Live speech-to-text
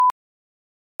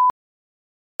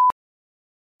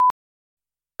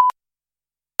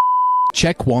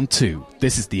Check 1, 2.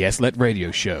 This is the SLLET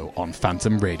radio show on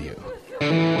Phantom Radio.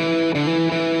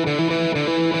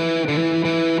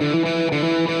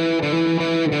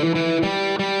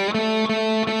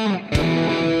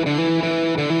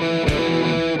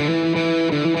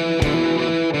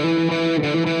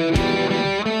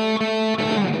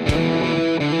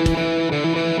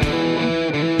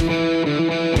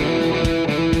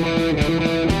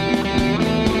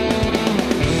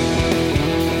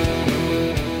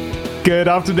 Good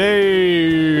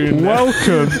afternoon.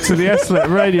 Welcome to the SLLET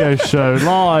radio show,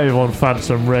 live on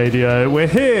Phantom Radio. We're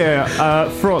here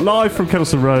live from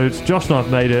Kettleston Road. Josh and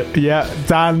I've made it. Yeah,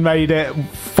 Dan made it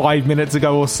 5 minutes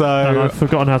ago or so. And I've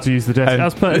forgotten how to use the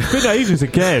desk. It's been ages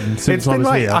again since I was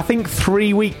here. I think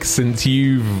 3 weeks since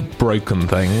you've broken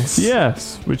things.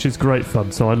 Yes, which is great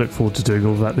fun. So I look forward to doing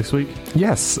all of that this week.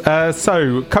 Yes.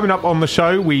 So coming up on the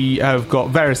show, we have got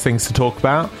various things to talk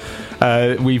about.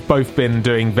 We've both been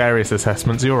doing various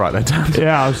assessments. You're right there, Dan.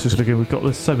 Yeah, I was just looking.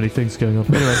 There's so many things going on.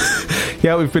 Anyway.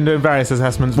 Yeah, we've been doing various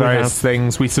assessments, various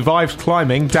things. We survived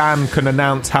climbing. Dan can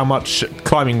announce how much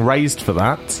climbing raised for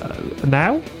that.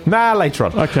 Now? Nah, later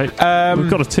on. Okay. We've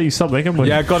got to tease something, haven't we?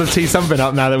 Yeah, got to tease something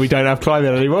up now that we don't have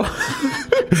climbing anymore.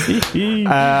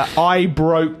 I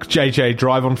broke JJ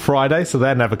Drive on Friday, so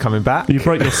they're never coming back. You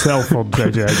broke yourself on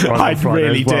JJ Drive on Friday. I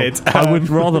really did. I would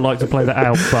rather like to play that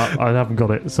out, but I haven't got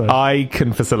it. So I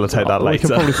can facilitate that later. We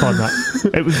can probably find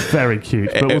that. It was very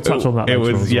cute, but we'll touch on that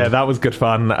later. Yeah, that was good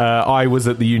fun. I was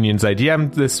at the Union's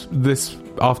AGM this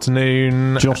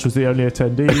afternoon. Josh was the only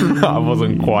attendee. I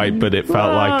wasn't quite, but it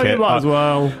felt like it. Might as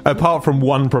well. Apart from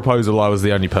one proposal, I was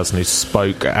the only person who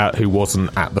spoke who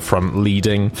wasn't at the front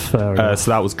leading. Fair enough.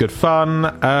 So that was good fun.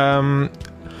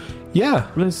 Yeah,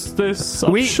 I'm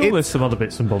sure there's some other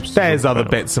bits and bobs. There's other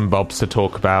bits and bobs to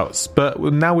talk about, but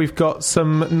now we've got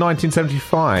some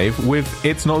 1975 with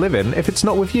 "It's Not Living If It's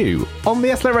Not With You" on the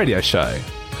SLLET radio show.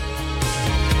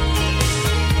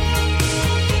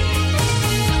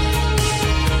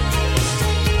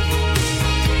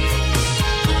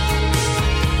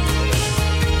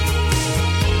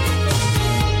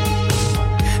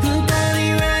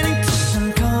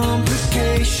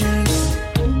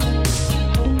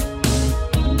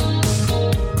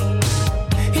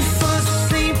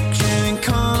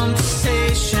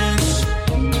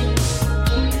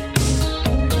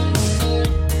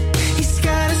 He's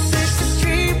got a sister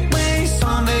street.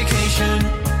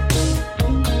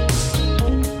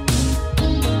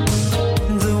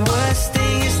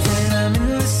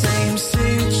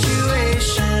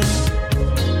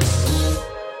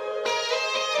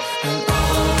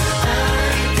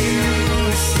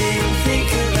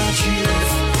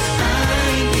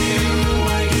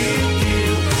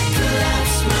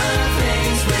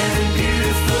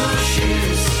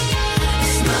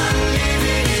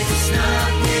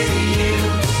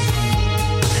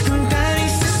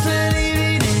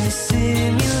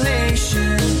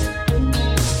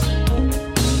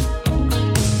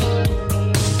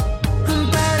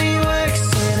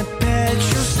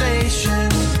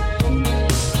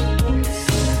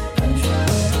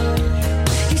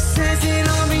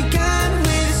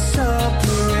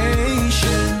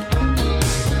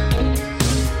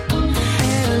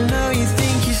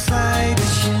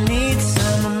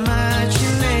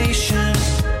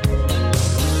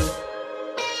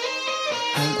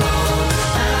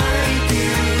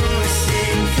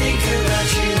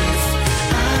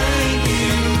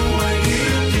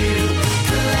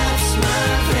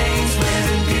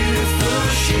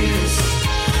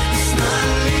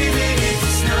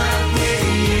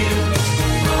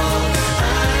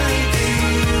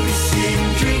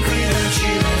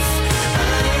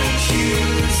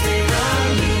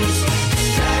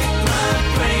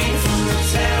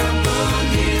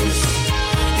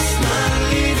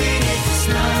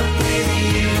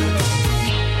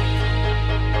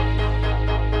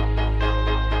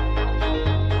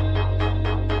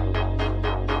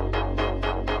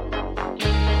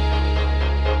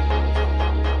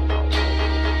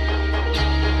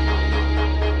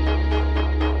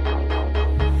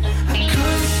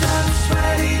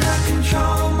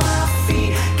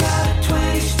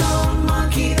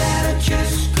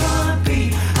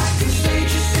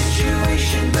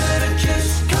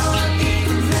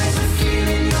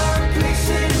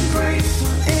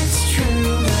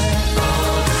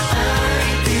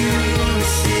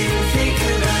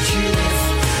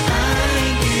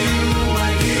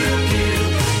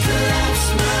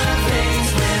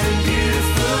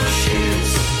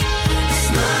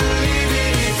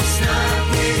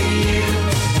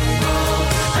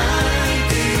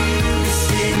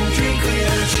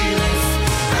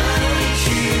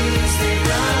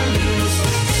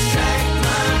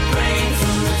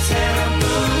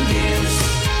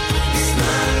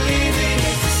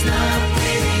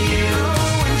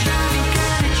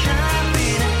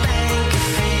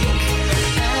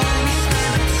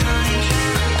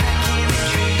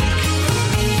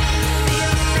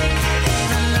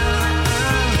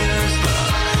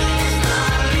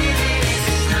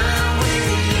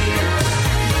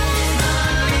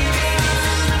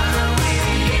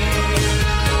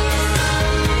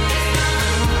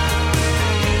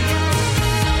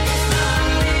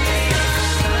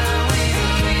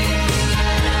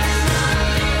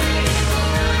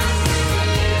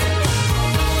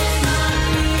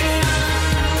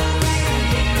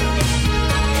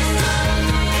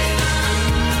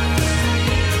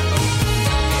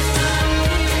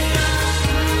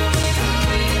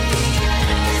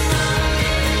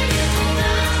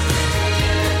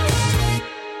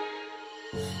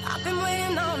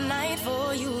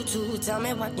 to tell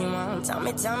me what you want. Tell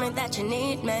me that you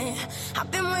need me.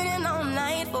 I've been waiting all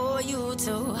night for you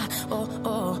to,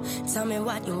 tell me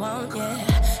what you want, yeah.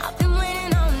 I've been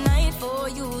waiting all night for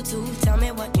you to tell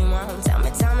me what you want. Tell me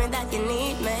that you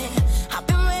need me. I've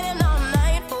been waiting all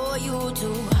night for you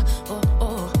to,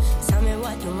 tell me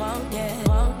what you want, yeah.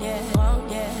 Want, yeah,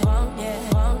 want, yeah, want,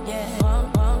 yeah, want, yeah,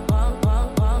 want, want, want,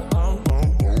 want, want, want,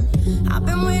 want. I've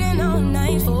been waiting all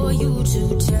night for you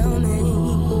to tell me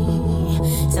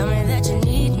that you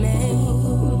need me.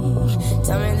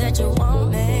 Tell me that you want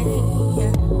me.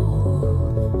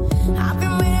 I've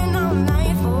been waiting all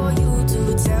night for you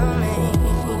to tell me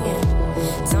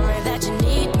that you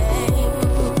need me.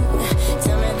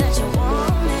 Tell me that you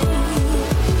want me.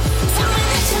 Tell me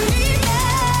that you need me.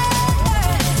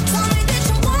 Tell me that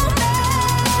you want me.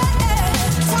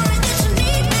 Tell me that you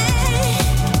need me.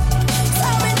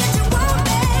 Tell me that you want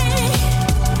me.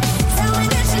 Tell me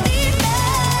that you need me.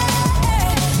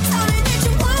 Tell me that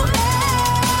you want me.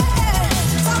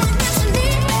 Tell me that you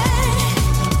need me.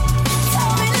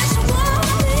 Tell me that you want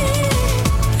me.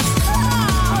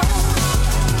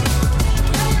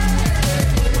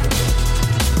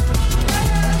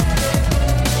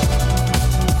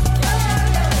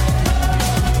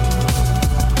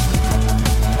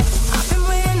 I've been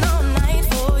waiting all night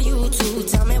for you to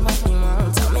tell me what you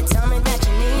want. Tell me that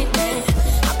you need me.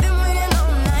 I've been waiting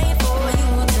all night for you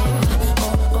to,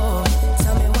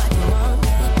 tell me what you want.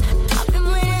 I've been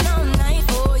waiting all night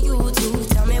for you to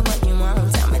tell me what you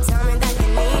want. Tell me that you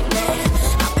need me.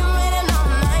 I've been waiting all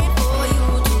night for you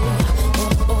to,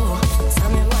 tell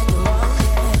me what you want.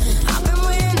 I've been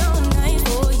waiting all night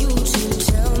for you to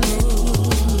tell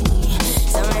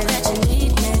me that you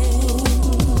need me.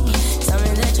 Tell me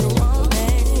that you want me.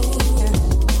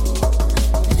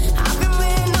 I've been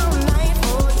waiting all night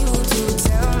for you to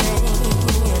tell me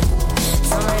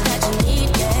that you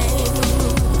need me.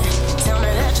 Tell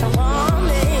me that you want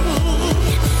me.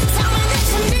 Tell me that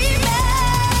you need me.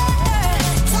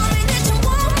 Tell me that you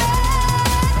want me.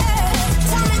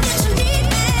 Tell me that you need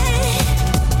me.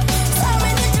 Tell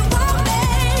me that you want me.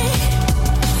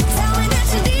 Tell me that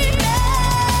you need me.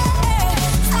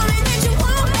 Tell me that you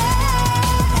want me.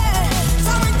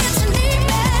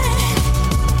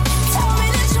 Tell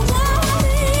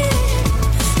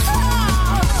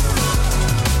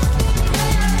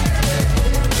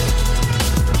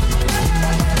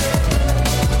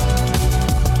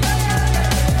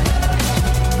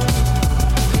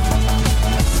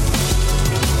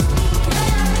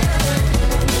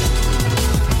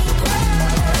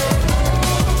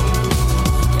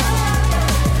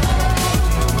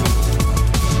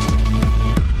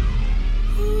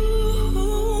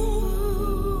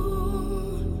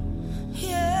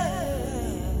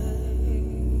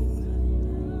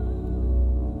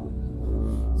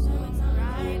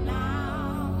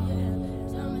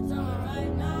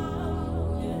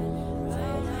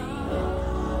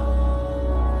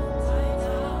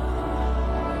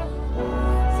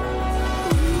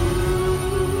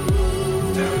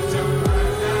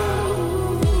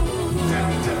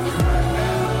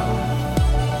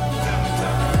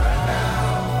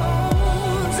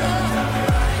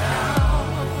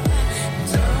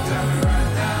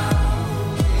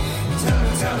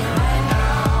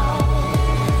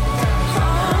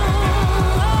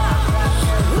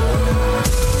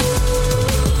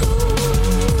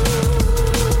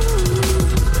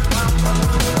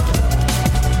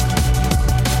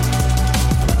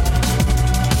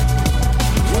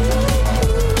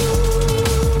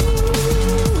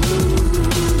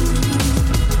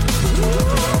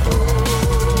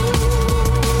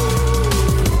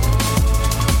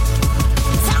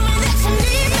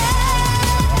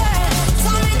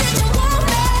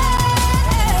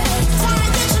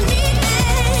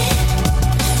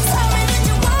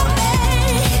me that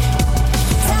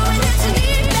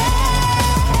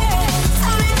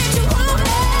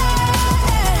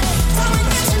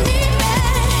you need me.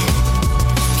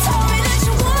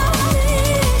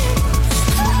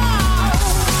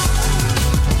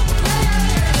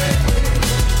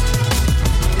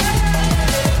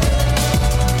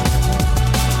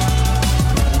 Tell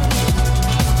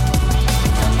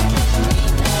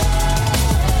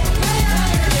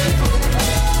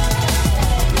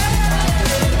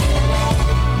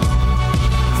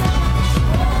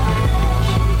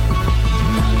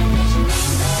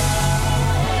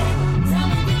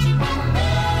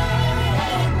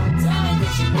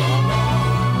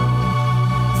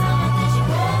me that you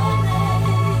want me.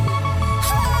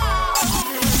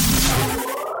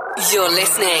 You're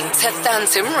listening to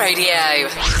Phantom Radio.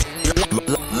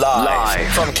 Live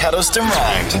from Kettleston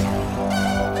Road.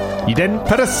 You didn't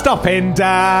put a stop in,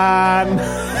 Dan.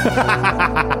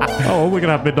 Oh, we're going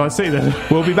to have Midnight City then.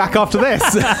 We'll be back after this.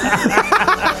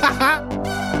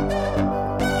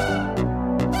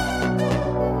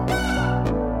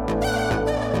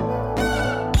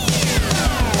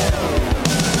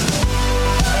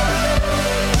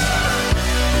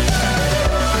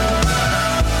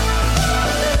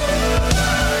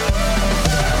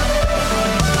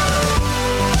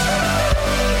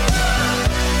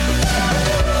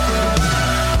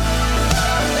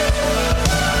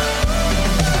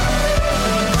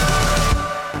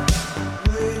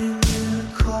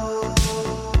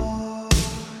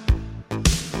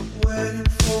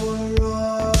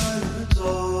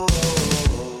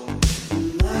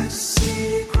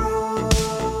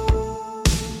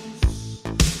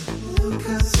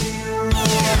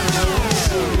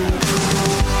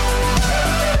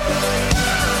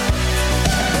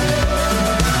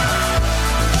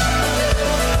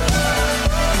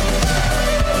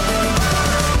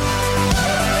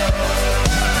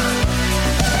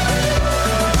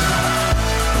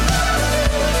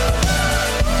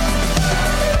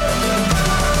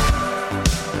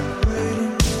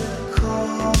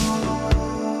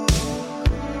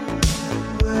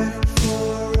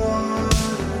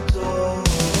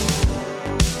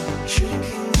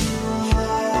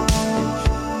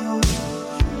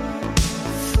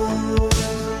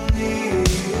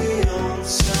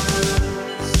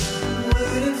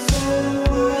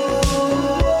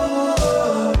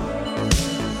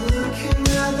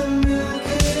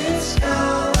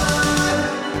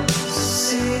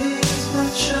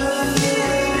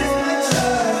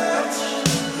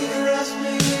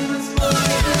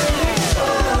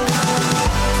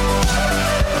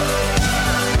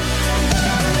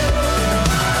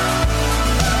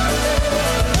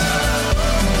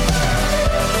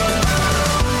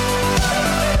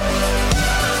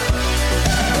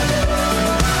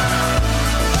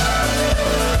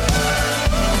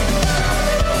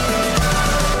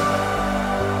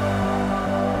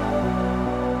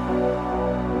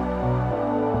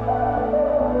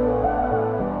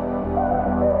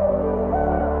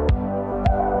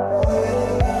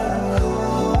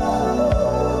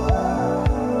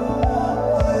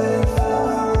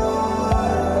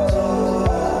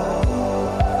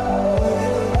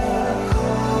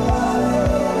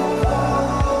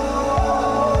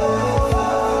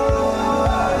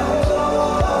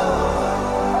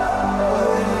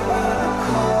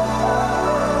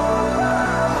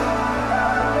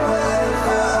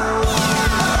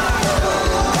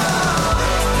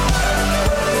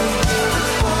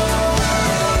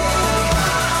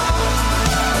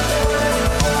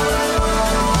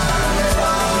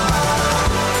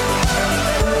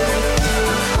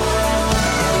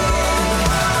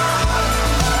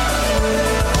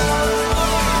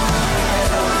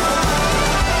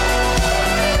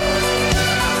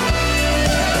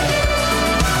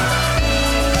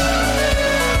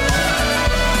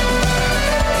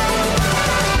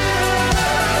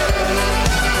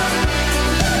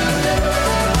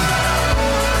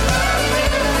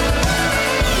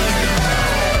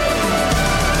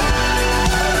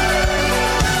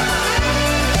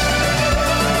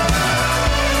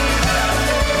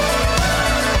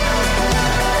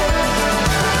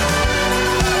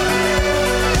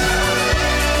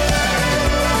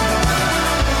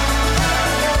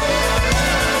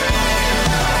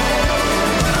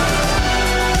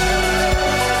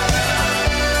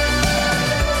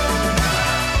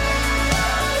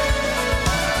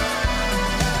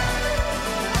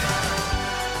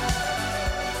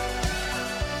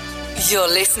 You're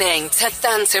listening to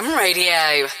Phantom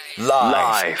Radio.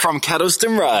 Live from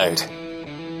Kettleston Road.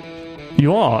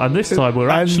 You are, and this time we're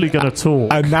actually going to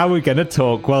talk. And now we're going to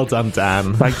talk. Well done,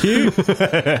 Dan. Thank you.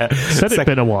 Said it'd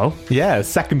been a while. Yeah,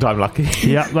 second time lucky.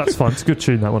 Yeah, that's fine. It's a good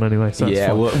tune, that one, anyway. So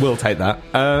yeah, we'll take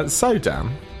that. So,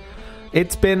 Dan,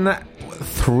 it's been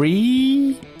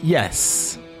 3...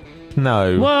 Yes.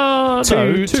 No. Well,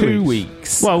 two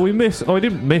weeks. Well, we missed. Oh, we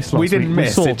didn't miss last week. We didn't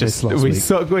miss. We It just last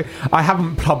week. I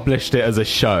haven't published it as a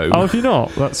show. Oh, have you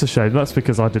not? That's a shame. That's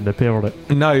because I didn't appear on it.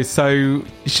 No, so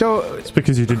sure. It's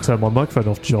because you didn't turn my microphone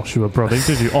off, Joshua Brunning,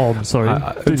 did you? On, sorry.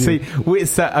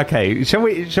 Okay. Shall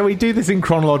we do this in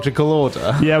chronological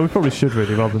order? Yeah, we probably should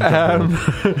really, rather than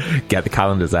get the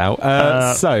calendars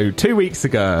out. So 2 weeks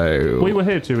ago, we were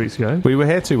here 2 weeks ago.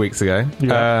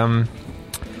 Yeah.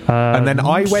 And then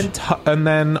I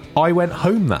went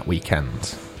home that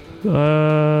weekend.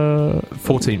 14th,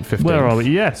 15th. Where are we?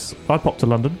 Yes, I popped to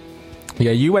London.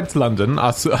 Yeah, you went to London.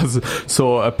 I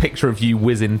saw a picture of you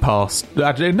whizzing past.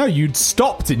 No, you'd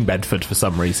stopped in Bedford for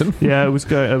some reason. Yeah, it was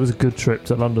a good trip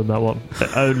to London, that one.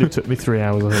 It only took me 3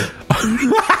 hours, I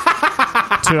think.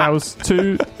 2 hours,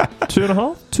 two and a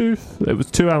half? It was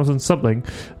 2 hours and something.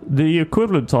 The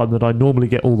equivalent time that I normally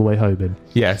get all the way home in.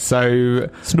 Yeah, so...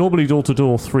 It's normally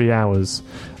door-to-door 3 hours,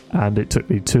 and it took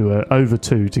me over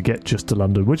 2 to get just to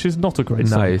London, which is not a great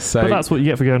sign. But that's what you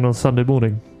get for going on Sunday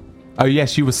morning. Oh,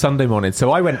 yes, you were Sunday morning.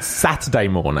 So I went Saturday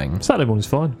morning. Saturday morning's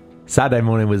fine. Saturday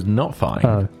morning was not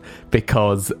fine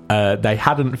because they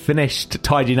hadn't finished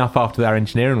tidying up after their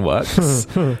engineering works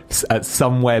at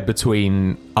somewhere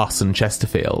between us and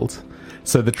Chesterfield.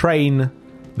 So the train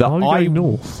that Are you going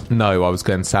north? No, I was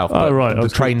going south. Oh, right. The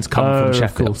trains come from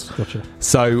Sheffield. Of course. Gotcha.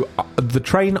 So the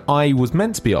train I was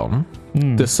meant to be on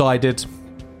decided,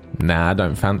 I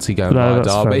don't fancy going via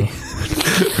Derby.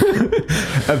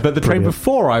 But the train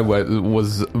before I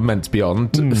was meant to be on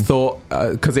thought,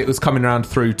 because it was coming around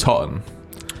through Totton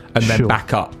and then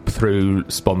back up through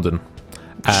Spondon.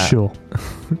 Sure.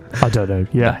 I don't know.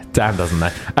 Yeah. Dan doesn't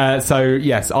know. So,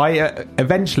 yes, I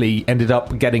eventually ended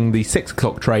up getting the 6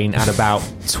 o'clock train at about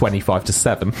 25 to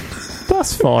 7.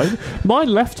 That's fine. Mine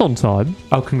left on time.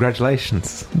 Oh,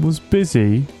 congratulations. Was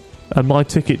busy. And my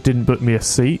ticket didn't book me a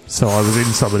seat, so I was in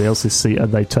somebody else's seat, and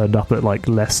they turned up at, like,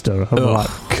 Leicester. I'm like,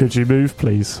 could you move,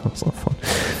 please? I was like,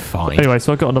 fine. Anyway,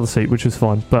 so I got another seat, which was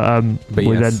fine. But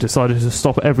we then decided to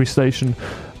stop at every station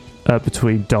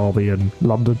between Derby and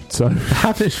London. So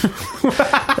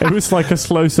it was like a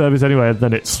slow service anyway, and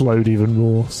then it slowed even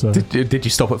more. So Did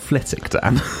you stop at Flitwick,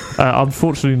 Dan?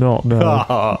 Unfortunately not,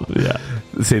 no. Yeah.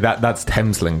 See, that's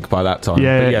Thameslink by that time.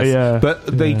 Yeah. But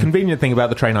the convenient thing about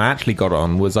the train I actually got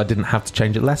on was I didn't have to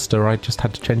change at Leicester. I just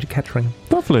had to change at Kettering.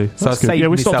 Lovely. That's good. Yeah,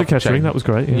 we stopped at Kettering. That was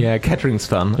great. Yeah, Kettering's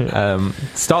fun. Yeah.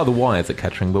 Start of the wires at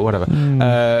Kettering, but whatever.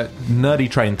 Nerdy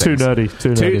train things. Too nerdy.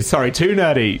 Too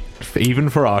nerdy, even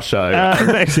for our show.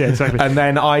 Yeah, exactly. And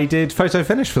then I did photo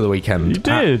finish for the weekend. You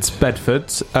did? At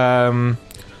Bedford.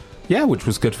 Which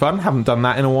was good fun. Haven't done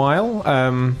that in a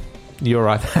while. You're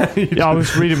right there. Yeah, I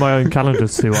was reading my own calendar to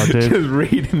see what I did. Just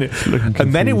reading it.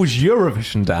 And then it was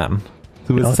Eurovision, Dan.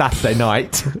 It was Saturday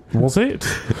night. Was it?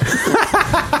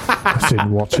 I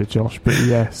didn't watch it, Josh, but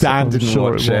yes. Dan didn't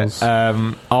watch it.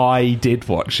 I did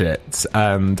watch it,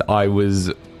 and I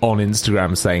was on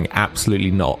Instagram saying, absolutely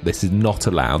not. This is not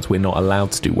allowed. We're not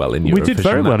allowed to do well in Eurovision. We did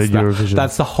very well in Eurovision.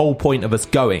 That's the whole point of us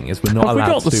going, is we're not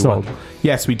allowed to do well.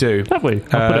 Yes, we do. Have we?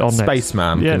 I'll put it on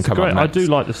Spaceman next. can come up next. I do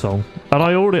like the song. And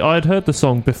I had heard the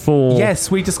song before.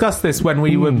 Yes, we discussed this when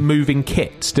we were moving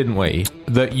kit, didn't we?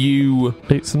 That you...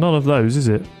 It's none of those, is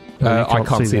it? I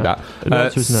can't see that.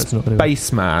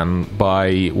 Spaceman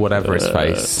by whatever his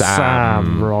face.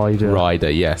 Sam Ryder,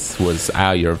 yes, was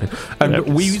our Eurovision.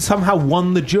 And we somehow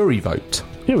won the jury vote.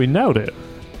 Yeah, we nailed it.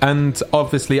 And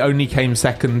obviously only came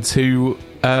second to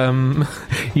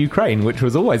Ukraine, which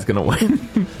was always going to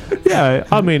win. Yeah,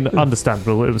 I mean,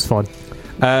 understandable. It was fine.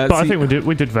 But I think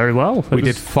we did very well. We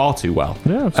did far too well.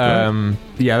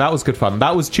 Yeah, that was good fun.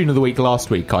 That was Tune of the Week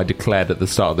last week, I declared at the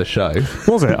start of the show.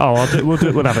 Was it? Oh, we'll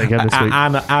have it again this week.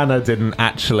 Anna didn't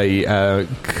actually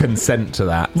consent to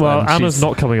that. Well, Anna's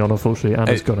not coming on, unfortunately.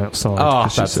 Anna's gone outside. Oh,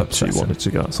 she wanted to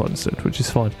go outside instead, which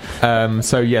is fine.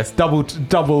 So, yes,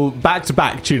 double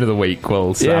back-to-back Tune of the Week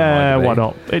will sound yeah, why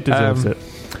not? It deserves it.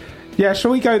 Yeah,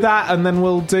 shall we go that and then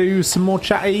we'll do some more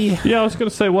chatty? Yeah, I was going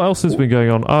to say, what else has been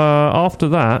going on? After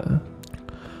that...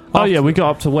 we got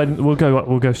up to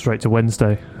we'll go straight to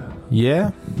Wednesday.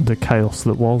 Yeah. The chaos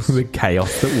that was. The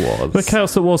chaos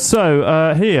that was.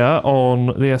 So, here on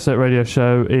the SLLET radio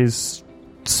show is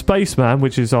Spaceman,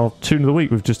 which is our Tune of the Week,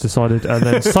 we've just decided, and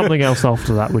then something else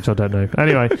after that, which I don't know.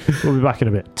 Anyway, we'll be back in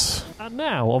a bit. And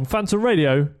now, on Phantom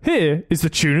Radio, here is the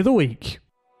Tune of the Week.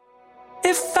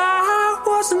 If I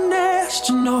was an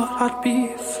astronaut, I'd be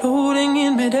floating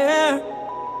in midair,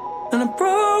 and a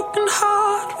broken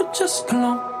heart would just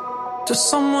belong to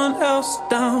someone else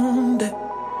down there.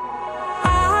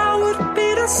 I would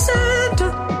be the center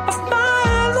of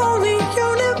my lonely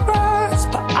universe,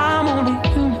 but I'm only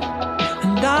human,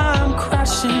 and I'm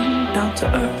crashing down to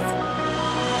earth.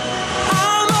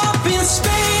 I'm up in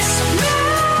space now.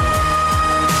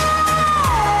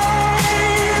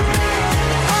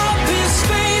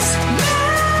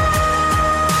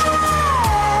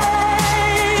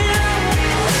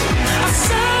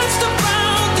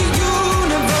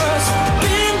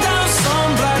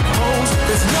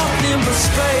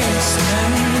 Space,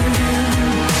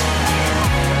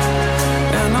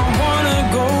 and I wanna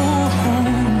go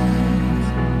home.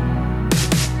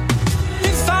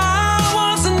 If I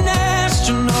was an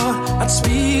astronaut, I'd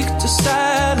speak to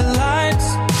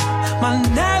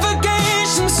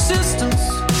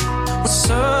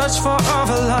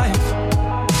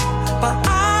but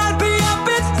I'd be up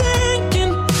and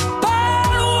thinking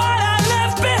about what I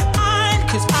left behind.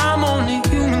 'Cause I'm only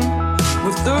human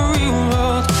with the real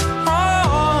world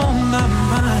on my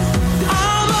mind.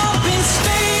 I'm up in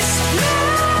space now.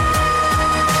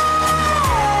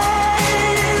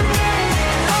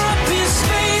 Up in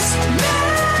space now.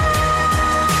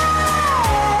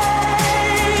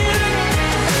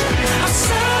 I've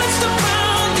searched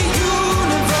around the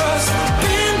universe,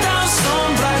 been down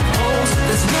some black holes.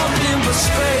 There's nothing but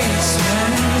space,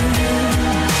 man.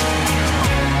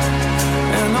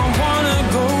 And I wanna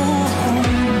go home.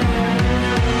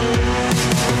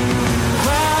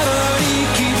 Gravity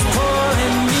keeps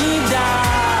pulling me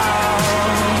down.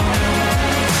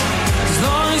 As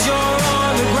long as you're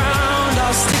on the ground,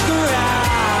 I'll stick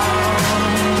around.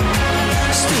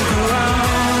 Stick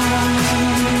around.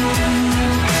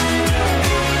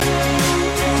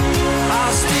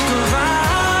 I'll stick around.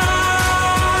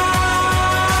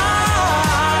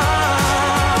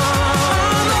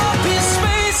 I'm up in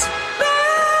space,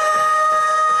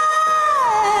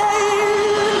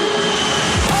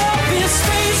 up in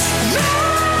space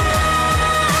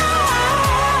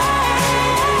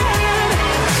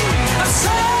I've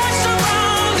searched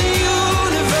around the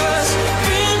universe,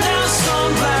 been down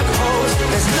some black holes.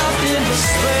 There's nothing but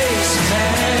space,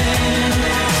 man.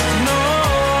 No,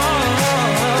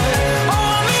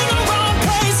 I'm in the wrong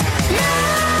place now.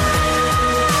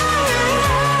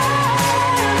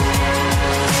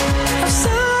 I've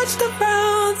searched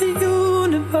around the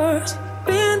universe,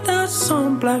 been down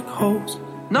some black holes.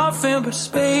 Nothing but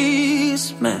space,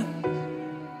 man.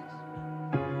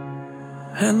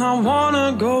 And I wanna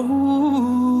go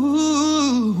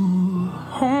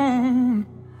home.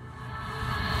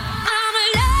 I'm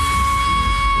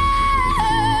alive.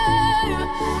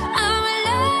 I'm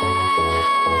alive.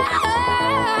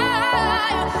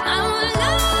 I'm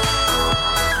alive.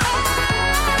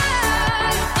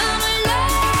 I'm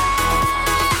alive.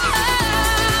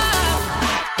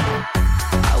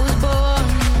 I was born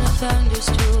in a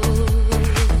thunderstorm.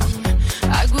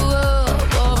 I grew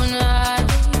up overnight.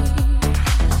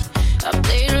 I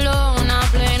played alone, I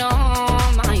played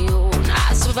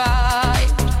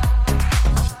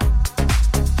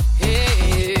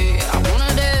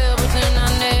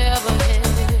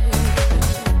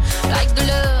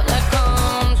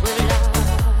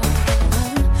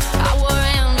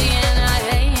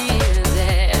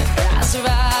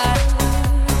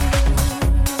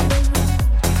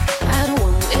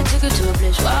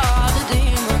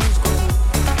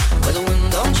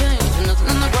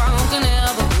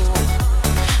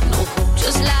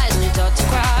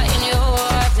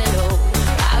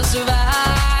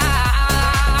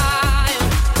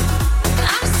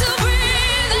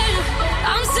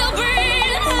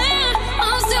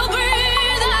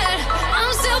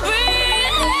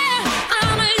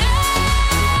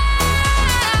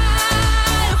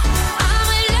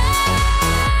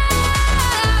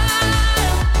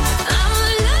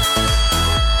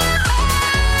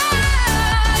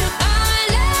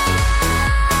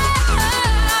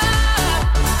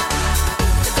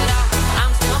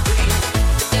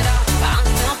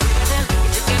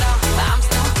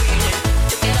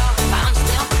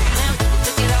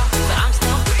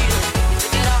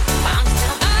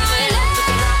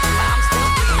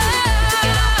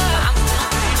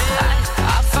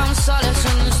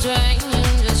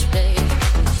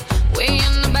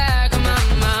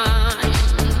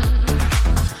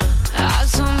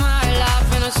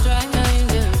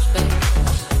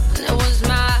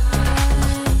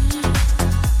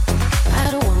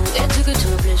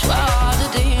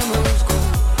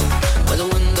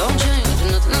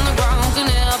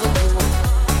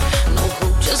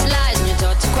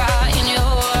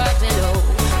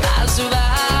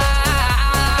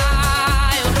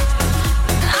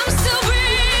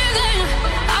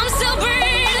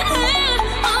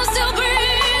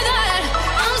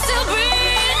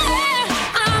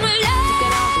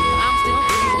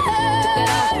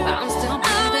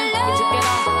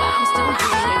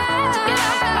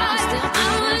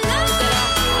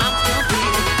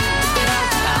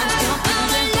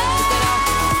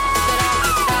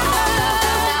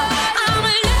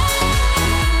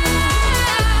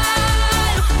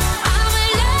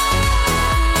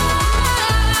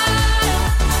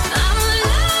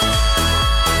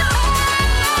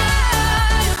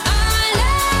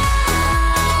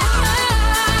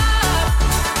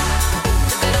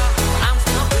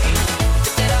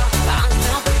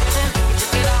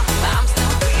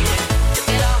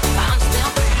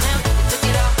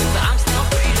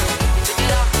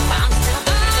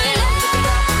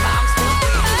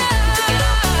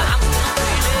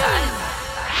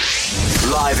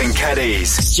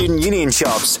student union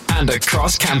shops, and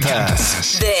across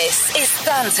campus. This is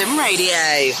Phantom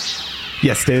Radio.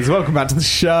 Yes, dears, welcome back to the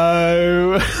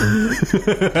show.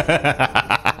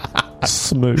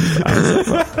 Smooth.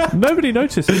 Nobody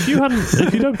noticed. If you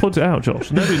don't point it out,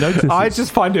 Josh, nobody noticed. I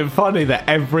just find it funny that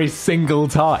every single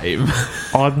time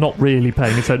I'm not really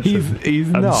paying attention. He's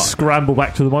and not. Scramble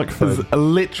back to the microphone.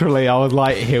 Literally, I was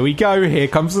like, here we go, here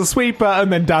comes the sweeper,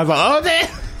 and then Dan's like, oh dear.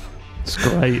 It's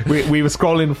great. We were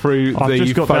scrolling through I've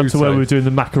just got down to where we were doing the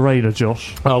Macarena,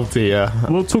 Josh. Oh dear.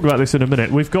 We'll talk about this in a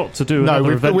minute. We've got to do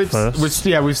another event first. We've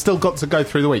still got to go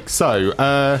through the week.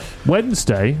 So,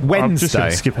 Wednesday. I'm just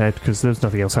going to skip ahead because there's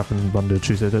nothing else happening Monday or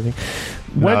Tuesday, I don't think.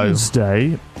 No.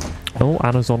 Wednesday. Oh,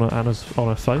 Anna's on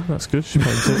her phone. That's good. She's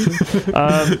paying attention.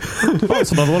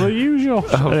 That's another one of you,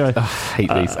 Josh. Anyway, I hate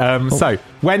these. So,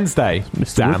 Wednesday.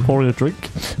 Mr. Dan. Wood pouring a drink.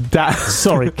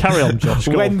 Sorry, carry on, Josh.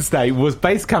 Wednesday was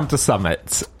Basecamp to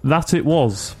Summit. That it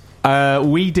was.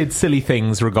 We did silly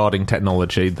things regarding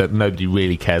technology that nobody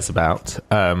really cares about.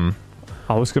 I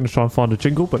was going to try and find a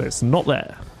jingle, but it's not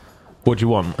there. What do you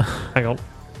want? Hang on.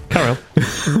 Carry on.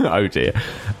 Oh dear.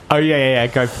 Oh yeah,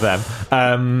 go for them.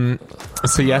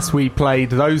 So yes, we played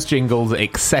those jingles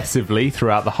excessively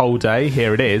throughout the whole day.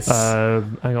 Here it is.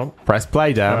 Hang on. Press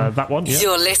play, Dan. That one. Yeah.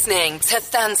 You're listening to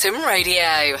Phantom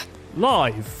Radio.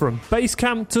 Live from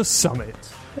Basecamp to Summit.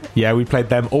 Yeah, we played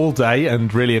them all day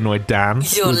and really annoyed Dan.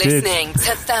 You're listening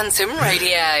to Phantom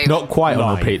Radio. Not quite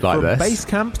on repeat like this.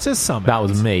 Basecamp to Summit. That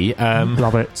was me.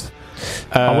 Love it.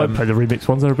 I won't play the remix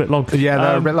ones, they're a bit long. Yeah,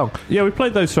 they're a bit long. Yeah, we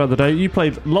played those throughout the day. You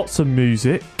played lots of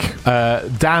music.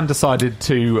 Dan decided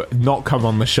to not come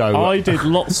on the show. I did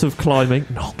lots of climbing.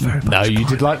 Not very much. No, you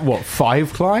did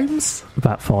 5 climbs?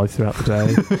 About 5 throughout the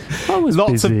day. I was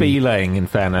lots busy. of belaying, in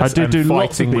fairness. I did do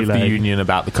lots of fighting with the belaying. union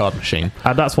about the card machine.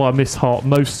 And that's why I missed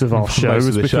most of our show, Most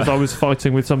of the because show. I was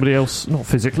fighting with somebody else, not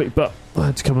physically, but I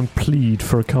had to come and plead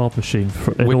for a card machine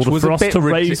in Which order was for a us bit to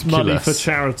raise money ridiculous. for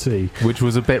charity. Which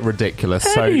was a bit ridiculous.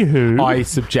 Anywho. So I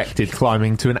subjected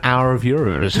climbing to an hour of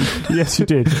Eurovision. Yes, you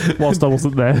did, whilst I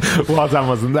wasn't there. While Dan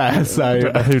wasn't there. I So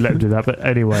don't know who let him do that, but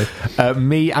anyway.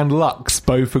 me and Lux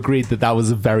both agreed that was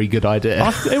a very good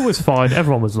idea. It was fine.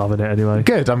 Everyone was loving it anyway.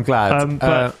 Good, I'm glad.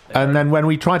 But- and then when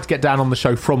we tried to get Dan on the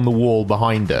show from the wall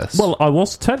behind us... Well, I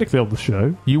was technically on the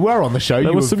show. You were on the show. There you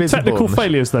were were some visible technical on the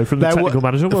failures, though, from the technical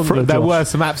manager, wasn't there, There Josh? were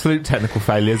some absolute technical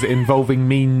failures involving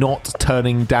me not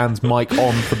turning Dan's mic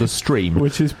on for the stream.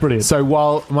 Which is brilliant. So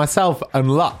while myself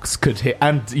and Lux could hear...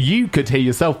 And you could hear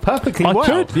yourself perfectly I well.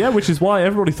 could, yeah, which is why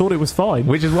everybody thought it was fine.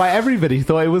 Which is why everybody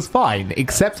thought it was fine,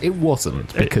 except it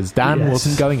wasn't, because Dan yes.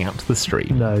 wasn't going out to the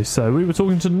stream. No, so we were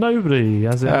talking to nobody,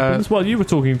 as it happens. Well, you were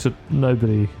talking to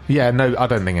nobody. Yeah, no, I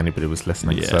don't think anybody was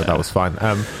listening, so that was fine.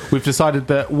 We've decided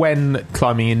that when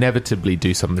climbing inevitably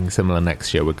do something similar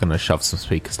next year, we're going to shove some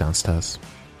speakers downstairs.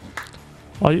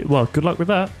 Well, good luck with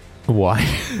that. Why?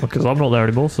 Because I'm not there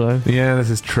anymore, so... Yeah, this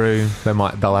is true. They'll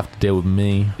have to deal with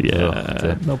me.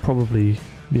 Yeah, they'll probably...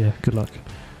 Yeah, good luck.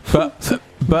 But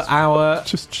our...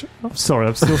 I'm sorry,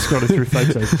 I'm still scrolling through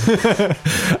photos.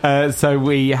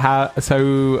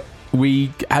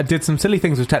 We did some silly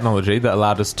things with technology that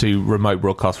allowed us to remote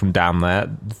broadcast from down there.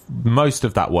 Most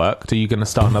of that worked. Are you going to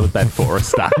start another bed for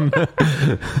us, Dan?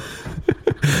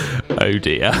 Oh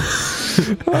dear.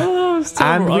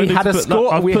 And we had a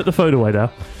score. I've put the phone away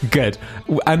now. Good.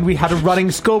 And we had a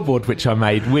running scoreboard which I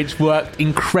made, which worked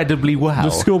incredibly well.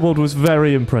 The scoreboard was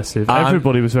very impressive.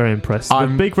 Everybody was very impressed.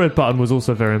 The big red button was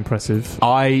also very impressive.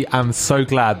 I am so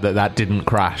glad that didn't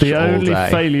crash. The all only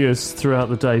day. failures throughout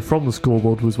the day from the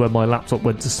scoreboard was when my laptop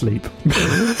went to sleep.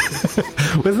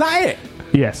 Was that it?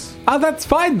 Yes. Oh, that's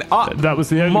fine. That was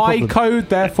the only my problem. code,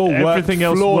 therefore, Everything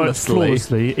else worked flawlessly.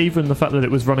 flawlessly. Even the fact that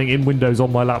it was running in Windows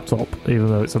on my laptop, even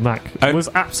though it's a Mac, I was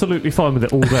absolutely fine with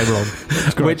it all day long.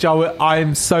 Which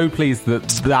I'm so pleased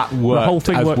that worked whole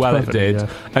thing as worked well it perfectly, did. yeah.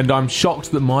 And I'm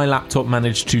shocked that my laptop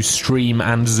managed to stream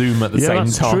and zoom at the same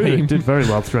that's time. True. It did very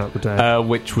well throughout the day.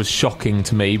 Which was shocking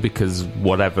to me because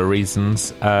whatever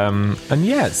reasons. And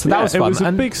yeah, so that was fun. It was a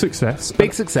and big success.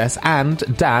 Big success. And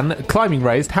Dan, climbing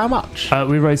raised how much?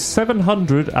 We raised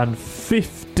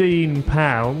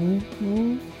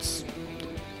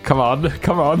 £715. Come on.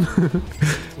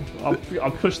 I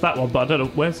pushed that one, but I don't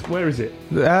know where is it?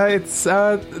 It's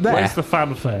there. Where's the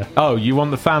fanfare? Oh, you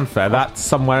want the fanfare? That's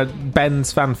somewhere.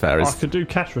 Ben's fanfare I is. could do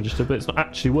cash register, but it's not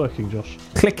actually working, Josh.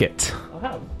 Click it. I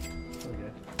have.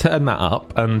 Turn that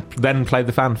up and then play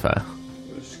the fanfare.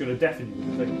 I'm just going to deafen you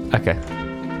with the thing. Okay.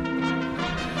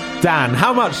 Dan,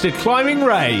 how much did climbing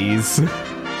raise?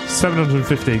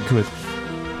 715 quid.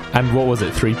 And what was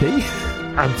it, 3p?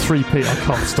 And 3p. I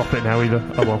can't stop it now either.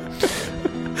 Oh well.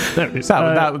 There it is.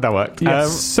 That worked. Yes,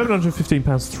 £715,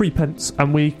 3p,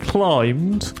 and we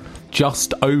climbed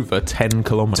just over 10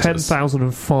 kilometres.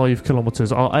 10,005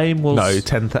 kilometres. Our aim was... No,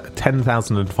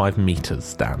 10,005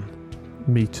 metres, Dan.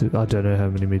 Metre? I don't know how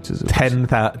many metres it was.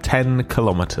 10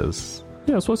 kilometres.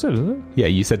 Yeah, that's what I said, isn't it? Yeah,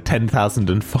 you said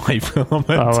 10,005 kilometres.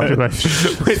 Oh,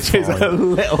 which is a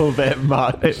little bit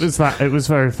much. It was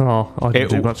very far. I didn't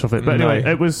do much of it. But anyway,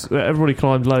 it was... everybody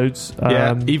climbed loads.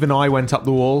 Even I went up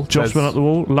the wall. Josh went up the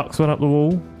wall. Lux went up the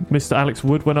wall. Mr. Alex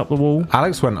Wood went up the wall.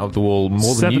 Alex went up the wall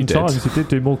more than you did. 7 times. He did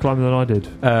do more climbing than I did.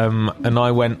 And I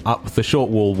went up the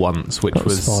short wall once, which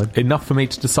was enough for me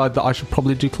to decide that I should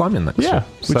probably do climbing next year.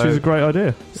 Which is a great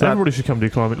idea. So everybody should come do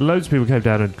climbing. Loads of people came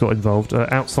down and got involved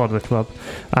outside of the club,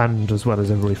 and as well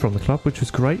as everybody from the club, which was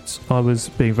great. I was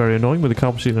being very annoying with a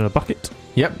car machine and a bucket.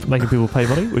 Yep, making people pay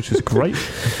money, which is great.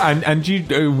 and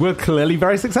you were clearly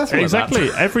very successful. Exactly.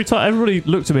 At that. Every time, everybody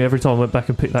looked at me every time I went back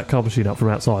and picked that car machine up from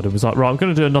outside and was like, "Right, I'm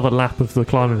going to do another lap of the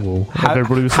climbing wall."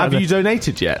 Everybody was have you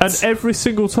donated yet? And every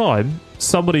single time,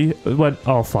 somebody went,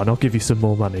 "Oh, fine, I'll give you some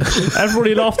more money."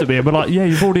 Everybody laughed at me and were like, "Yeah,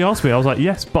 you've already asked me." I was like,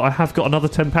 "Yes, but I have got another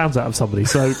 £10 out of somebody,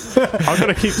 so I'm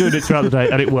going to keep doing it throughout the day,"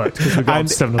 and it worked because we got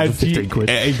 715 quid.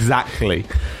 Exactly.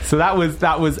 So that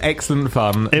was excellent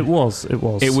fun. It was. It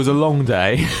was a long day.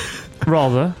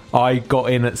 Rather. I got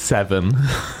in at 7.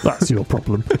 That's your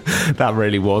problem. That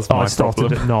really was my problem. I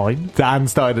started at 9. Dan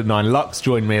started at 9. Lux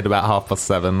joined me at about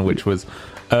 7:30, which was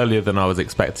earlier than I was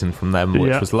expecting from them,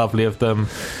 which was lovely of them.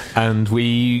 And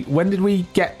when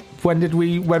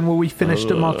were we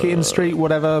finished at Marketing Street?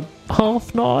 Whatever.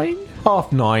 9:30?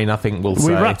 9:30, I think we'll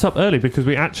say. We wrapped up early because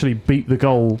we actually beat the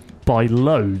goal by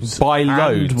loads.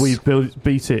 And we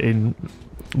beat it in...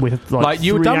 We had like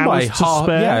you were done by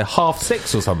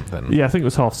 6:30 or something. Yeah, I think it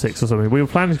was 6:30 or something. We were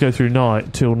planning to go through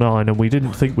till 9, and we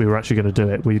didn't think we were actually going to do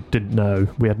it. We didn't know.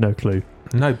 We had no clue.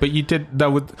 No, but you did.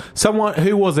 Someone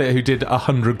who was it who did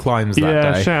 100 climbs that day?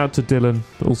 Yeah, shout out to Dylan,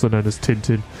 also known as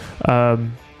Tintin.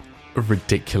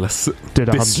 Ridiculous.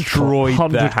 Did destroyed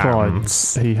 100 their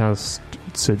hands. climbs. He has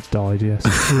since died. Yes.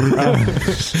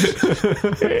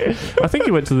 I think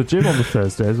he went to the gym on the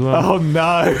Thursday as well. Oh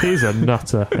no, he's a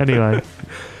nutter. Anyway.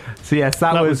 So yes,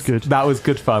 that was good. That was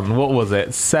good fun. What was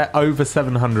it? Over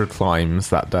 700 climbs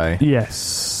that day.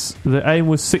 Yes, the aim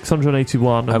was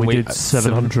 681, and we did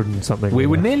 700 and something. We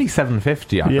were nearly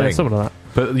 750, I think. Yeah, something like that.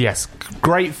 But yes,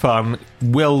 great fun.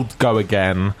 We'll go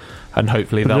again, and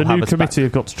hopefully they'll have the new committee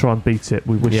have got to try and beat it.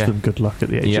 We wish them good luck at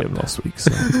the AGM last week.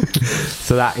 So.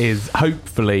 So that is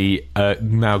hopefully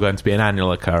now going to be an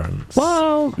annual occurrence.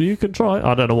 Well, you can try.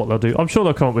 I don't know what they'll do. I'm sure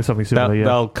they'll come up with something similar.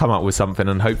 They'll come up with something,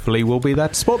 and hopefully we'll be there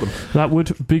to support them. That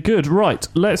would be good. Right,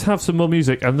 let's have some more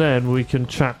music, and then we can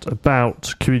chat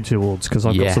about community awards, because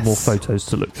I've got some more photos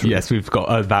to look through. Yes, we've got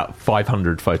about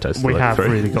 500 photos to look through. We have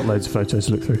really got loads of photos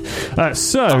to look through.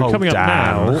 Coming up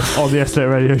now on the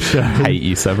SLLET Radio Show. I hate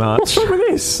you so much. What's wrong with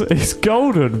this? It's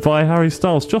Golden by Harry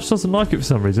Styles. Josh doesn't like it for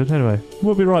some reason. Anyway,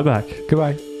 we'll be right back.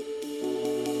 Goodbye.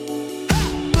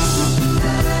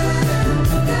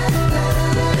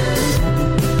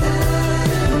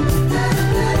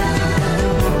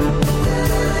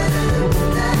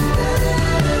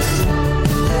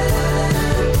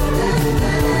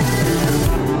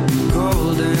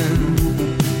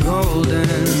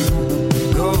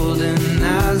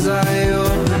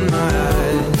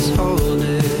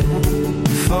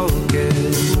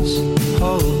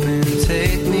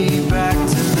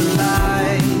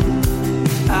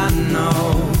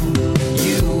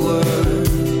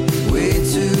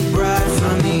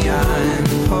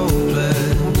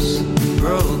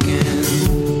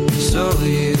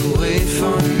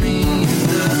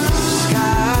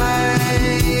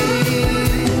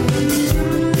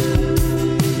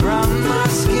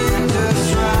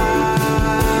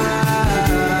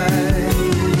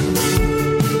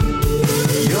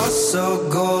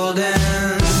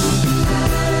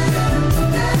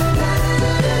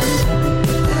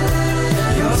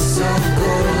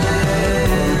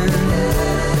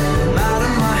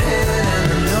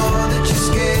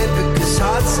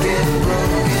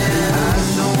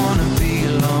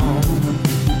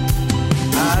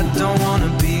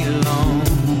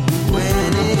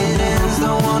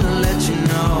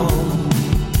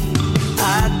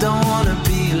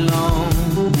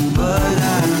 But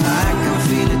I can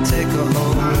feel it take a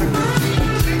hold.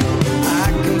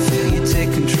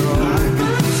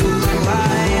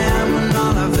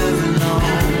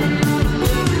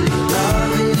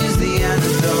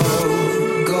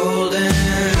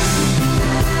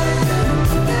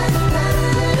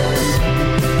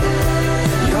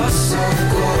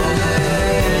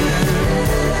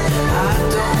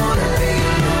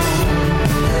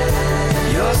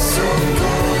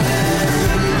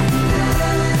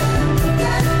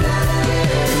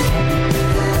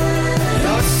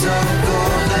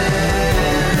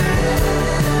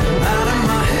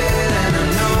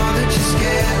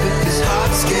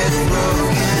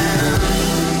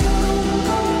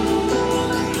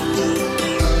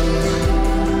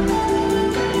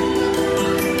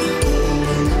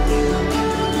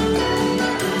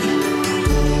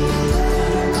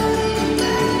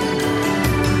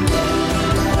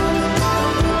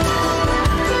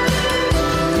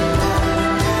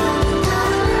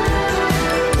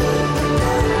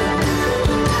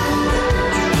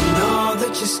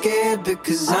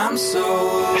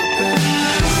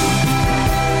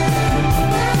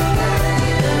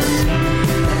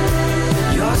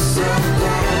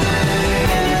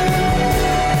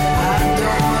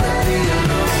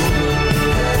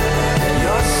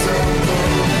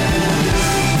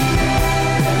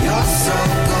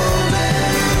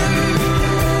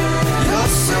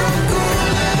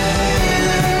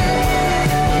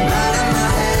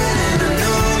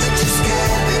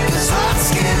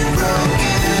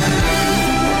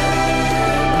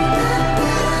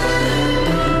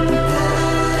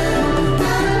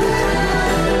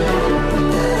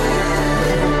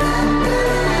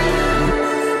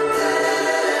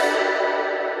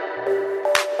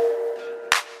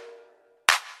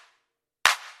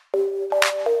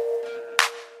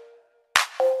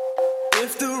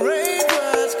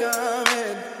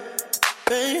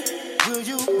 will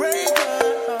you break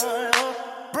my heart or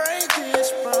break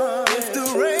this promise? If the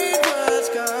rain was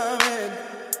coming,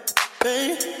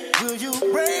 hey, will you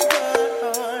break my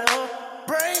heart or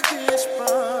break this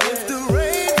promise? If the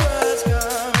rain was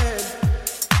coming,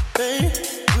 hey,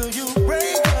 will you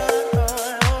break my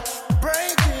heart or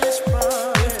break this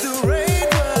promise? If the rain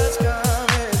was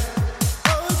coming,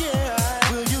 oh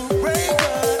yeah, will you break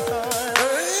my heart?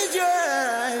 Oh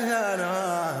yeah, no.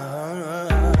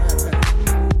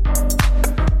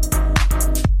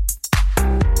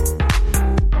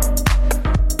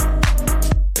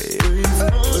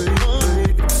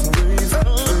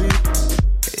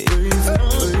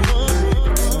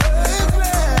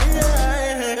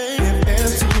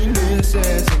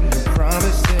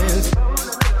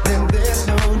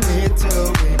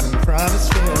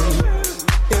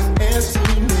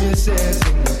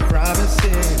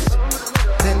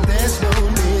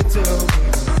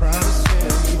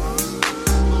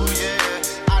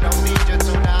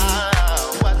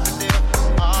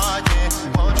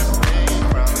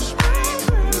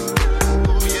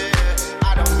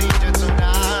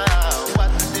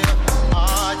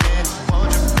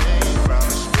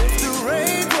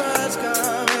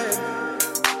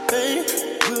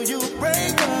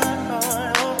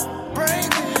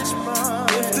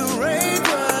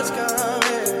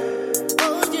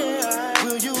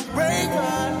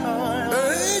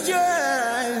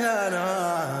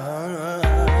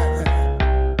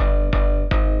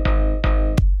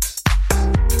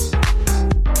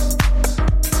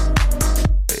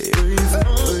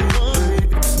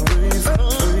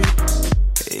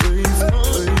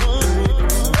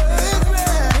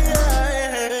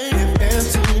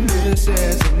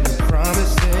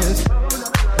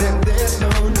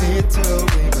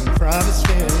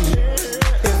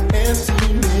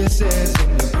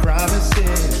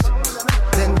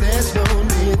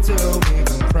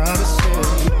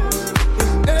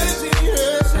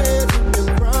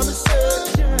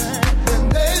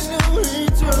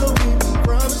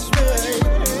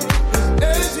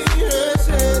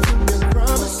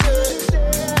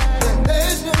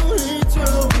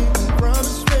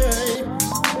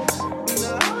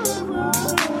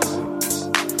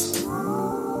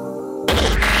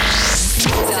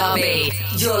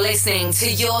 You're listening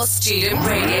to your student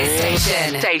radio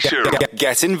station.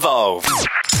 Get involved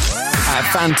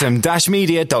at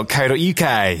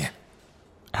phantom-media.co.uk.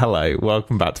 Hello,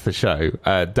 welcome back to the show.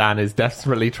 Dan is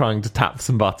desperately trying to tap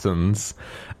some buttons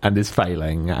and is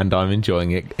failing, and I'm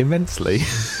enjoying it immensely.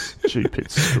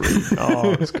 Stupid screen.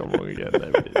 Oh, it's gone wrong again.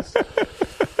 There it is.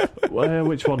 Well,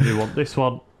 which one do you want? This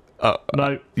one?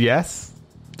 No. Yes?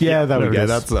 Yeah, there we go.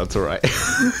 That's all right.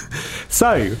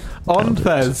 So, on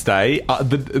Thursday,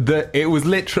 it was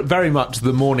literally very much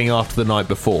the morning after the night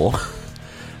before.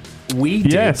 We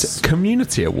did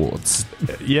community awards.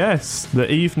 Yes,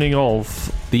 the evening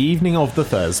of the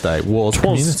Thursday was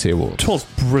community awards. It was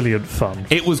brilliant fun.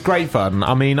 It was great fun.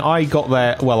 I mean, I got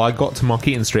there. Well, I got to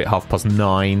Markeaton Street at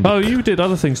 9:30. Oh, you did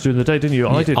other things during the day, didn't you?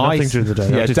 I did nothing during the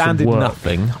day. Yeah, Dan did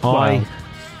nothing. Wow.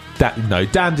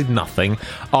 Dan did nothing.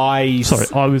 Sorry,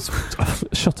 I was...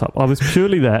 Shut up. I was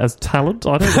purely there as talent.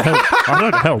 I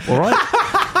don't help, all right?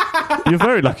 You're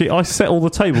very lucky. I set all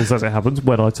the tables, as it happens,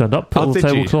 when I turned up. Put all the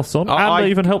tablecloths on. And I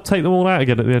even helped take them all out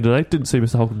again at the end of the day. Didn't see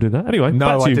Mr. Holcomb do that. Anyway,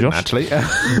 back to you, didn't, Josh. Actually.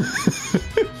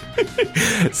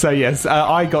 So, yes,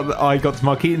 I got to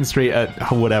Markeaton Street at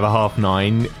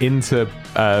 9:30 into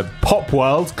Pop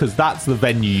World, because that's the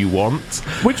venue you want.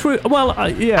 Which was,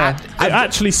 it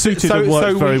actually suited and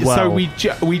worked very well. So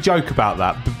we joke about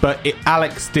that, but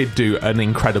Alex did do an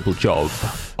incredible job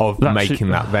of making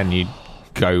that venue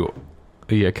go.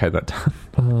 Are you okay that time?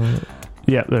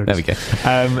 Yeah, there we go.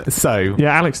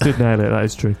 Alex did nail it, that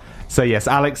is true. So yes,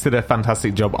 Alex did a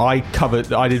fantastic job. I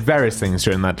did various things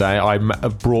during that day. I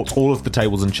brought all of the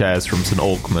tables and chairs from St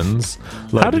Albans.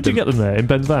 How did you get them there? In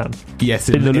Ben's van? Yes,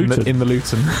 in the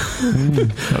Luton.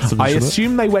 I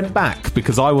assume they went back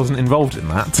because I wasn't involved in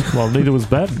that. Well, neither was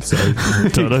Ben, so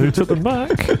don't know who took them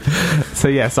back. So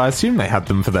yes, I assume they had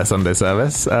them for their Sunday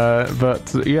service,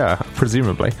 but yeah,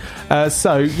 presumably.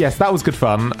 So yes, that was good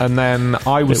fun. And then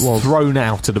I was thrown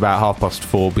out at about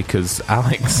 4:30 because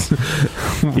Alex...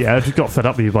 Yeah, I got fed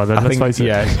up with you by then, let's face it.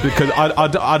 Yeah, because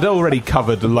I'd already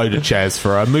covered a load of chairs for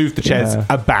her. I moved the chairs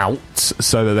about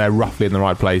so that they're roughly in the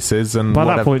right places. And by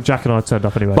that point, Jack and I turned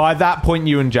up anyway. By that point,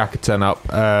 you and Jack had turned up.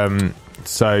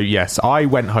 So, yes, I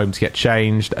went home to get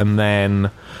changed, and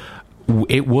then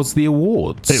it was the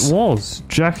awards. It was.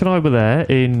 Jack and I were there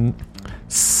in...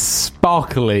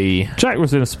 sparkly... Jack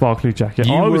was in a sparkly jacket.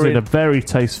 I was in a very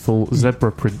tasteful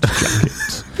zebra print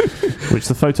jacket. Which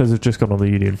the photos have just gone on the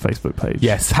Union Facebook page.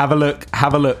 Yes, have a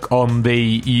look on the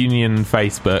Union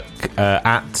Facebook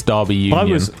at Derby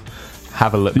Union.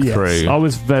 Have a look through. I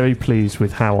was very pleased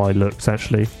with how I looked,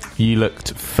 actually. You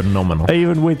looked phenomenal.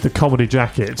 Even with the comedy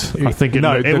jacket, I think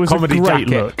it was a great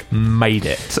look. Made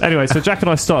it. Anyway, so Jack and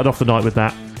I started off the night with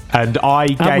that. And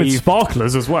with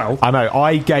sparklers as well. I know.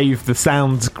 I gave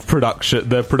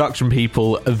the production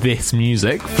people this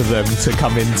music for them to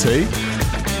come into.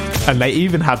 And they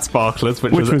even had sparklers,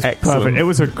 which was excellent. Perfect. It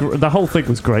was the whole thing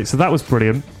was great, so that was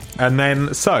brilliant. And then,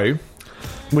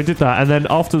 we did that, and then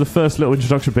after the first little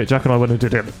introduction bit, Jack and I went and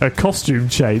did a costume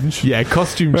change. Yeah,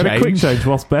 costume change. A quick change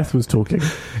whilst Beth was talking.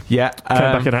 Yeah. Came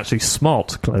back in actually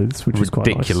smart clothes, which was quite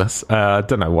ridiculous. nice. I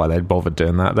don't know why they'd bothered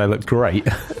doing that. They looked great.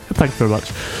 Thank you very much.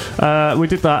 We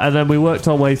did that, and then we worked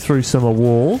our way through some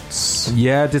awards.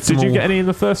 Yeah, did you get any in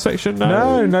the first section?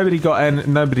 No, nobody got any.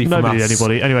 Nobody from us.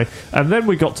 Anybody. Anyway, and then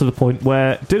we got to the point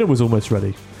where dinner was almost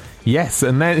ready. Yes,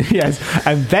 and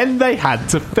then they had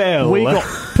to fill. We got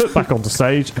put back onto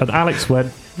stage, and Alex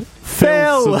went,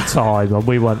 fill some time, and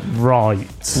we went,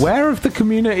 right. Where have the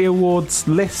community awards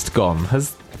list gone?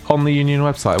 On the Union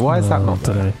website? Why is that not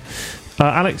there?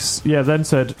 Alex, then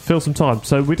said, fill some time.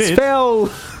 So we did.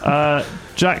 Fill.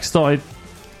 Jack started.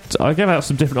 I gave out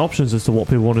some different options as to what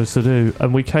people wanted us to do,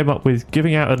 and we came up with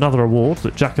giving out another award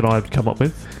that Jack and I had come up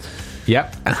with.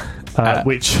 Yep.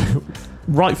 Which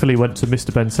rightfully went to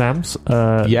Mr. Ben Sams.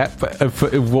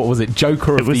 What was it?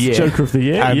 Joker of the Year. Joker of the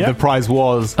Year. And the prize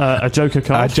was a Joker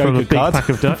card from a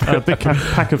big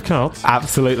pack of cards.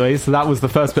 Absolutely. So that was the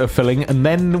first bit of filling, and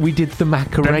then we did the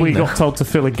Macarena. And we got told to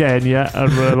fill again,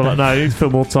 and we're like, no, you need to fill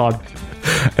more time.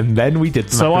 And then we did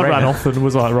the Macarena. I ran off and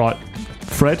was like, right,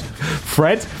 Fred,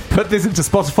 put this into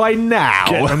Spotify now.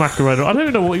 Get the Macarena. I don't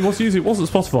even know what he was using. It wasn't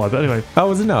Spotify, but anyway. Oh,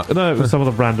 was it not? No, it was some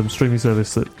other random streaming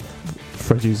service that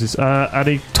Fred uses. And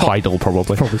he Tidal,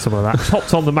 probably some of that.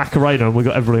 Hopped on the Macarena, and we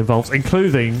got everybody involved,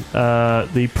 including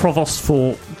the Provost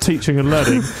for Teaching and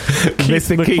Learning, Keith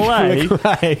McClay.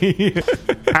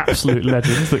 Absolute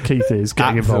legend that Keith is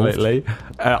getting Absolutely.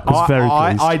 involved. I was very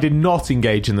pleased. I did not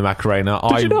engage in the Macarena.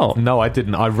 Did you not? No, I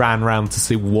didn't. I ran round to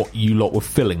see what you lot were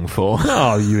filling for.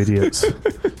 Oh, you idiots.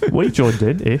 We joined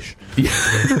in, ish.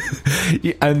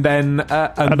 And then we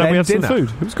had dinner. some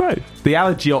food. It was great. The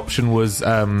allergy option was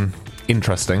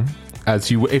interesting.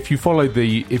 If you followed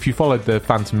the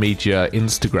Phantom Media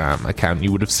Instagram account,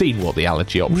 you would have seen what the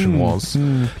allergy option was.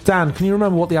 Dan, can you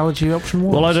remember what the allergy option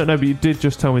was? Well, I don't know, but you did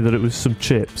just tell me that it was some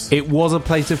chips. It was a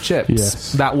plate of chips.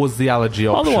 Yes. That was the allergy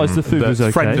option. Otherwise, the food was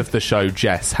okay. Friend of the show,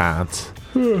 Jess, had.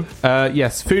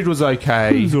 Yes, food was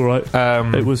okay. It was all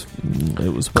right. It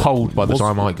was cold by the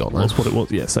time I got there. That's what it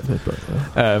was. Yes, but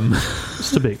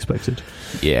it's to be expected.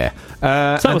 Yeah.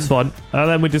 So that was fun. And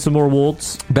then we did some more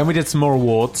awards.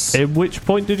 At which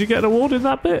point did you get an award in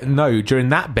that bit? No, during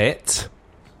that bit,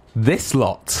 this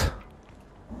lot.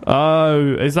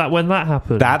 Oh, is that when that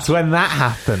happened? That's when that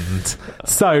happened.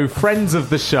 So, friends of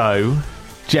the show,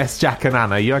 Jess, Jack and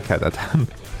Anna. You okay there, Dan?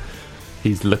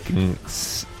 He's looking...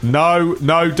 No,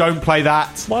 don't play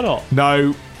that. Why not?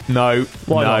 No.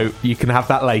 Why not? You can have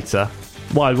that later.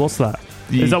 Why? What's that?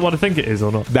 Is that what I think it is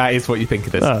or not? That is what you think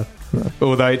it is. Oh.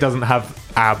 Although it doesn't have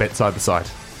our bits either side.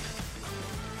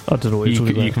 I don't know what you're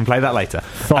talking about. You can play that later.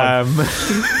 Fine.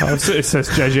 It says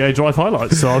JGA Drive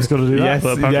Highlights, so I was going to do that, yes,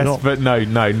 but apparently not. But no,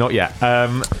 not yet.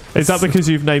 Is that because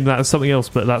you've named that as something else,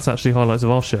 but that's actually highlights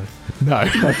of our show? No.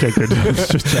 Okay, good.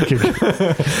 Just checking.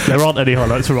 There aren't any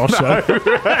highlights of our show.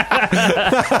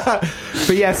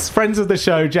 But yes, friends of the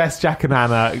show, Jess, Jack and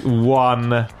Anna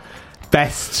won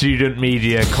Best Student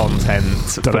Media Content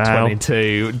for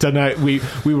 22. Don't know. We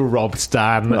were robbed,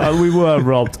 Dan. We were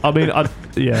robbed. I mean,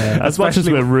 as much as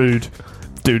we're rude,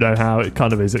 do know how it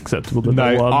kind of is acceptable that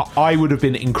they won. I would have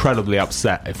been incredibly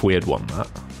upset if we had won that.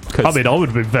 I mean, I would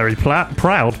have been very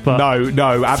proud, but...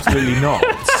 No, absolutely not.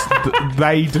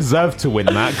 They deserve to win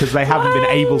that because they haven't been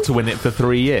able to win it for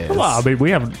 3 years. Well, I mean,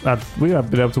 we haven't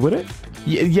been able to win it.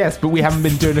 Yes, but we haven't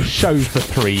been doing a show for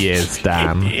 3 years,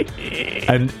 Dan.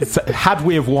 And so, had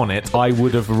we have won it, I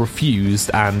would have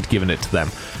refused and given it to them.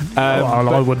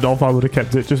 I wouldn't have. I would have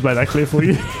kept it. Just made that clear for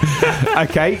you.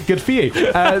 Okay, good for you.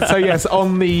 So yes,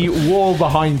 on the wall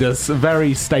behind us,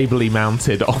 very stably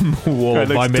mounted on the wall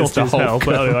by Mr. Hulk,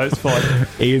 but anyway, it's fine.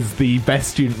 is the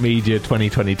Best Student Media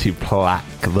 2022 plaque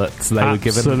that they were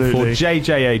given for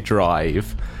JJA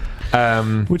Drive.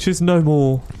 Which is no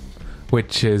more...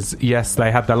 Which is, yes,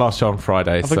 they had their last show on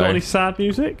Friday. Have they got any sad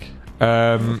music?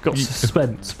 I've got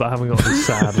suspense, but I haven't got any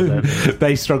sad.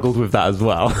 They struggled with that as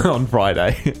well on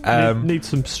Friday. Need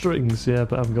some strings,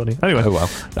 but I haven't got any. Anyway. Oh well.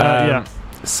 Yeah.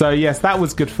 So yes, that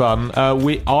was good fun.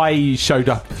 I showed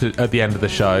up at the end of the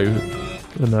show.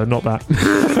 No, not that.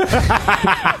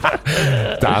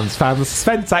 Dan's found the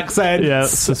suspense accent. Yeah,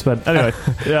 suspense. Anyway,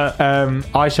 yeah.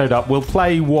 I showed up. We'll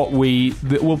play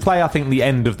I think the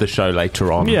end of the show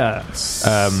later on. Yes.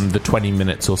 The 20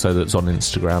 minutes or so that's on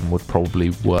Instagram would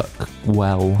probably work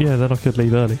well. Yeah, then I could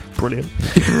leave early. Brilliant.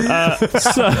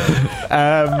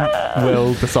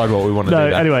 We'll decide what we want to do.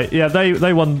 Then. Anyway, yeah,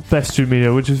 they won Best Student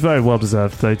Media, which is very well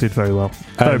deserved. They did very well.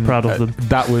 Very proud of them.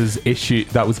 That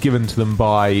was given to them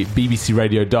by BBC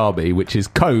Radio Derby, which is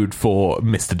code for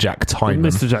Mr. Jack Timon.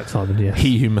 Mr. Jack Timon, yes.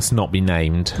 He who must not be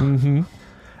named. Mm-hmm.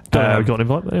 Don't know how we got an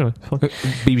invite, but anyway, fine.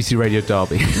 BBC Radio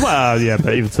Derby. Well, yeah,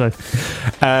 but even so.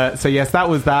 So yes, that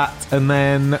was that, and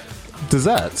then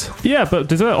dessert. Yeah, but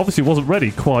dessert obviously wasn't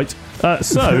ready quite.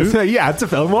 So you had to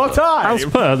fill more time. As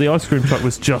per, the ice cream truck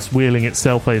was just wheeling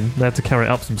itself in. They had to carry it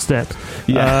up some steps.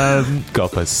 Yeah.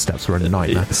 God, those steps were a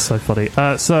nightmare. It's so funny.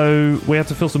 So we had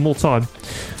to fill some more time.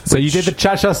 So you did the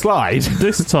cha-cha slide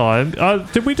this time.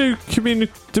 Did we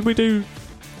do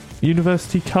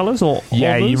university colours or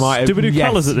yeah, honours? You might have, did we do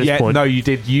colours at this point? No, you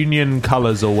did Union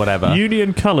Colours or whatever.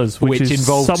 Union Colours, which is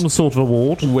involved some sort of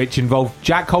award. Which involved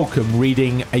Jack Holcomb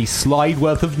reading a slide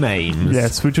worth of names.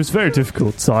 Yes, which was very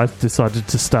difficult, so I decided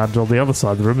to stand on the other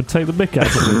side of the room and take the mick out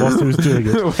of him whilst he was doing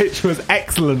it. Which was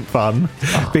excellent fun,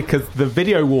 because the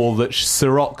video wall that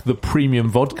Ciroc, the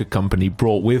premium vodka company,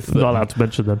 brought with them... Not allowed to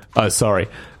mention them. Oh, sorry.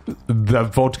 The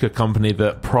vodka company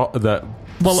that...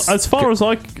 Well, as far as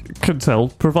I can tell,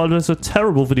 provided us a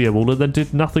terrible video wall and then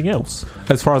did nothing else.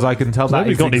 As far as I can tell, that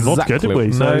is got any vodka, did we?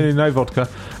 No vodka.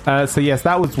 So yes,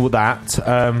 that was that.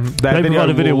 Their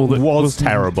video wall that was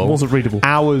terrible. Wasn't readable.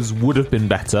 Ours would have been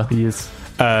better. Yes.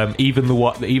 Even the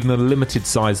limited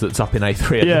size that's up in A3 at the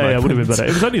moment. Yeah, it would have been better.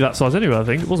 It was only that size anyway, I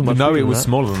think. It wasn't much. No, it was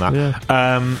smaller than that.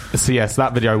 Yeah. So yes,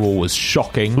 that video wall was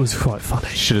shocking. It was quite funny.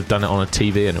 Should have done it on a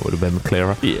TV and it would have been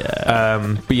clearer.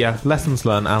 Yeah. But yeah, lessons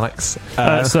learned, Alex.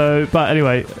 But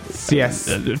anyway, yes,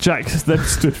 Jack then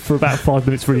stood for about 5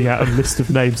 minutes reading out a list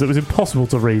of names that was impossible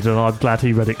to read, and I'm glad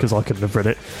he read it because I couldn't have read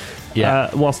it.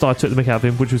 Yeah. Whilst I took the mick out of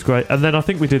him, which was great. And then I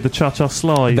think we did the cha-cha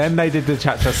slide. Then they did the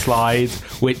cha-cha slide,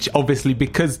 which obviously,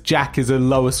 because Jack is a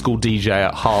lower school DJ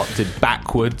at heart, did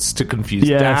backwards to confuse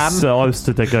Dan. So I was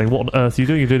stood there going, what on earth are you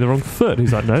doing? You're doing the wrong foot. And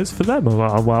he's like, no, it's for them. I'm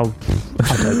like, oh, well,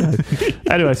 I don't know.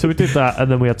 Anyway, so we did that, and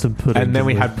then we had some pudding. And then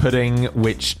we had pudding,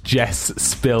 which Jess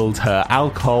spilled her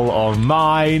alcohol on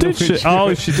mine. Did she?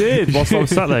 Oh, she did. Whilst I was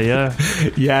sat there, yeah.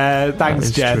 Yeah,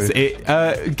 thanks, Jess. True.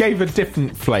 It gave a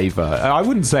different flavour. I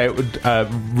wouldn't say it would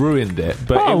ruined it,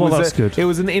 but that's good. It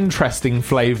was an interesting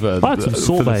flavour. I had some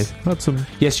sorbet.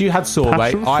 Yes, you had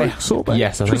sorbet. Sorbet.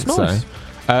 Yes, I think nice.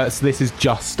 so. So this is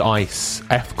Just Ice,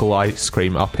 ethical ice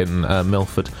cream up in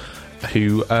Milford,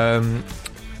 who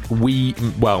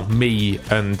me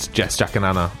and Jess, Jack and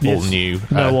Anna all knew.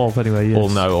 Know of, anyway, yes. All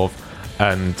know of.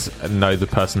 And know the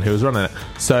person who was running it.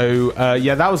 So,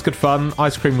 yeah, that was good fun.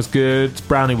 Ice cream was good.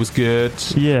 Brownie was good.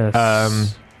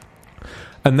 Yes.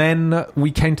 And then we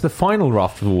came to the final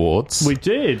raft of awards. We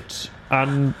did.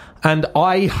 And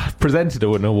I presented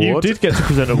an award. You did get to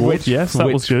present an award, yes, that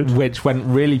was good. Which went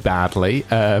really badly.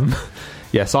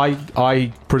 Yes,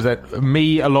 I present...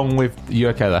 Me along with... You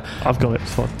okay there? I've got it,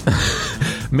 it's fine.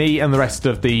 Me and the rest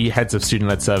of the heads of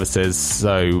student-led services,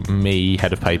 so me,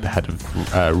 head of paper, head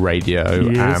of radio,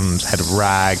 and head of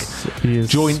RAG,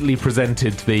 jointly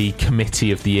presented the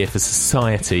Committee of the Year for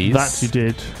Societies. That you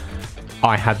did.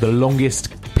 I had the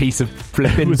longest piece of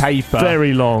flipping paper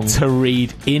very long to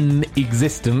read in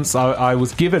existence. I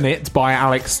was given it by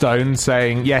Alex Stone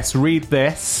saying, yes, read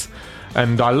this.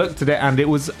 And I looked at it, and it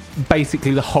was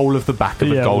basically the whole of the back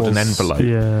of a golden envelope.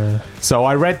 Yeah. So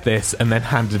I read this and then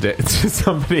handed it to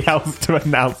somebody else to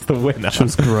announce the winner. Which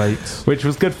was great. Which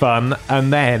was good fun.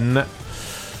 And then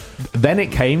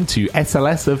it came to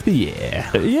SLS of the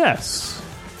Year. Yes.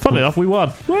 Fun enough, we won.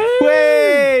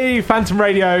 Whey! Phantom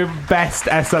Radio, best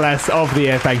SLS of the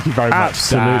year. Thank you very much,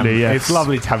 Absolutely, Dan. yes. It's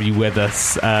lovely to have you with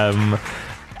us.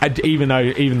 And even though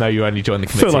you only joined the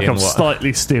committee, I feel like I'm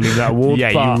slightly stealing that award.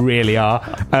 Yeah, you really are.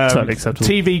 Totally acceptable.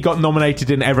 TV got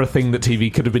nominated in everything that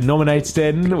TV could have been nominated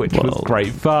in, which was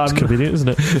great fun. It's convenient, isn't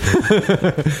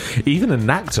it? Even an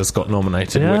actress got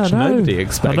nominated, which nobody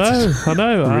expected. I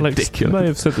know. Ridiculous. Alex may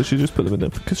have said that she just put them in there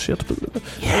because she had to put them in there.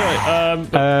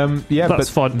 Anyway, yeah, that's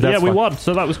fine. We won,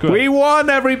 so that was great. We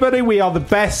won, everybody. We are the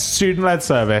best student-led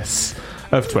service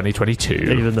of 2022.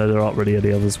 Even though there aren't really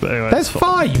any others, but anyway, there's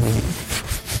 5.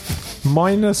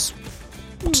 -2,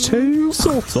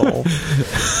 sort of.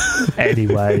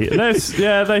 Anyway,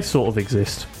 they sort of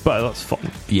exist, but that's fun.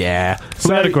 Yeah. So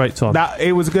we had a great time.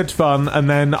 It was good fun, and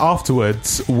then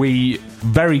afterwards we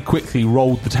very quickly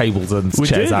rolled the tables and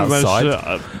chairs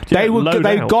outside. They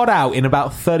got out in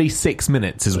about 36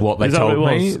 minutes, is what they told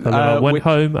me. And then I went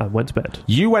home and went to bed.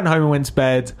 You went home and went to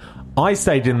bed. I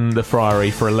stayed in the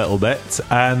Friary for a little bit,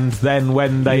 and then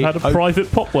when they had a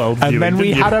private Pop World viewing, and then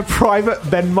we had a private.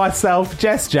 Then myself,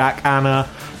 Jess, Jack, Anna,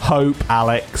 Hope,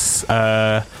 Alex,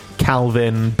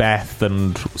 Calvin, Beth,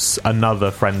 and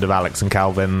another friend of Alex and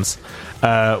Calvin's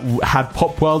had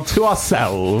Pop World to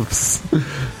ourselves,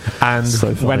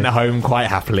 and went home quite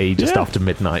happily just after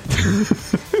midnight.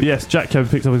 Yes, Jack came and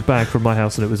picked up his bag from my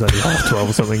house, and it was only 12:30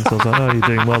 or something. So I was like, "Oh, you're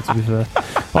doing well." To be fair,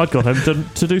 I'd gone home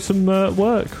to do some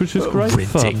work, which was great.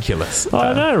 Ridiculous. Fun.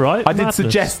 I know, right? I did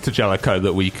suggest to Jellicoe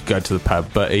that we could go to the pub,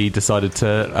 but he decided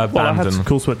to abandon. Well, I had some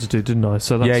coursework to do, didn't I?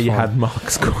 So that's you fine. had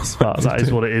Mark's coursework. But that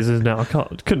is what it is, isn't it? I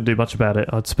couldn't do much about it.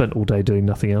 I'd spent all day doing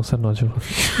nothing else, hadn't I? So,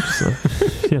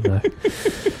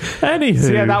 Anywho,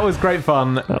 so that was great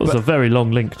fun. That was a very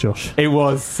long link, Josh. It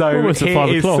was. So almost here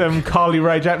is some Carly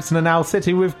Rae Jepsen and Owl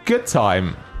City with Good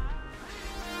Time.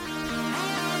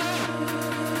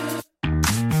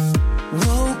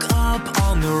 Woke up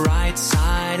on the right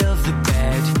side of the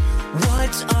bed.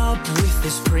 What's up with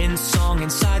this Prince song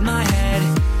inside my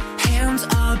head? Hands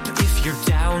up if you're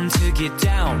down to get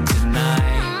down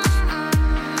tonight.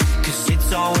 'Cause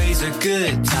it's always a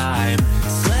good time.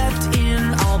 Slept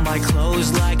in all my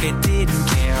clothes like I didn't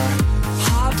care.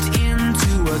 Hopped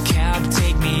into a cab,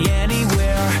 take me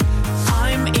anywhere.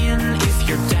 I'm in if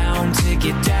you're down to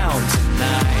get down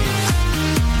tonight.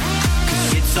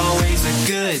 'Cause it's always a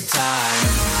good time.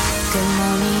 Good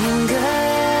morning and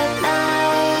good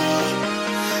night.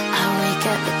 I wake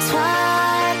up at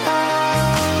twilight.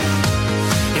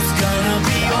 It's gonna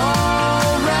be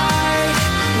alright.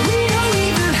 We don't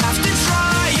even have to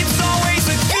try. It's always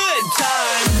a good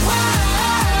time.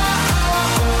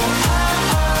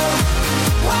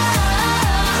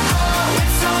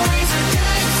 It's always a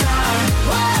good time.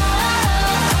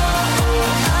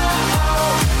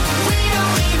 We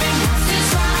don't even have to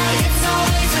try. It's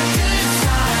always a good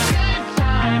time.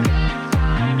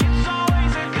 It's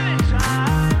always a good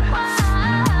time.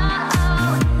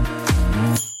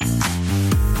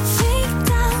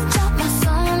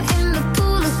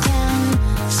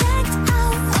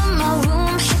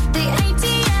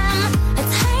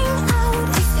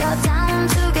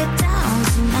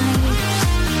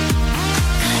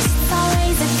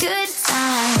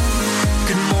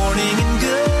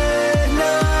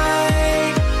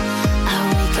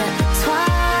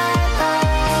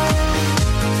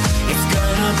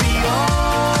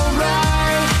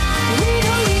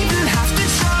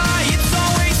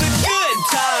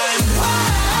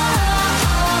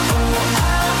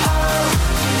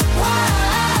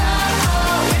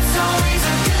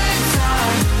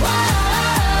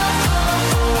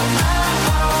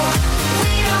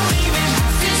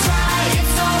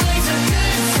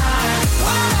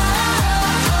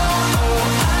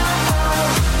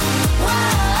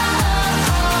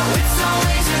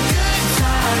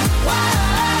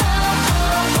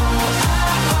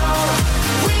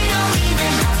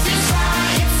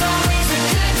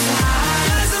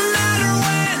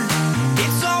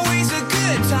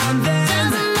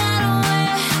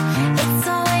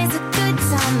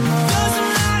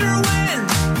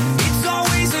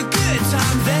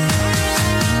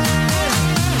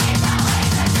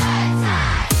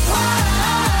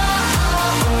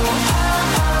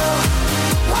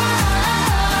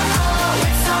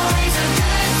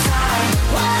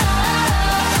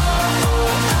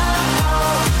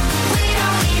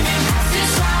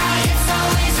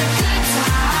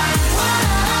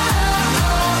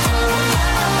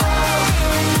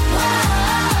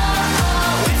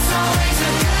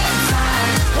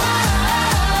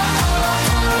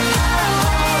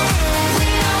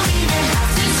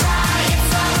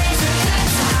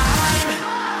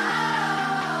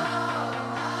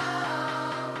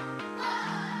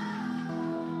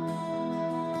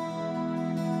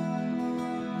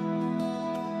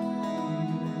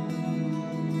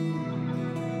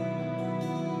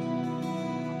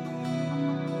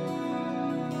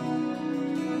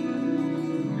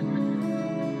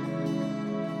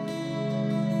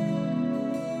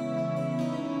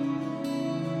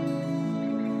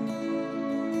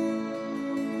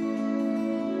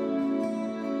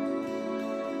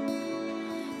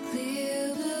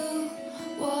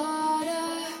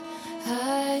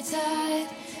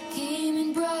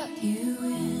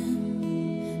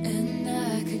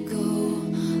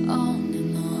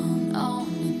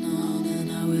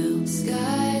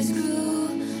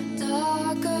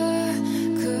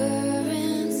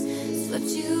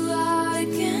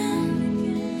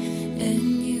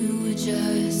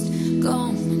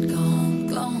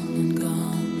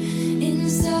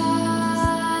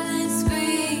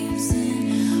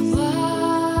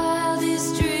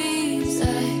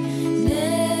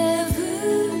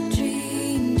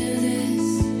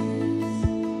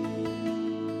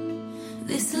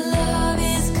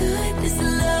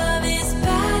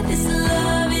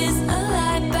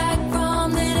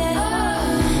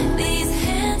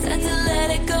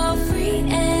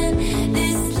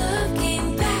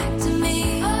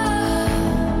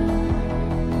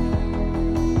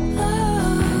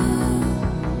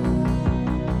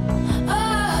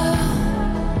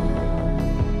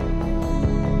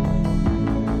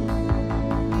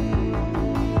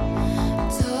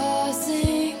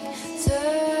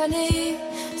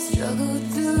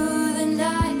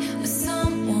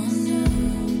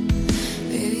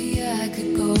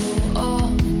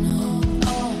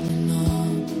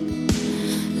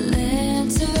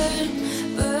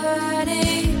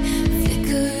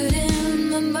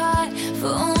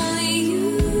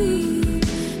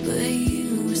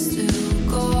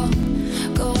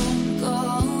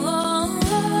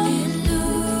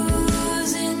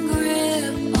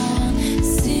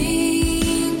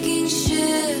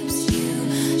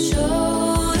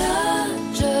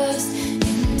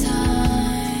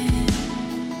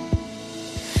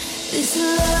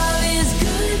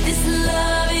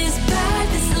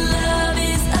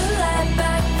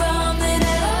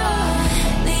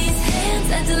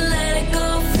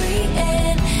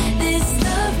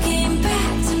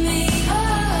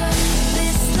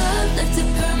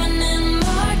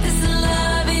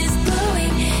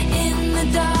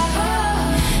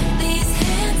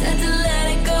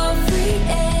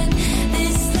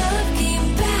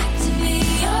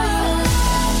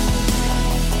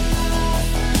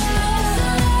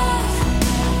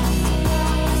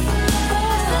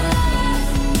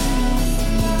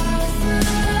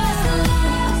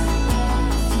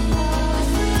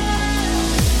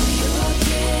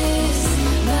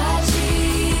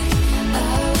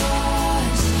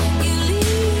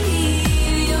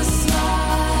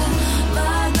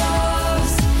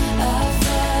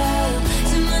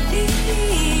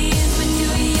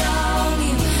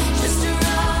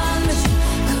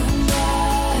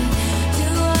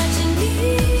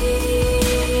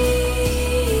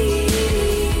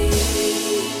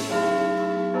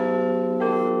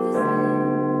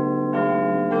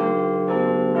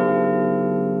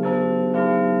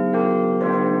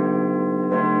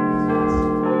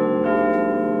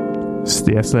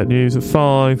 the SLLET News at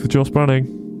 5 with Josh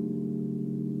Branning.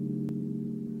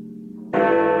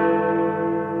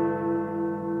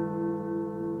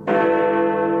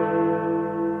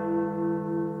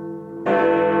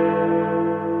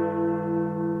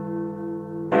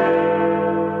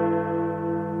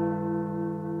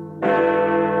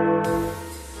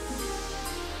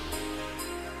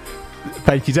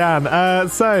 Thank you, Dan.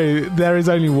 So there is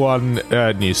only one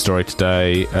news story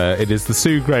today. It is the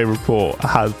Sue Gray report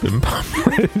has been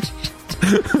published.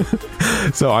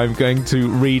 So I'm going to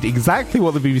read exactly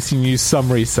what the BBC News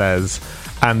summary says,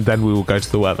 and then we will go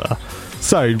to the weather.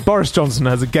 So, Boris Johnson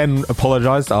has again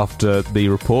apologised after the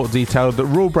report detailed that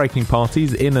rule-breaking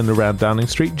parties in and around Downing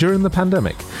Street during the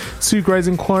pandemic. Sue Gray's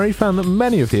inquiry found that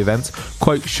many of the events,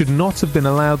 quote, should not have been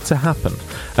allowed to happen,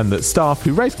 and that staff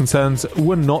who raised concerns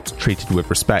were not treated with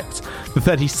respect. The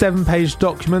 37-page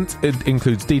document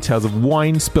includes details of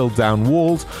wine spilled down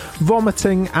walls,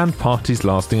 vomiting, and parties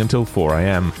lasting until 4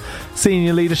 a.m.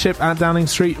 Senior leadership at Downing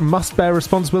Street must bear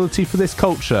responsibility for this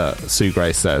culture, Sue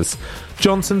Gray says.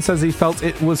 Johnson says he felt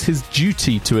it was his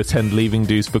duty to attend leaving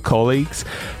dues for colleagues,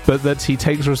 but that he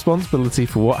takes responsibility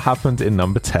for what happened in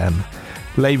number 10.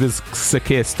 Labour's Sir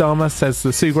Keir Starmer says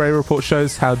the Sue Gray report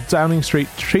shows how Downing Street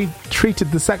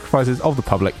treated the sacrifices of the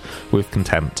public with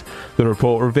contempt. The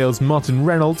report reveals Martin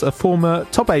Reynolds, a former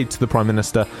top aide to the Prime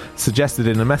Minister, suggested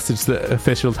in a message that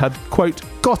officials had, quote,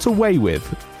 got away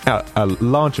with a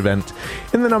large event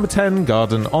in the number 10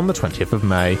 garden on the 20th of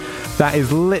May. That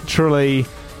is literally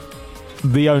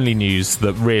the only news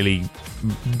that really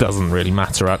doesn't really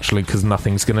matter, actually, because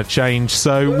nothing's going to change.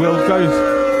 So we'll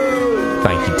go...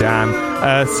 Thank you,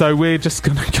 Dan. So we're just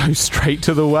going to go straight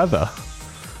to the weather.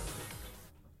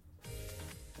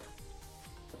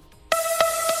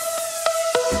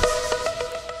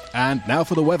 And now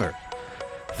for the weather.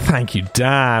 Thank you,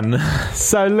 Dan.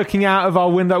 So looking out of our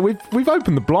window, we've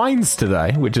opened the blinds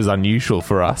today, which is unusual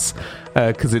for us,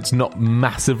 because it's not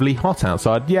massively hot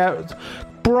outside. Yeah,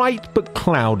 bright but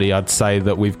cloudy, I'd say,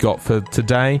 that we've got for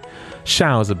today.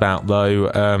 Showers about,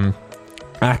 though.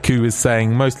 Aku is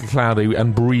saying mostly cloudy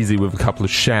and breezy with a couple of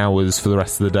showers for the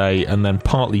rest of the day, and then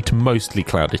partly to mostly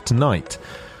cloudy tonight.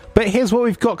 But here's what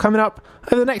we've got coming up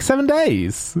over the next 7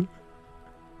 days.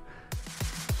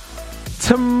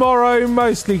 Tomorrow,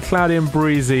 mostly cloudy and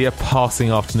breezy, a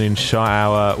passing afternoon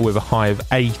shower with a high of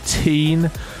 18.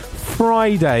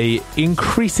 Friday,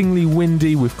 increasingly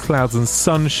windy with clouds and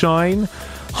sunshine,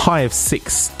 high of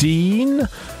 16.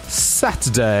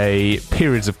 Saturday,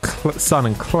 periods of sun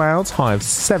and clouds, high of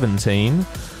 17.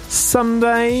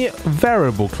 Sunday,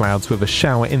 variable clouds with a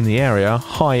shower in the area,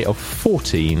 high of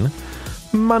 14.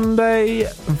 Monday,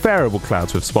 variable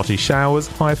clouds with spotty showers,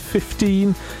 high of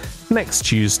 15. Next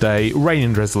Tuesday, rain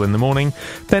and drizzle in the morning,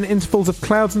 then intervals of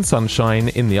clouds and sunshine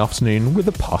in the afternoon with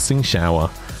a passing shower.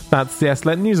 That's the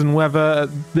SLLET News and Weather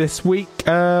this week.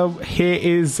 Here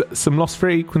is some Lost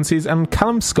Frequencies and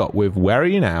Callum Scott with Where Are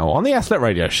You Now on the SLLET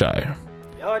Radio Show.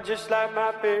 You're just like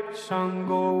my favorite song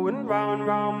going round and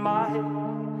round my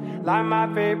head. Like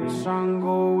my favorite song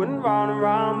going round and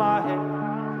round my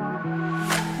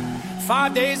head.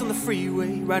 5 days on the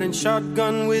freeway, riding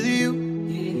shotgun with you.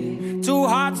 Two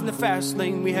hearts in the fast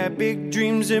lane, we had big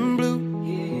dreams in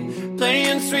blue.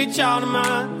 Playing Sweet Child of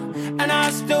Mine, and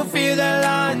I still feel that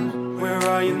line. Where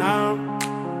are you now?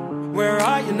 Where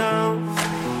are you now?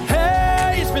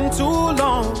 Hey, it's been too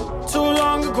long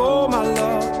ago, my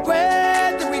love.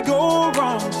 Where did we go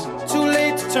wrong? Too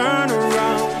late to turn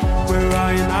around. Where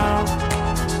are you now?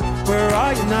 Where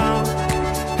are you now?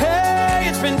 Hey,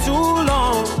 it's been too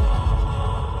long.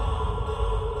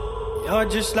 You're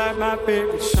just like my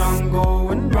favorite song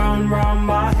going round and round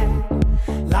my head.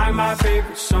 Like my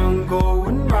favorite song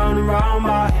going round and round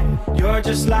my head. You're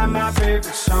just like my favorite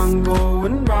song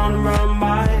going round and round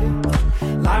my head.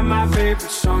 Like my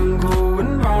favorite song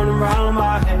going round and round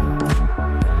my head.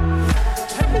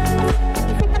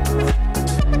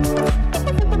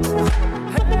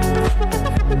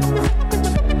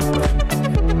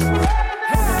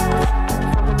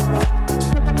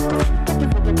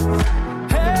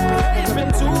 Hey, it's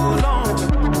been too long.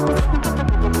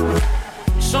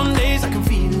 Some days I can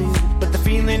feel it, but the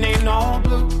feeling ain't all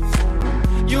blue.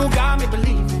 You got me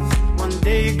believing one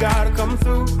day you gotta come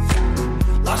through.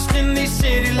 Lost in these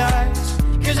city lights,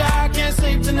 'cause I can't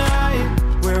sleep tonight.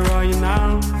 Where are you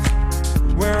now?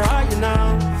 Where are you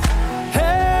now?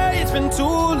 Hey, it's been too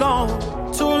long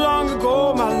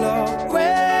ago, my love.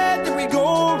 Where did we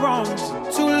go wrong?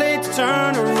 Too late to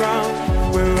turn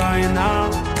around. Where are you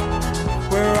now?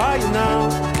 Where are you now?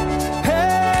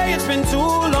 Hey, it's been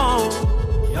too long.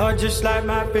 You're just like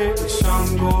my favorite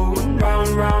song going round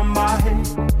and round my head.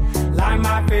 Like Like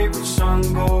my favorite song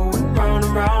going round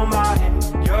and round my head.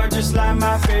 You're just like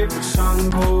my favorite song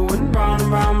going round and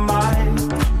round my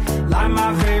head. Like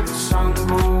my favorite song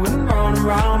going round and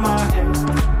round my head.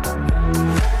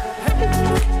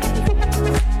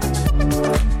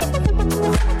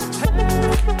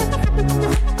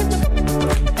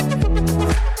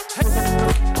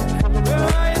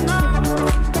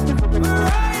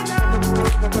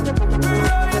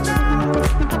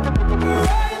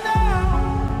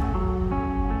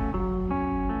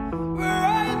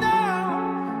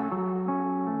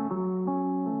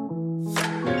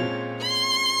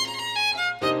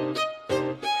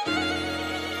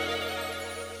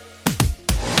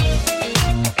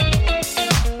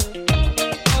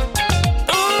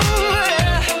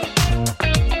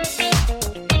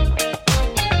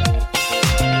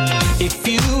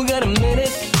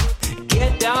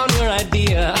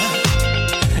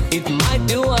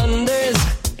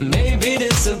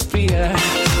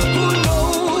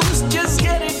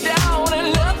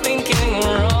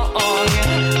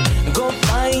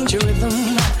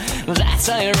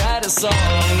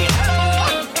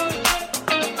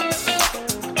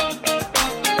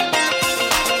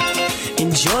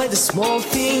 Enjoy the small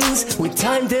things, with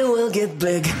time they will get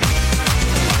big.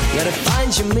 Gotta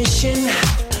find your mission,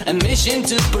 a mission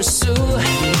to pursue.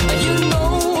 You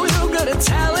know you got a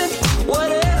talent,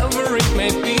 whatever it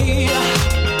may be.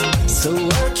 So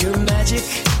work your magic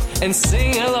and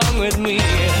sing along with me.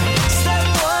 Step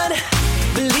one,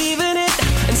 believe in it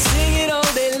and sing it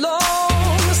all day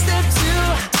long. Step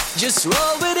two, just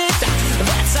roll with it,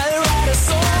 that's how you write a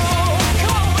song.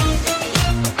 Come on.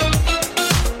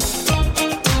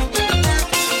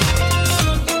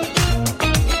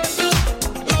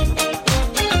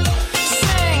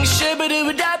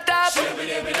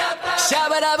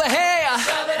 Shabba-dabba, hey,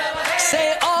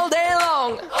 say it all day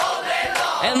long,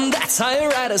 and that's how you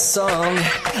write a song.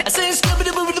 I say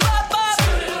skibba-dabba-dabba-bop,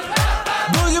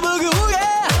 boogie-boogie-woo,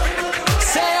 yeah,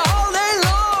 say it all day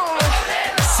long,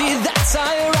 see that's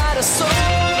how you write a song.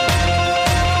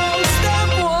 Step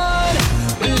one,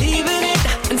 believe in it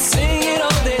and sing it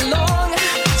all day long.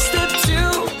 Step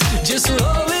two, just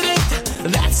roll with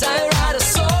it, that's how you write a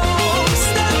song.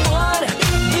 Step one,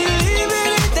 believe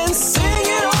in it and sing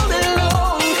it all day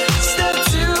long. Step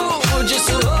two, just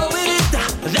roll with it,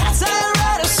 that's how you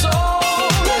write a song.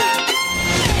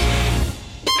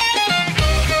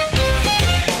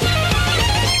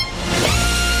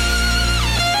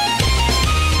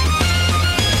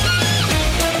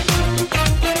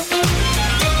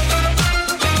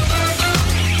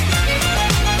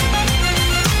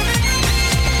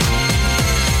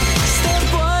 Step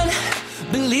one,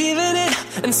 believe in it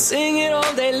and sing it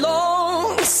all day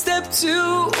long. Step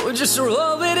two, just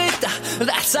roll with it,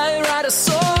 that's how you write a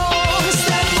song.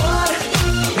 Step one,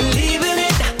 believe in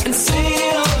it and sing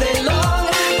it all day long.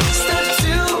 Step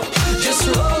two, just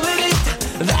roll with it,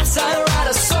 that's how you write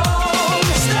a song.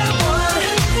 Step one,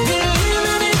 believe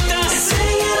in it and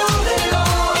sing it all day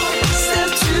long. Step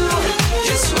two,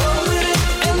 just roll with it,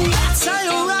 and that's how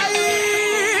you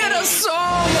write a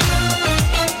song.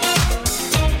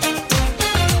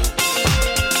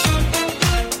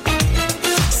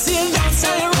 See, that's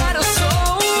how you write a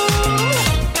song.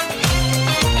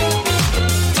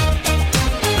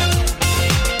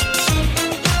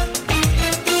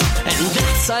 And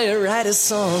that's how you write a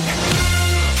song.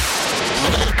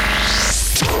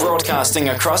 Broadcasting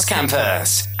across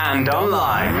campus and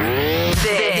online.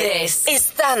 This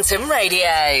is Phantom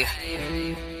Radio.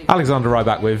 Alexander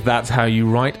Ryback with That's How You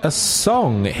Write a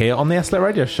Song here on the SLLET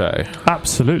Radio Show.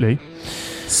 Absolutely.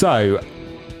 So,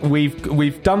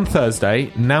 we've done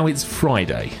Thursday, now it's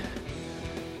Friday.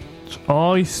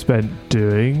 I spent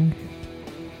doing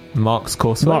Mark's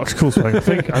coursework. I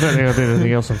think. I don't think I did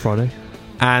anything else on Friday.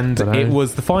 And Dunno. it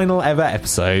was the final ever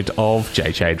episode of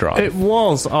JJ Drive. It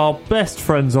was our best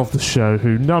friends of the show,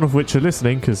 who none of which are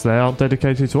listening because they aren't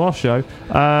dedicated to our show.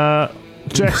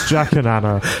 Jess, Jack and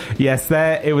Anna. Yes,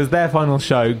 it was their final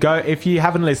show. Go if you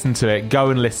haven't listened to it, go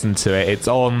and listen to it. It's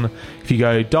on, if you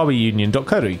go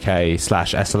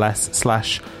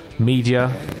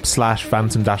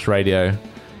derbyunion.co.uk/SLS/media/phantom-radio.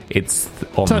 It's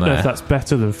on there. I don't know if that's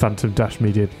better than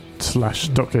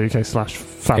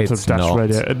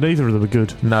phantom-media.co.uk/phantom-radio. And neither of them are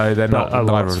good. No, they're not. But,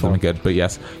 neither of them are good. But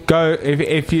yes, go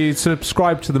if you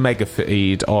subscribe to the mega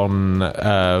feed on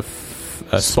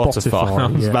Spotify. I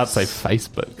was about to say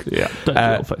Facebook. Yeah, don't do it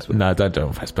on Facebook. No, don't do it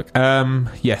on Facebook.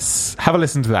 Yes, have a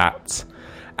listen to that.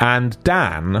 And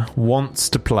Dan wants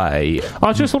to play.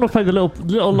 I just want to play the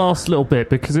last little bit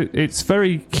because it's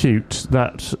very cute.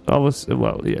 That I was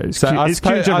it's cute. It's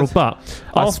cute in general. But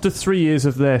after 3 years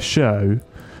of their show,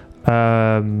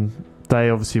 they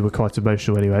obviously were quite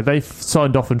emotional anyway. They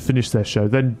signed off and finished their show.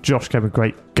 Then Josh came and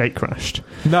gate crashed.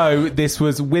 No, this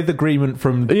was with agreement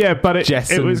from but Jess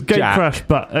it was and gate Jack. crash,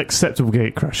 but acceptable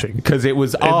gate crashing. Because it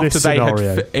was after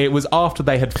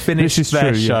they had finished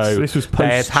their show. Yes. This was they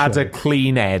had had post-show. a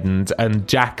clean end, and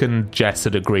Jack and Jess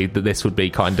had agreed that this would be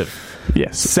kind of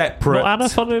separate. Not Anna,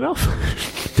 funnily enough.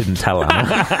 Didn't tell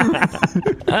Anna.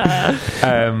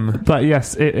 But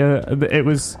yes, it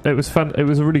was fun. It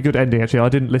was a really good ending. Actually, I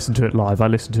didn't listen to it live. I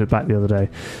listened to it back the other day,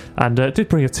 and it did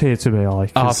bring a tear to my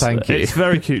eye. Oh, thank you. It's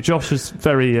very cute. Josh was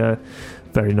very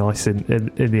nice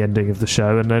in the ending of the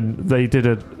show, and then they did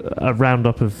a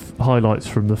roundup of highlights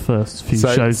from the first few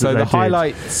shows. So that the they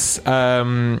highlights.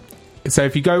 So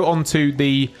if you go onto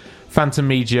the Phantom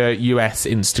Media US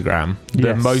Instagram,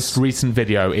 the most recent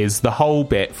video is the whole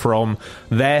bit from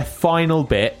their final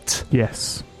bit.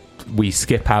 Yes. We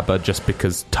skip ABBA just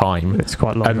because time. It's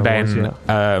quite long. And then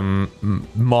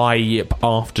my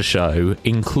after show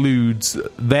includes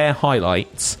their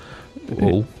highlights.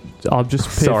 I'm just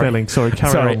feeling. Sorry,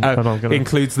 carry on.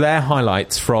 Includes their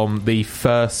highlights from the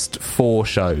first 4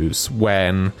 shows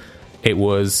when it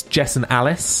was Jess and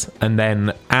Alice, and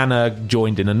then Anna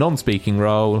joined in a non-speaking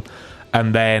role,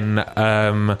 and then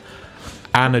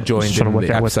Anna joined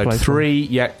in episode 3.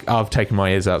 Yeah, I've taken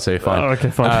my ears out, so you're fine. Oh, okay,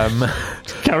 fine.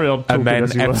 Carry on. And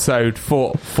then episode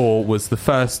 4 was the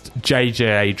first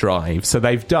JJA drive. So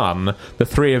they've done, the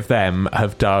 3 of them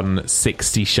have done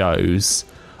 60 shows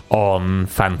on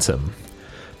Phantom.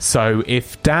 So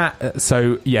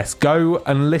yes, go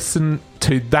and listen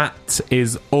to that.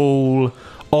 Is all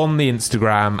on the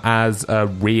Instagram as a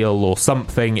reel or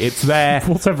something. It's there.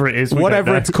 Whatever it is.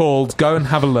 Whatever it's called, go and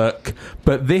have a look.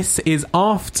 But this is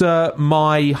after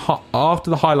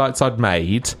the highlights I'd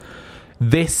made.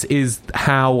 This is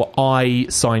how I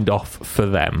signed off for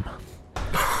them.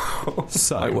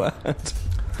 So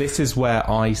this is where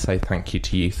I say thank you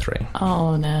to you 3.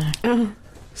 Oh no.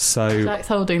 So Jack's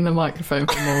holding the microphone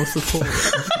for more support.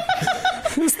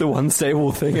 It's the one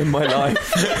stable thing in my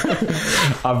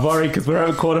life. I'm worried because we're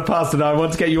at 1:15 and I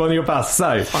want to get you on your bus.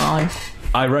 So Fine.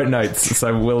 I wrote notes,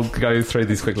 so we'll go through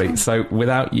these quickly. So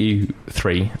without you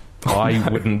 3, I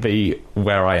wouldn't be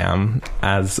where I am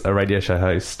as a radio show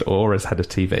host or as head of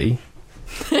TV.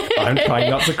 I'm trying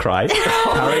not to cry.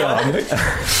 Carry on.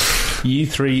 You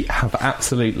 3 have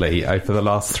absolutely, over the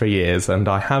last 3 years, and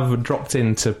I have dropped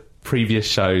into previous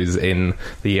shows in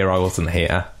the year I wasn't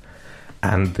here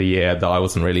and the year that I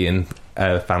wasn't really in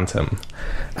Phantom,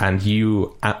 and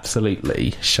you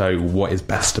absolutely show what is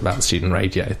best about student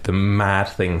radio, the mad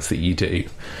things that you do.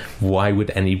 Why would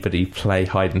anybody play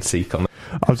hide and seek on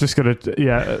I was just going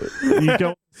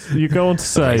to you go on to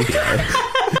say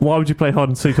why would you play hide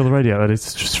and seek on the radio? And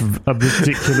it's just a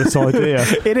ridiculous idea.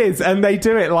 It is, and they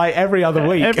do it like every other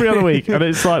week. And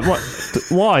it's like, what?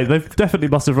 Why? They definitely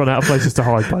must have run out of places to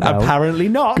hide by now. Apparently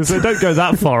not, because they don't go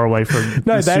that far away from.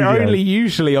 No, the they're studio. only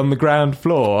usually on the ground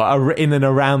floor, in and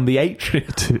around the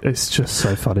atrium. It's just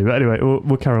so funny. But anyway,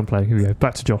 we'll carry on playing. Here we go.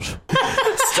 Back to Josh.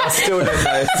 I still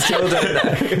don't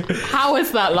know. How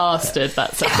has that lasted?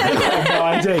 That's I have no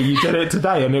idea. You did it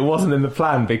today, and it wasn't in the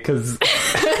plan because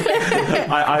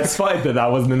I spotted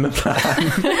that wasn't in the plan.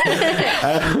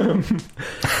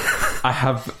 I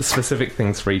have specific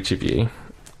things for each of you.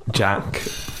 Jack,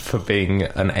 for being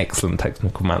an excellent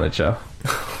technical manager,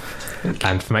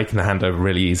 and for making the handover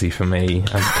really easy for me,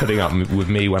 and putting up with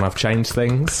me when I've changed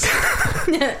things.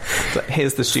 But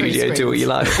here's the studio, do what you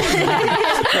like.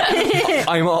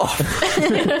 I'm off.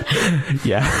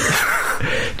 Yeah.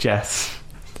 Jess,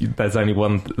 there's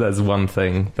one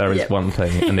thing,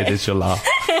 and it is your laugh.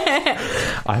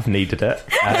 I've needed it.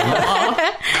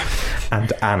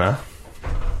 And Anna,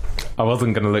 I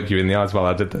wasn't going to look you in the eyes while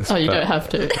I did this. Oh, you don't have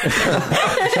to.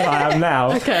 I am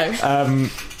now. Okay.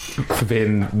 For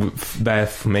being there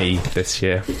for me this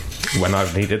year when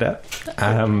I've needed it.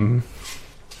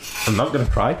 I'm not going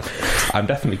to cry. I'm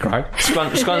definitely crying.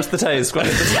 Scrunch the toes.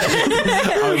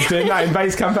 I was doing that in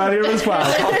base camp earlier as well.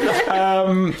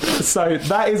 So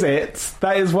that is it.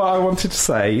 That is what I wanted to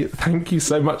say. Thank you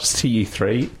so much to you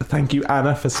 3. Thank you,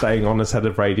 Anna, for staying on as head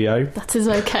of radio. That is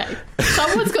okay.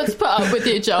 Someone's got to put up with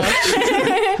you, Josh.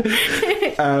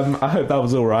 I hope that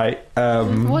was all right.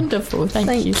 Wonderful.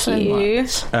 Thank you so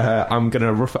much. I'm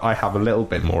going to... I have a little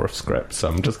bit more of script, so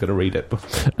I'm just going to read it.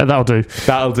 That'll do.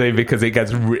 That'll do, because it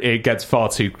gets far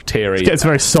too teary. It gets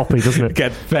very soppy, doesn't it? It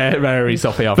gets very, very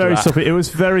soppy after very that. Soppy. It was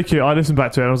very cute. I listened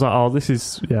back to it and I was like, oh, this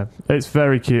is... Yeah, it's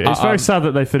very cute. It's very sad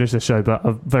that they finished the show, but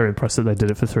I'm very impressed that they did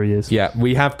it for 3 years. Yeah,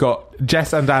 we have got...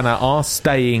 Jess and Anna are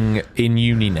staying in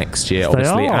uni next year.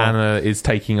 Obviously, Anna is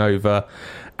taking over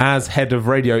as head of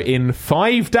radio in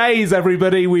 5 days,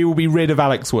 everybody. We will be rid of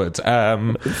Alex Wood.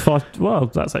 Well,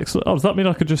 that's excellent. Oh, does that mean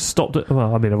I could just stop it?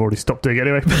 Well, I mean, I've already stopped doing it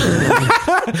anyway.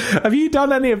 Have you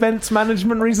done any events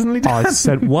management recently, Dan? I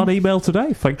sent one email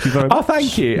today. Thank you very much. Oh,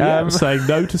 thank you. Saying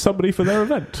no to somebody for their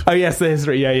event. Oh, yes, there's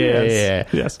yeah.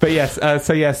 Yes. But yes, I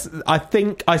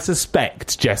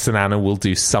suspect Jess and Anna will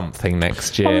do something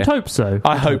next year. I would hope so.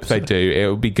 I hope they do. It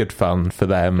will be good fun for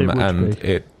them, and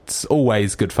it's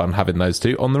always good fun having those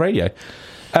two on the radio.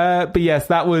 But yes,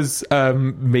 that was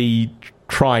me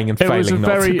trying and failing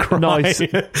not to cry nice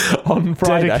on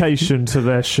Friday. Dedication to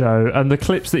their show, and the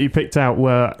clips that you picked out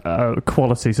were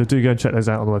quality, so do go and check those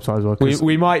out on the website as well.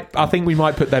 I think we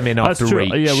might put them in after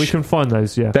Reach. Yeah, we can find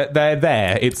those. Yeah, they're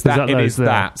there. It's that. It is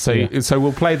that. So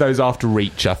we'll play those after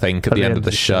Reach. I think at the end of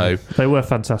the show. They were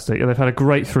fantastic, and they've had a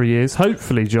great 3 years.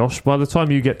 Hopefully, Josh, by the time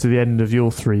you get to the end of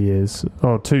your 3 years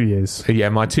or 2 years,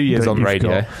 my 2 years on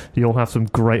radio, you'll have some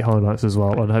great highlights as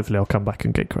well. And hopefully, I'll come back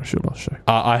and gatecrash your last show.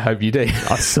 I hope you do.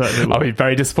 I certainly will. I'll be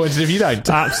very disappointed if you don't.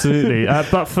 Absolutely.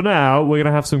 But for now, we're going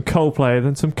to have some Coldplay and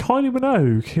then some Kylie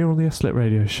Minogue here on the SLLET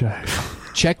Radio Show.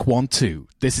 Check 1, 2.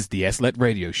 This is the SLLET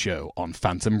Radio Show on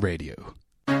Phantom Radio.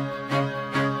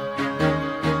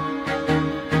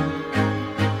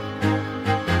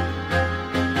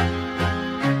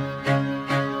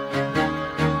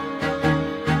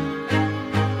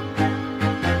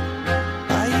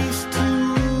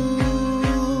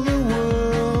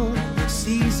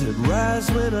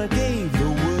 When I gave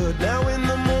the word, now in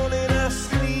the morning I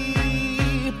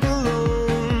sleep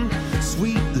alone.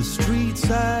 Sweep the streets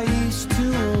I used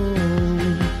to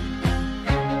own.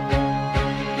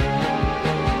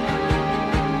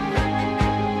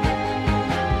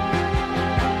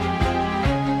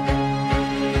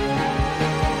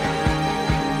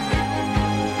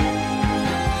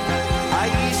 I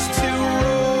used to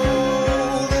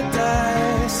roll the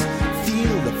dice,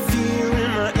 feel the fear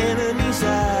in my enemy's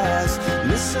eyes.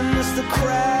 Listen as the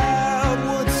crowd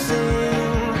would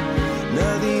sing.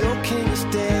 Now the old king is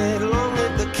dead, long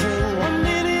live the king. 1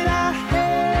 minute I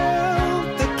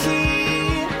held the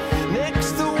key.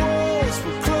 Next the walls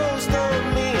were closed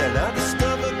on me, and I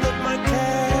discovered that my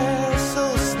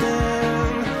castle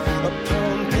stand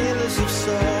upon pillars of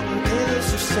salt and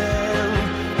pillars of sand.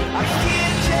 I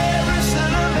hear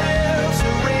Jerusalem bells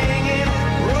are ringing,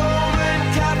 Roman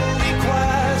cavalry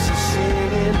choirs are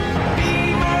singing. Be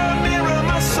my mirror,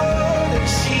 my sword and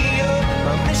shield,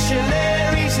 my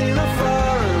missionaries in a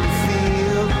foreign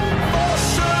field. For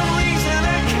some reason I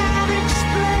can't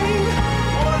explain,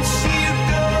 once you've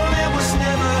gone it was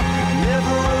never an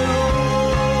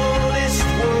honest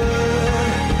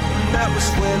word. And that was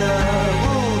when I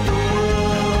ruled the world.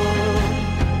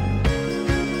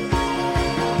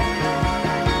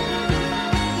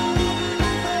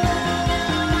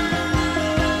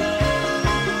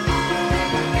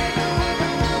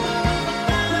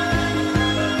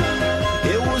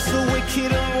 It was the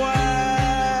wicked and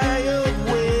wild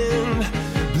wind,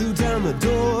 blew down the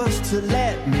doors to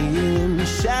let me in,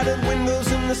 shattered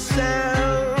windows and the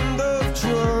sound of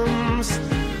drums.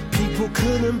 People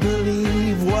couldn't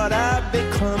believe what I'd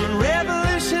become, and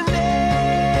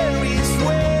revolutionaries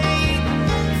wait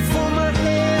for my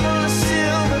head on a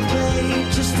silver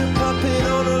plate, just a puppet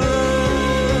on a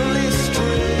lonely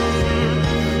string.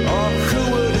 Oh, who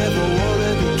would ever want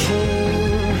to be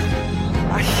king?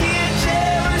 I hear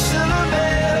Jerusalem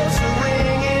bells are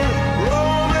ringing,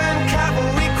 Roman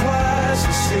cavalry choirs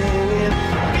are singing.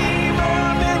 Be my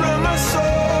mirror, my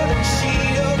sword and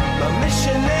shield, my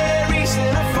missionaries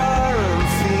in a foreign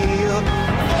field.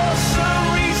 For some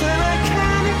reason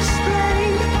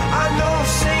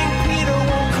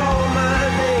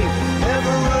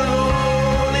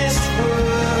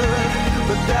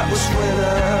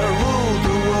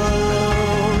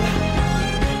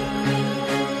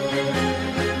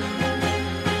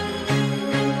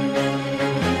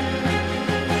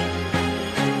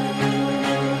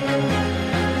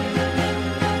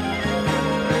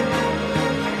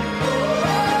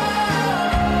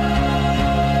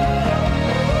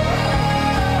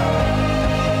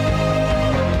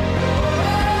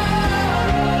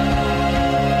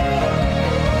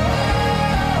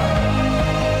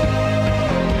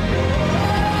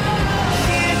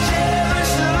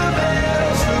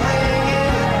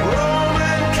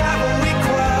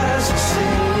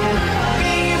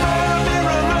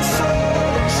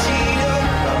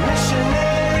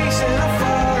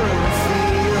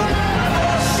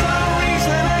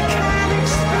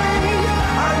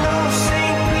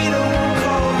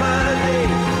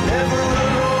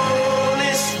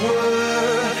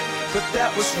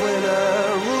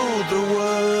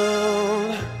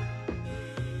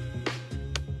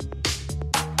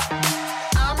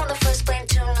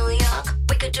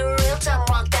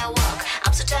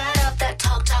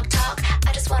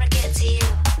wanna get to you.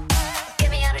 Get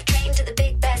me on a train to the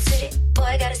big bad city. Boy,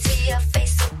 I gotta see your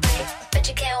face so pretty. Bet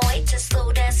you can't wait to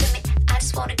slow dance with me. I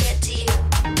just wanna get to you.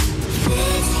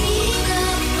 This heat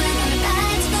up when the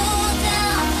lights go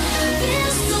down.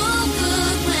 Feels so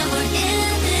good when we're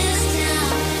in this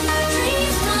town.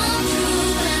 Dreams come true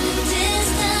when the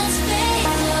distance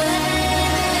fades away.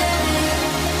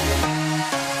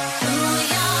 New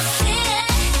York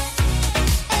City,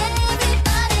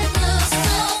 everybody looks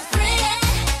so pretty.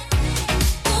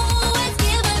 Ooh, it's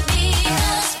giving me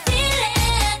those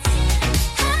feelings.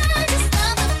 I just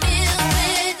love the feel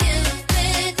with you,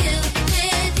 with you,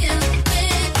 with you,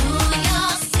 with New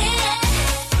York City.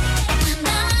 When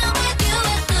I'm with you,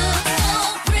 it looks so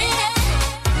pretty.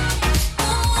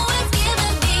 Ooh, it's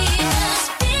giving me those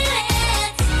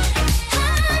feelings.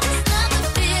 I just love the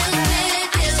feel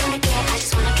with you. I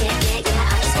just wanna get, yeah,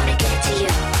 I just wanna get to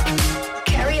you.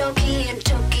 Karaoke in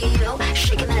Tokyo,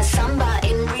 shaking that samba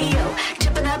in Rio,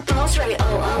 tipping that pulse rate,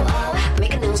 oh,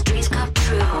 making those dreams come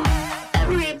true.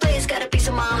 Every place got a piece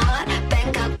of my heart.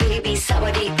 Bangkok, baby,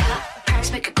 Sawadika.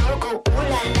 Paris make a girl go ooh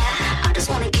la la. I just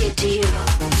wanna get to you.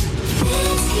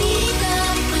 This heat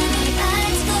up when the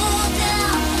lights go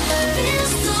down.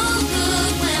 Feels so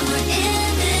good when we're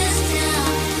in this town.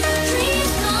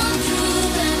 Dreams come true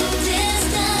when the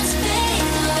distance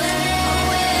fades away,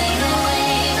 away,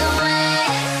 away.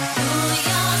 New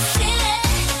York City,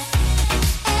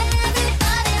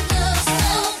 everybody looks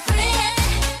so pretty.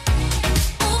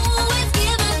 Ooh, it's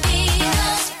giving me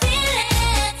those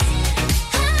feelings.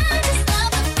 I just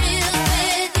love the feel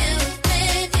with you,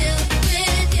 with you,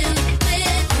 with you,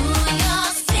 with New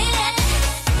York City.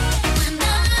 When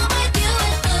I'm with you,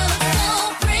 it looks so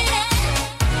pretty.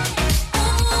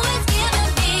 Ooh, it's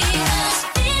giving me those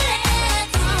feelings. I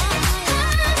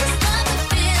just love the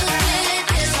feel with you.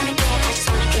 I just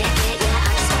wanna get, yeah,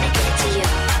 I just wanna get to you.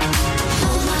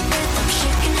 Hold my breath, I'm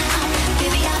shaking out.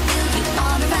 Baby, I feel you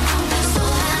all around. So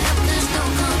high up, there's no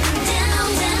coming down,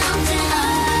 down,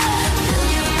 down. Feel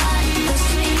your body close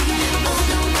to me. Oh,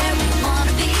 know where we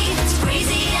wanna be. It's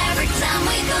crazy every time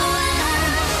we go out.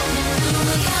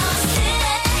 New York City,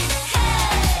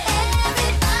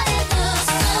 everybody looks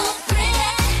so pretty.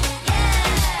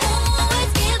 Ooh,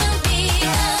 it's giving me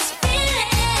those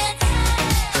feelings.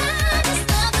 I just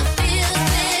love the feel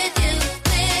with you,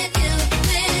 with you,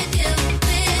 with you,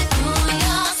 with New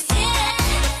York City.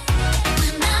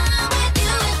 When I'm with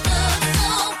you, it looks so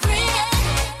pretty.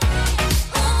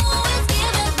 Ooh, it's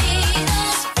giving me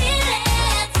those feelings.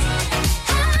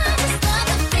 I just love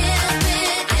the feel with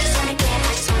you. I just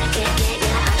wanna get,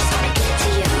 yeah, I just wanna get to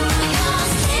you. New York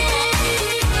City. All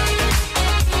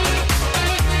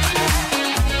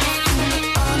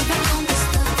around this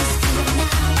love is feeling now. All around this love is feeling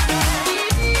now.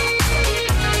 New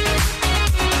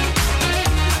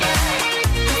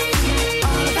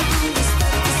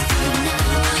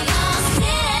York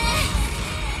City.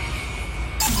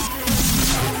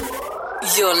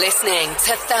 You're listening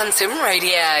to Phantom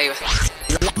Radio.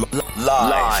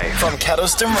 Live from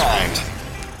Kettleston Road.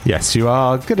 Yes, you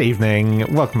are. Good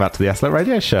evening. Welcome back to the SLLET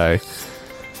Radio Show.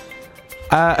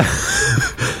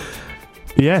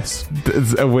 Yes.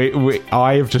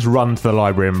 I have just run to the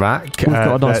library and back. We've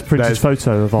got a nice printed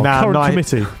photo of our current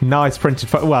committee. Nice printed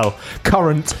photo. Well,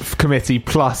 current committee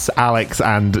plus Alex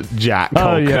and Jack.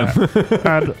 Oh, yeah.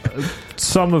 And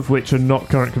some of which are not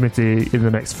current committee in the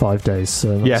next 5 days.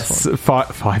 So that's yes,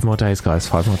 5 more days, guys.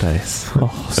 5 more days.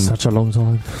 Oh, such a long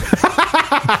time.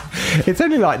 It's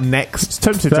only like next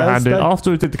tempted Thursday. to hand in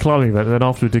after we did the climbing event, and then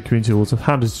after we did community awards.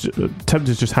 Tempted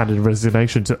to just hand in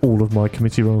resignation to all of my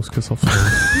committee roles because I've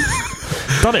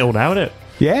done it all now, innit?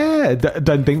 Yeah,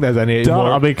 don't think there's any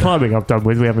more. I mean, climbing I've done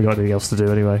with. We haven't got anything else to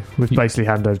do anyway. We've basically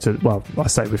handed over to. Well, I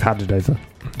say we've handed over.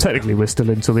 Technically, we're still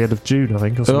until the end of June, I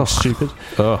think, or something stupid.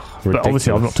 But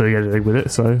obviously, I'm not doing anything with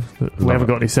it, so we haven't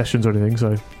got any sessions or anything.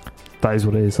 So that is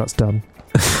what it is. That's done.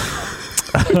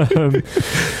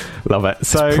 Love it.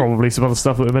 So probably some other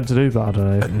stuff that we're meant to do, but I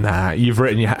don't know. Nah,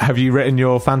 have you written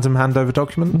your Phantom handover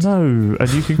document? No, and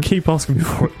you can keep asking me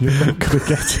for it. You're not going to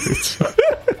get it.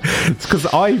 It's because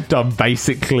I've done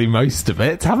basically most of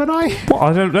it, haven't I? Well,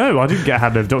 I don't know. I didn't get a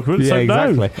handover document, so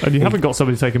exactly. No. And you haven't got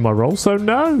somebody taking my role, so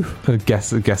no. I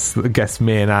guess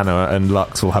me and Anna and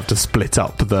Lux will have to split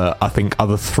up the, I think,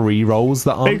 other 3 roles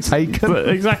that aren't taken. But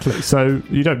exactly. So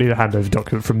you don't need a handover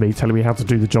document from me telling me how to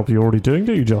do the job you're already doing,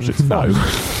 do you, Josh? It's fine. No.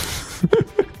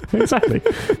 Exactly.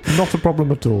 Not a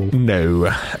problem at all.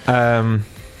 No.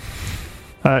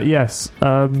 Yes.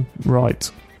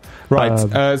 Right.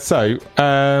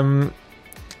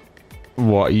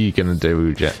 What are you going to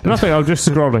do, Jet? Nothing. I'm just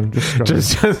scrolling.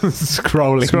 Just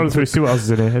scrolling through. See what else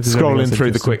is in here. if there's anything Scrolling else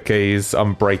through the interesting. quick keys.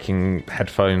 I'm breaking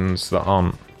headphones that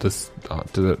aren't just.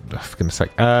 For goodness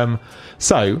sake.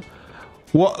 So.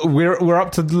 What we're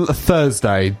up to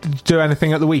Thursday. Did you do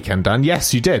anything at the weekend, Dan?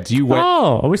 Yes, you did. You went.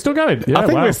 Oh, are we still going? Yeah, I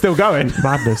think we're still going.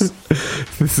 Madness.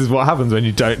 This is what happens when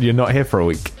you're not here for a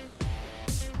week.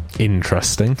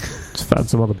 Interesting. Just found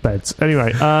some other beds.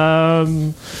 Anyway,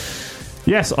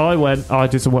 yes, I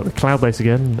did some work with Cloudbase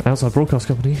again, outside broadcast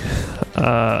company.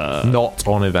 Not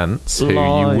on events, who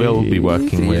you will be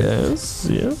working with.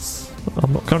 Yes.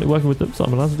 I'm not currently working with them, so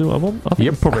I'm allowed to do what I want. I think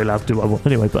I'm probably allowed to do what I want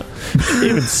anyway, but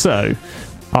even so,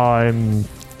 I'm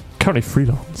currently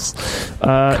freelance.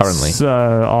 Currently.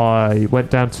 So I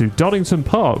went down to Donington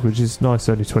Park, which is nice,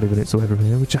 only 20 minutes away from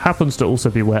here, which happens to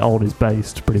also be where On is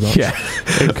based, pretty much. Yeah.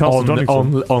 In Castle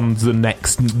Donington. on the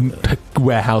next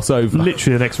warehouse over.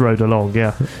 Literally the next road along,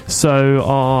 yeah. So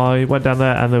I went down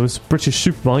there, and there was British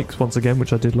Superbikes once again,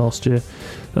 which I did last year.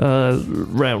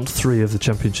 Round 3 of the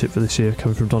championship for this year,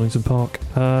 coming from Donington Park.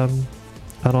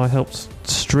 And I helped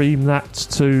stream that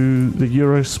to the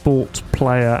Eurosport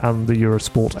player and the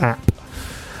Eurosport app.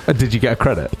 Did you get a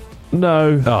credit?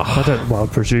 No, Oh. I don't. Well, I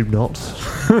presume not.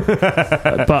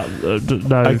 But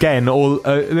no. Again,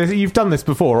 you've done this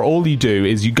before. All you do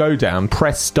is you go down,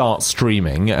 press start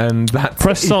streaming, and that's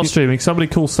Press start streaming. Somebody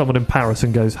calls someone in Paris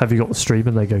and goes, "Have you got the stream?"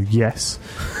 And they go, "Yes."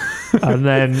 And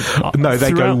then no,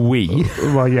 they go we.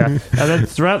 Well, yeah. And then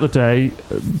throughout the day,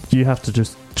 you have to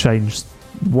just change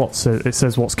it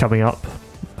says what's coming up,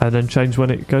 and then change when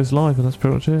it goes live, and that's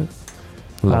pretty much it.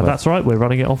 Love it. That's right, we're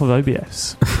running it off of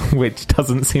OBS. Which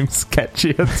doesn't seem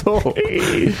sketchy at all.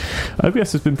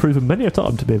 OBS has been proven many a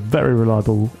time to be a very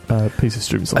reliable piece of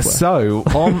streaming software. So,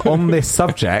 on this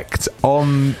subject,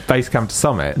 on Basecamp to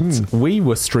Summit, we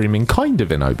were streaming kind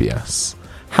of in OBS.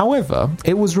 However,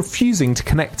 it was refusing to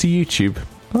connect to YouTube.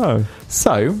 Oh.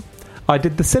 So, I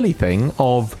did the silly thing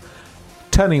of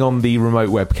turning on the remote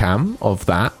webcam of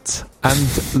that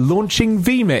and launching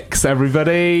vMix,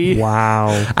 everybody. Wow.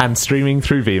 And streaming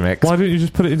through vMix. Why didn't you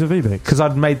just put it into vMix? Because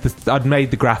I'd made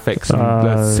the graphics and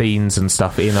the scenes and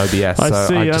stuff in OBS,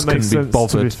 so I just couldn't be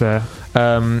bothered. To be fair.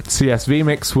 So yes,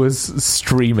 vMix was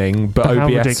streaming, but How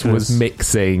OBS ridiculous. was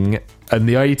mixing, and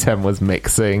the item was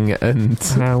mixing, and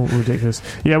how ridiculous.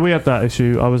 Yeah, we had that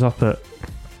issue. I was up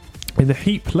in the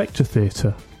Heap Lecture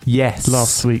Theatre. Yes.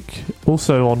 Last week.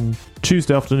 Also on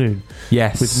Tuesday afternoon.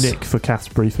 Yes. With Nick for Kath's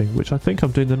briefing, which I think I'm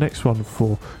doing the next one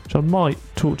for, which I might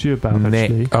talk to you about,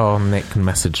 Nick. actually. Oh, Nick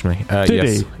messaged me. Did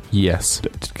yes. he? Yes.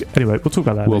 Anyway, we'll talk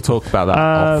about that. We'll talk about that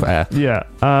off air. Yeah.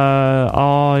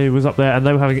 I was up there and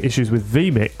they were having issues with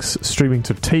vMix streaming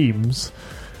to Teams.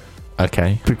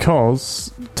 Okay.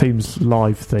 Because Teams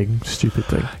live thing, stupid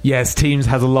thing. Yes, Teams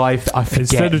has a live. I forget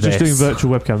Instead of just this. doing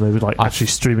virtual webcam, they were actually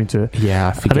streaming to it. Yeah,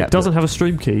 I forget. And it doesn't have a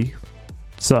stream key.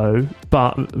 So,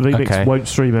 but vMix won't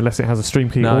stream unless it has a stream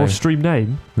key or a stream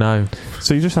name. No.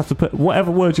 So you just have to put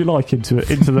whatever word you like into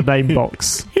the name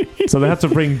box. So they had to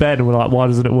ring Ben and we're like, why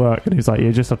doesn't it work? And he was like,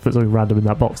 you just have to put something random in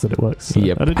that box that it works. So,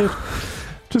 yep. And it did.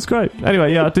 Just great.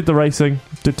 Anyway, yeah, I did the racing.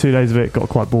 Did 2 days of it. Got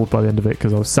quite bored by the end of it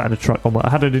because I was sat in a truck. I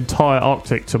had an entire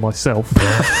Arctic to myself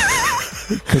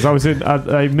because I was in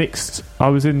I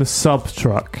was in the sub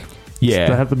truck. Yeah.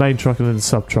 So they had the main truck and then the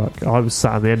sub truck. I was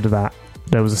sat at the end of that.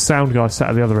 There was a sound guy sat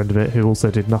at the other end of it who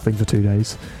also did nothing for 2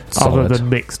 days. Solid. Other than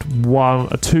mixed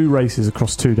 2 races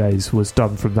across 2 days was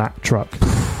done from that truck.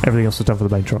 Everything else was done from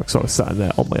the main truck. So I was sat in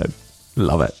there on my own.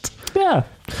 Love it. Yeah.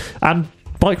 And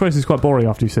bike racing is quite boring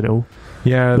after you've seen it all.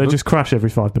 Yeah. They just crash every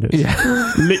 5 minutes.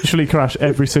 Yeah. Literally crash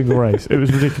every single race. It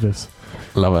was ridiculous.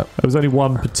 Love it. There was only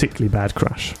one particularly bad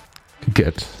crash.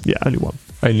 Good. Yeah, only one.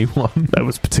 Only one. That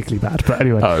was particularly bad. But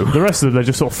anyway, Oh. the rest of them, they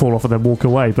just sort of fall off and then walk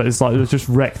away. But it's like, they just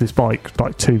wreck this bike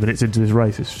like 2 minutes into this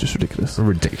race. It's just ridiculous.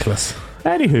 Ridiculous.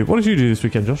 Anywho, what did you do this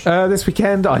weekend, Josh? This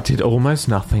weekend, I did almost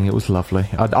nothing. It was lovely.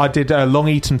 I did Long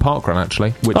Eaton Park Run,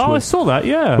 actually. I saw that,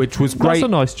 yeah. Which was great. That's a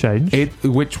nice change. It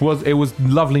was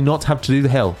lovely not to have to do the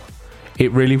hill.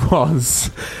 It really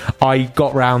was. I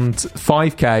got round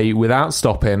 5k without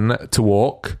stopping to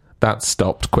walk. That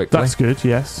stopped quickly. That's good,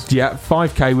 yes. Yeah,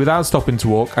 5k without stopping to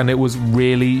walk, and it was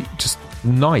really just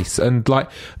nice. And like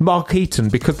Mark Eaton,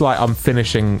 because like I'm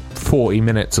finishing 40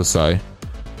 minutes or so.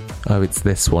 Oh, it's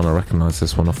this one. I recognise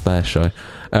this one off their show.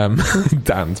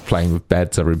 Dan's playing with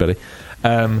beds, everybody.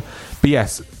 But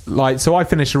yes, like so I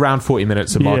finished around 40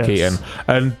 minutes of Mark Eaton,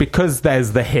 and because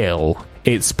there's the hill,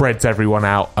 it spreads everyone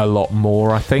out a lot more,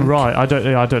 I think. Right, I don't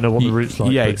know what the route's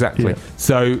like. Yeah, but, exactly. Yeah.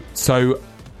 So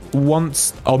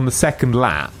once on the second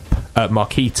lap at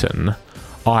Mark Eaton,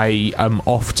 I am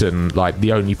often like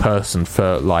the only person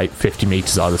for like 50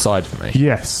 metres either side of me.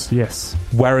 Yes.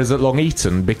 Whereas at Long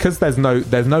Eaton, because there's no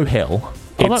hill,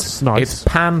 that's nice. It's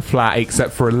pan flat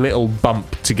except for a little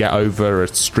bump to get over a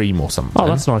stream or something. Oh,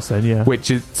 that's nice then, yeah.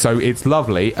 Which is so it's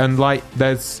lovely, and like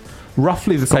there's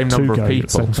roughly the same number of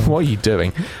people. What are you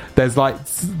doing? There's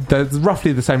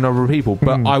roughly the same number of people,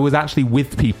 but I was actually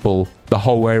with people the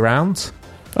whole way around.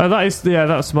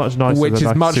 That's much nicer. Which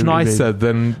is much nicer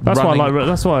than that's running. why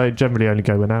that's why I generally only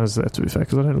go when Anna's there. To be fair,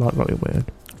 because I don't like running on my own.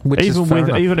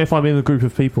 Even if I'm in a group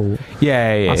of people,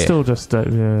 I still just feels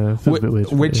a bit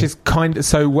weird. Which is kind of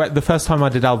so. The first time I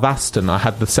did Alvaston, I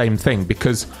had the same thing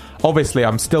because obviously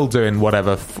I'm still doing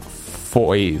whatever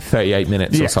 38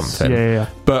 minutes or something. Yeah.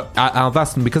 But at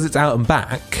Alvaston, because it's out and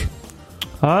back.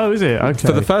 Oh, is it? Okay.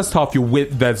 For the first half, you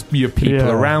have people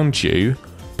around you,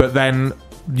 but then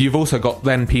you've also got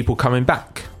people coming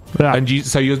back. Yeah. And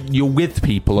you're with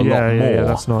people a lot more. Yeah,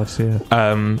 that's nice.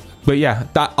 Yeah. But yeah,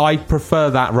 that I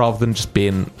prefer that rather than just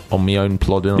being on my own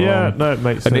plodding along. Yeah, no, it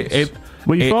makes sense.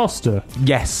 Were you faster?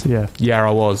 Yes. Yeah,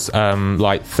 I was.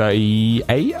 Like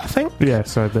 38, I think. Yeah,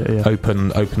 so yeah.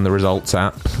 Open the results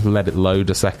app. Let it load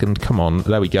a second. Come on,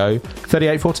 there we go.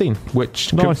 38:14,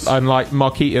 which nice. I'm like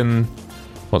Mark Eaton.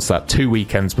 What's that? 2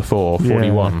 weekends before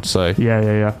 41. Yeah. So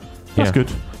yeah. That's good.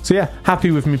 So yeah,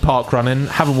 happy with me park running.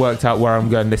 Haven't worked out where I'm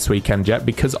going this weekend yet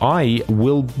because I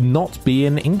will not be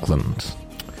in England.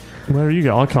 Where are you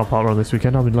going? I can't park run this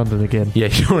weekend. I'm in London again. Yeah,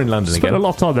 you're in London again. Spent a lot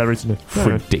of time there recently.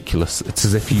 Ridiculous. It's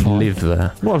as if you live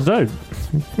there. Well, I don't.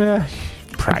 Yeah.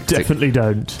 Definitely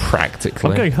don't.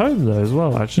 Practically. I'm going home though as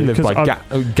well, actually. You live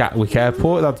by Gatwick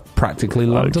Airport. That's practically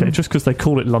London. Okay, just because they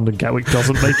call it London Gatwick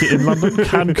doesn't make it in London.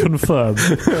 Can confirm.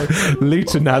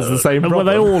 Luton has the same problem.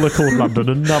 Well, they all are called London,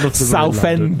 and none of them South are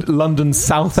End, London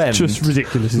South End. Just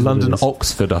ridiculous. London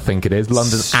Oxford, I think it is.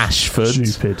 London Ashford.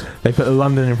 Stupid. They put the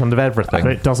London in front of everything.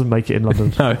 It doesn't make it in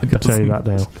London. No, it doesn't. I can tell you that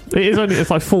now.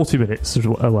 It's like 40 minutes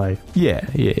away. Yeah.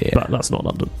 But that's not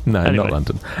London. No, anyway. Not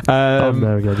London.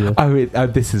 There we go. Yeah.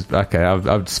 This is okay.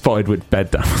 I've spotted which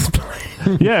bed that was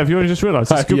playing. Yeah, have you only just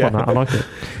realised? It's a good one, that. I like it.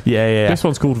 Yeah. This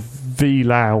one's called V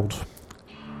Loud.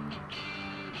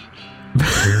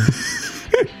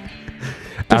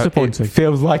 Disappointing. It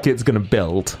feels like it's going to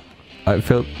build.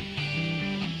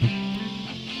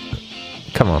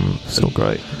 Come on. Still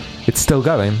great. It's still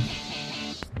going.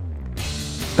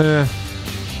 Yeah,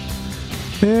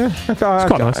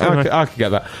 I could get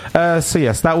that. So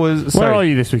yes, that was. Where are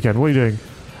you this weekend? What are you doing?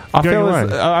 I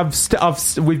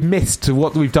feel we've missed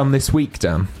what we've done this week,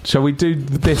 Dan. Shall we do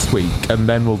this week and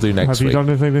then we'll do next week? Have you done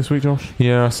anything this week, Josh?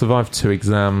 Yeah, I survived 2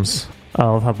 exams.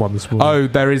 Oh, I've had one this morning. Oh,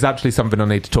 there is actually something I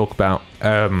need to talk about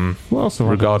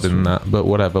regarding that, but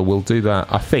whatever. We'll do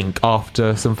that, I think,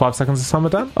 after some 5 seconds of summer,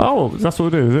 Dan. Oh, that's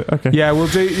what we'll do, is it? Okay. Yeah,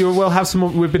 we'll have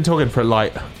some. We've been talking for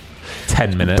like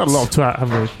 10 minutes. Done a lot of twat,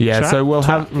 haven't we? Yeah, so we'll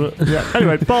have. Yeah.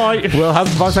 Anyway, bye. We'll have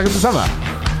 5 seconds of summer.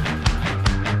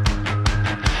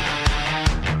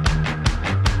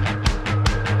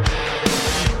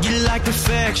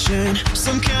 Perfection,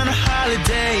 some kind of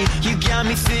holiday. You got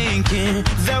me thinking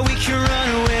that we can run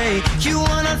away. You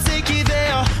wanna take you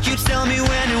there, you tell me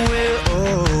when and where.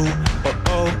 Oh.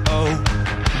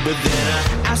 But then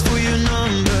I asked for your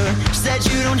number, said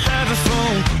you don't have a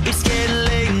phone. It's getting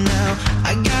late now,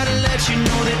 I gotta let you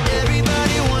know that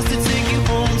everybody wants to take you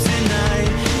home tonight.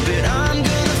 But I'm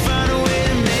gonna find a way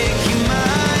to make you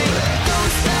mine.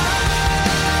 Don't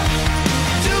stop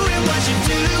doing what you're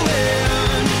doing.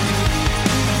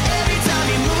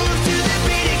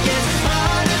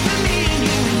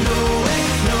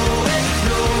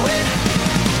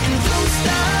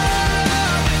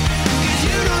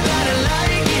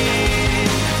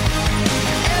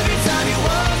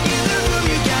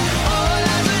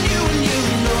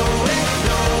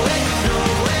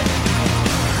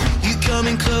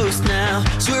 Close now,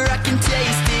 swear I can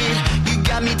taste it. You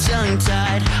got me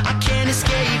tongue-tied, I can't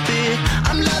escape it.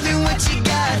 I'm loving what you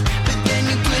got,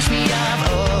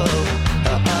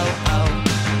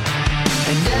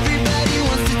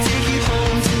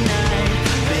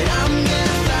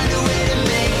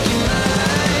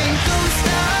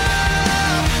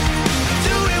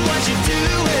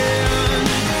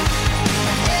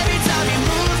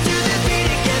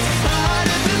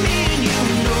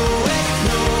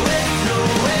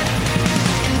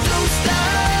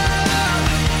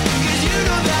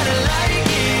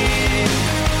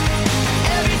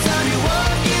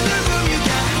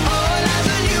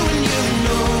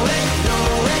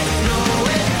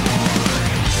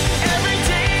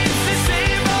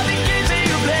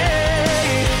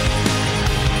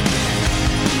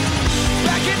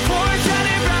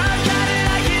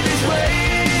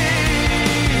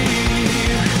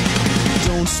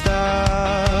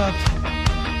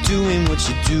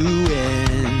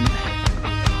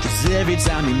 Every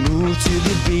time you move to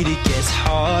the beat, it gets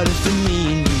harder for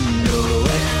me, and you know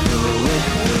it, know it,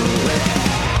 know it.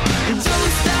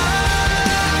 Don't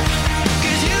stop,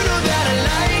 'cause you know that I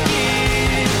like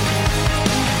it.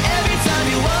 Every time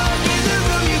you walk in the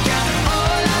room, you got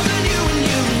all eyes on you, and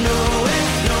you know it,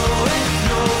 know it,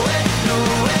 know it,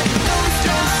 know it. Don't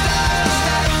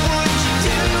stop what you're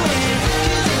doing,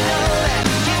 'cause you know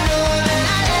that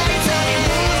every time you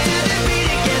move to the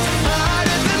beat, it gets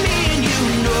harder for me, and you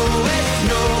know it,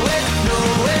 know it,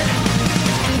 know it.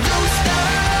 And don't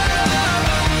stop,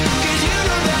 'cause you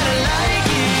know that I like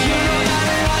it. You know that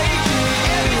I like it.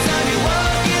 Every time you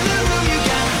walk in the room, you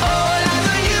got all eyes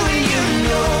on you, and you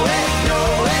know it,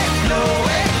 know it, know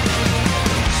it.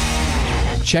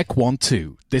 Check 1,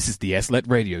 2. This is the SLET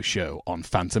Radio Show on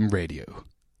Phantom Radio.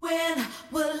 When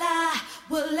will I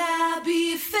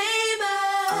be famous?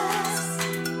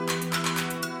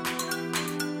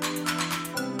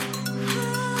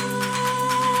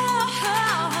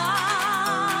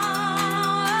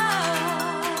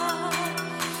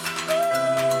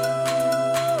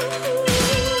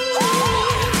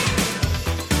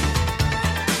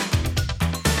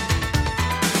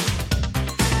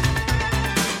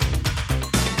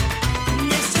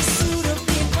 Yes, a suit of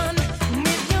big one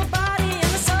with your body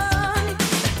in the sun.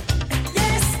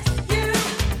 Yes, you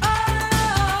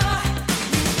are.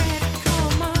 You read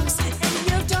Karl Marx and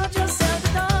you've taught yourself to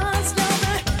dance. You're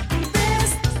the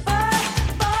best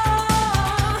of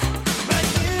all, but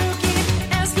you keep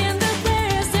asking the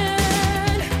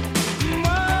question,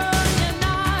 what you're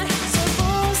not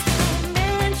supposed to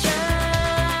mention.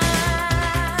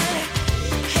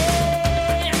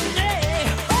 Hey,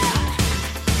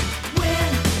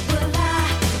 when will I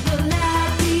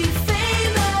be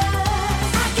famous?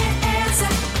 I can't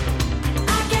answer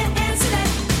that.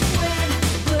 When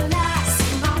will I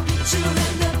see my picture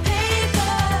in the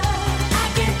paper? I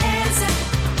can't answer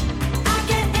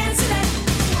that.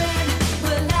 When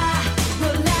will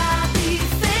I be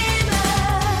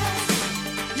famous?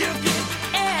 You keep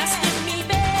asking me,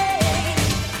 babe.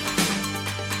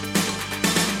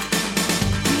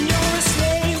 You're a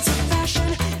slave to fashion,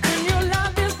 and your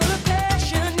love is full of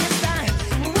passion. It's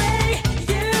the way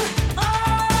you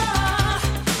are.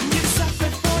 You've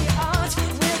suffered for your art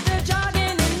with the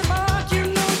jargon in the mark. You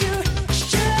know you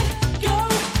should go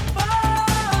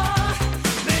far,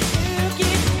 but you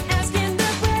keep asking the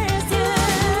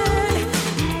question,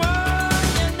 what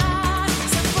you're not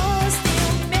supposed to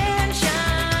mention.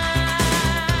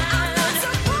 I'm not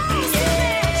supposed to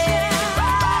mention.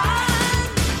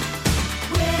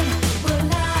 When will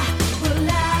I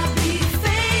be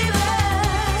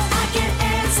famous? I can't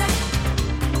answer that.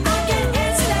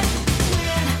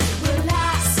 When will I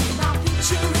see my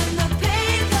picture in the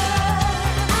paper?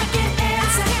 I can't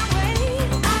answer that.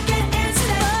 I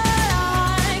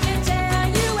can tell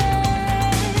you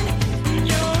when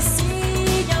you'll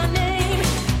see your name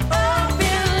up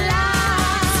in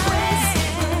lights. When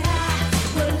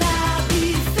will I be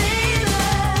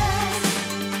famous?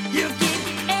 You keep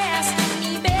asking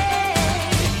me,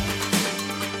 babe.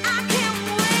 I can't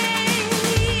wait.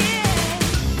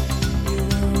 You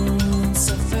won't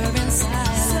suffer in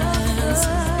silence.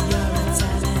 You're a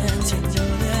talent, you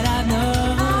know that I've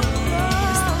noticed. You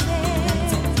want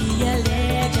to be a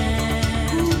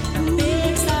legend, a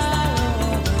big star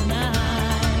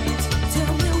overnight.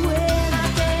 Tell me when I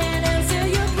can answer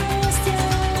your question.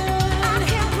 I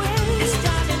can't wait. It's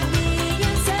driving me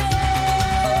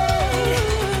insane.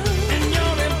 And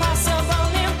you're impossible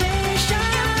impatient.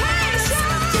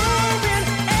 Tearing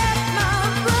at my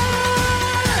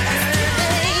brain.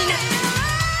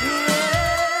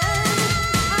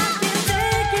 I can't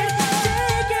take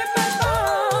it much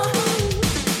more.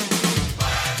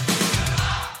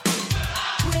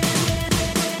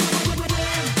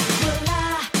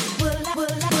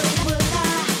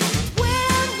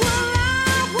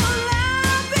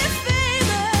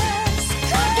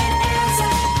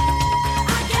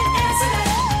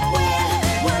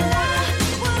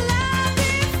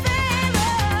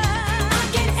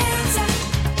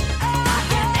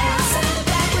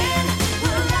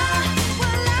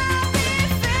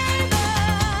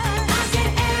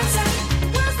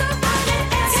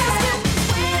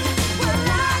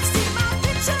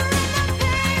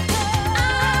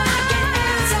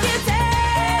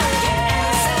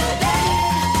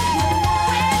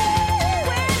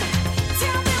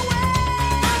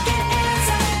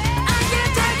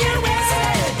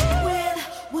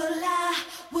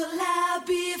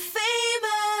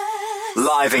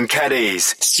 Live in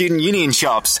Keddies, student union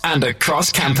shops, and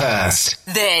across campus.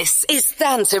 This is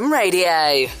Phantom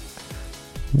Radio.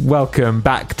 Welcome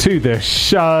back to the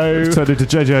show. It's turned into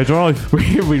JJ Drive.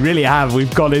 We really have.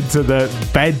 We've gone into the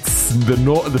beds,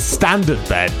 the standard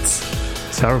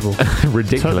beds. Terrible.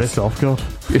 Ridiculous. Turn this off, God.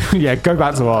 Yeah, go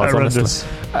back to ours, Horrendous.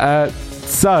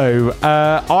 honestly.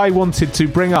 I wanted to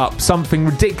bring up something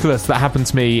ridiculous that happened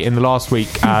to me in the last week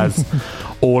as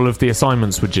all of the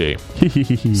assignments were due.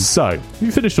 So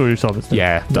you finished all your assignments then?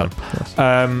 Yeah, done.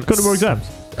 Got no more exams?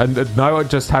 And no, I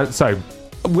just had... So...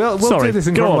 We'll do this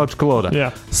in chronological order.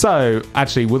 Yeah. So,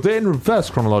 actually, we'll do it in reverse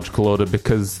chronological order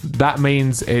because that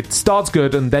means it starts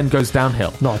good and then goes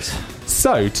downhill. Nice.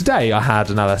 So, today I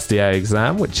had an LSDA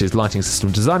exam, which is Lighting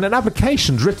System Design, and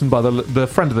applications written by the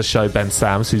friend of the show, Ben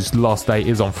Sams, whose last day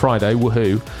is on Friday.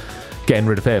 Woohoo. Getting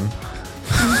rid of him.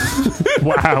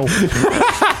 Wow.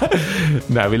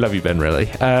 No, we love you, Ben, really.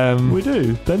 We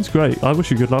do. Ben's great. I wish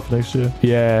you good luck for next year.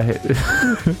 Yeah.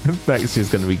 Next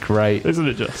year's going to be great. Isn't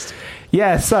it just?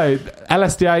 Yeah, so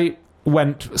LSDA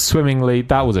went swimmingly.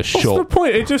 That was a short... What's the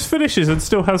point? It just finishes and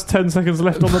still has 10 seconds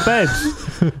left on the bed.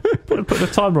 Put the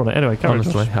timer on it. Anyway, carry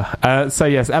honestly. So,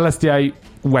 yes, LSDA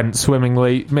went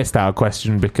swimmingly. Missed our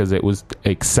question because it was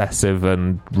excessive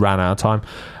and ran out of time.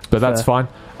 But that's fine.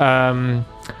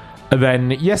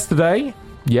 Then yesterday...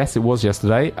 Yes, it was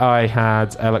yesterday. I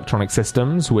had Electronic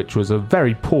Systems, which was a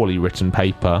very poorly written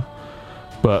paper,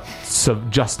 but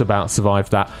just about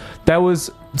survived that. There was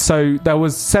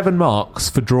 7 marks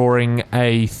for drawing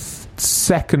a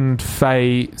second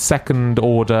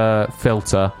order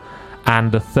filter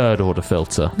and a third order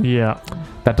filter. Yeah.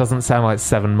 That doesn't sound like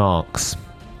 7 marks.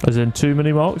 As in too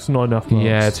many marks? Not enough marks?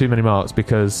 Yeah, too many marks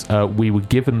because we were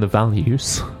given the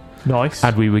values. Nice.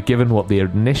 And we were given what the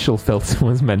initial filter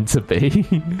was meant to be.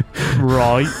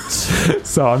 Right.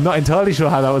 So I'm not entirely sure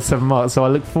how that was 7 marks, so I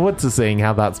look forward to seeing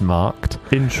how that's marked.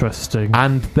 Interesting.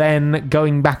 And then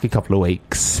going back a couple of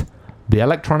weeks, the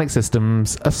Electronic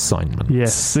Systems assignments.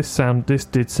 Yes, this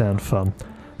did sound fun.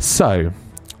 So,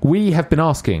 we have been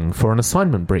asking for an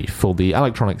assignment brief for the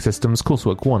Electronic Systems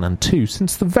Coursework 1 and 2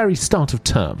 since the very start of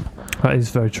term. That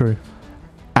is very true.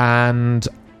 And...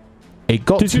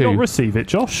 Did you not receive it,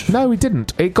 Josh? No, we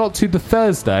didn't. It got to the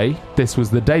Thursday. This was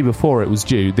the day before it was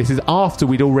due. This is after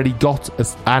we'd already got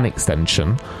an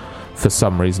extension for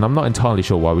some reason. I'm not entirely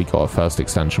sure why we got a first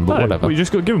extension, but whatever. We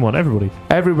just got given one, everybody.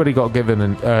 Everybody got given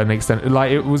an extension.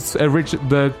 Like, it was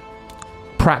the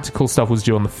practical stuff was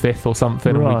due on the 5th or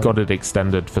something, and we got it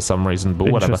extended for some reason,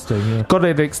 but whatever. Yeah. Got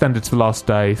it extended to the last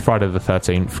day, Friday the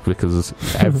 13th, because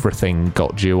everything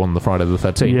got due on the Friday the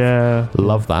 13th. Yeah.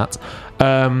 Love that.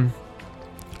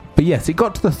 But yes, it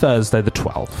got to the Thursday the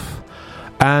 12th.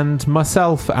 And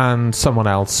myself and someone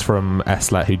else from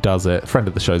SLLET who does it, friend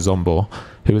of the show, Zombor,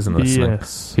 who isn't listening,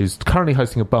 who's currently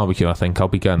hosting a barbecue, I think. I'll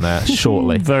be going there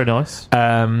shortly. Very nice.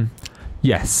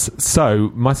 Yes, so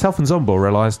myself and Zombor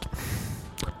realised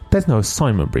there's no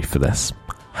assignment brief for this.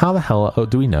 How the hell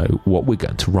do we know what we're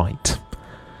going to write?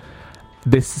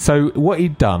 So what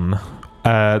he'd done,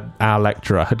 our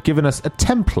lecturer, had given us a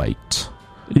template.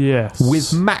 Yes.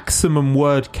 With maximum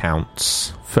word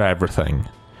counts for everything.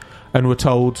 And we're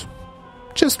told,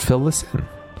 just fill this in.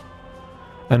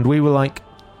 And we were like,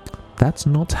 that's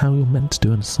not how you're meant to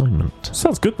do an assignment.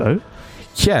 Sounds good, though.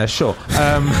 Yeah, sure.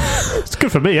 It's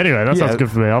good for me, anyway. That sounds good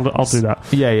for me. I'll do that.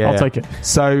 Yeah. I'll take it.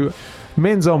 So,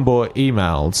 me and Zombor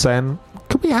emailed saying,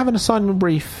 could we have an assignment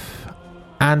brief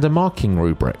and a marking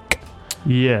rubric?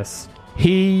 Yes.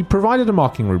 He provided a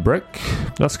marking rubric.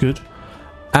 That's good.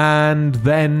 And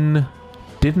then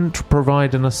didn't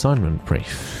provide an assignment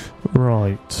brief.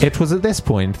 Right. It was at this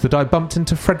point that I bumped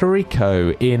into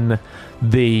Federico in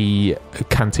the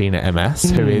canteen at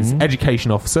MS, who is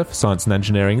Education Officer for Science and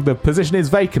Engineering. The position is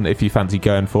vacant if you fancy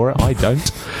going for it. I don't.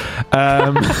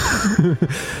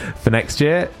 For next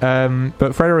year.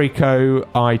 But Federico,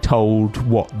 I told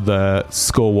what the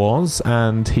score was,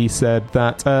 and he said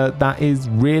that that is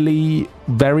really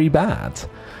very bad.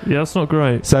 Yeah, that's not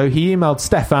great. So he emailed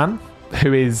Stefan,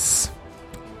 who is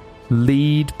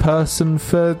lead person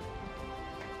for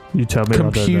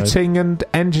computing and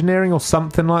engineering or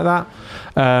something like that.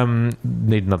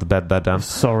 Need another bed there, Dan.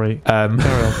 Sorry.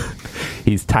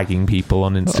 He's tagging people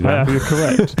on Instagram. You're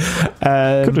correct.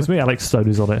 Goodness me, Alex Stone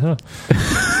is on it, huh?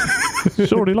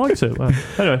 She already liked it. Wow.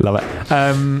 Anyway. Love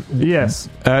it. Yes.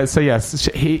 So yes,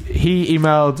 he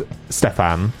emailed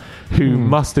Stefan, who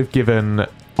must have given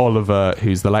Oliver,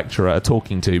 who's the lecturer, a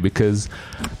talking to, because...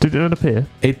 Did it appear?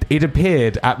 It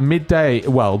appeared at midday,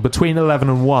 well, between 11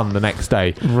 and 1 the next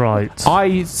day. Right.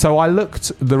 So I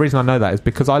looked, the reason I know that is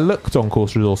because I looked on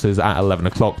course resources at 11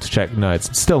 o'clock to check, no,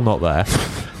 it's still not there.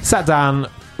 Sat down,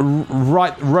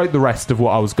 wrote the rest of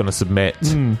what I was going to submit.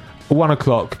 1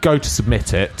 o'clock, go to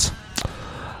submit it.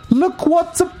 Look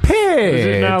what's appeared! Is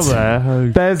it now there? Oh,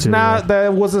 There's dear. now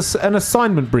there was an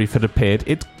assignment brief had appeared.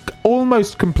 It's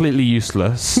almost completely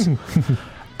useless.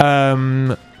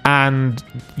 And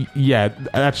yeah,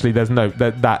 actually, there's no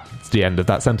that's the end of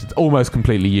that sentence. Almost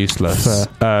completely useless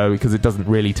because it doesn't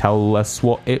really tell us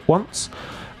what it wants,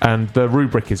 and the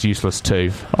rubric is useless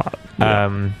too. I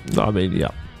mean,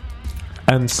 yeah.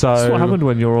 And so That's what happened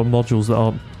when you're on modules that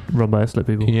aren't run by SLET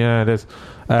people. Yeah, it is.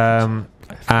 Every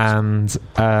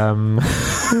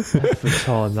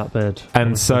time that bed.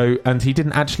 And he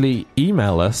didn't actually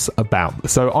email us about.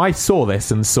 So I saw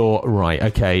this and saw, right,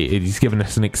 okay, he's given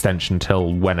us an extension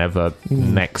till whenever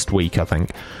next week, I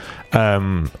think.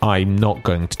 I'm not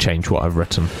going to change what I've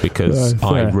written because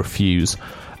I refuse.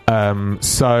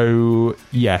 So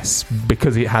yes,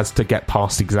 because it has to get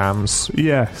past exams.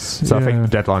 Yes. So I think the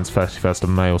deadline's 31st of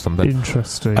May or something.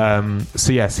 Interesting.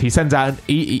 So yes, he sends out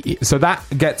so that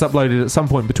gets uploaded at some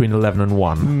point between 11 and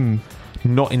 1.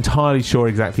 Not entirely sure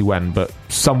exactly when, but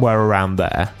somewhere around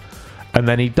there. And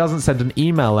then he doesn't send an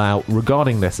email out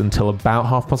regarding this until about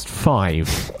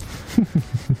 5:30.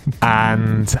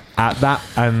 And at that,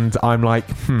 and I'm like,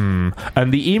 And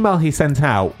the email he sent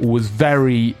out was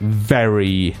very,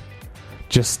 very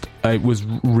it was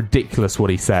ridiculous what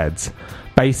he said.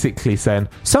 Basically saying,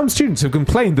 some students have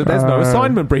complained that there's no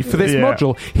assignment brief for this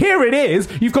module. Here it is.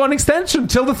 You've got an extension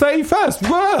till the 31st.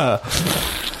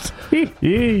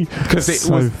 Because it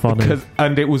was funny.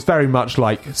 And it was very much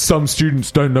like, some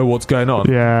students don't know what's going on.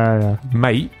 Yeah.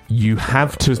 Mate, you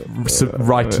have to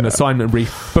write an assignment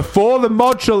brief before the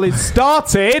module is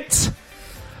started.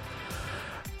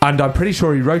 And I'm pretty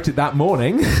sure he wrote it that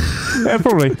morning. Yeah,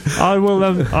 probably. I will.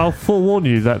 I'll forewarn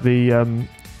you that the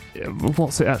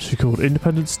what's it actually called?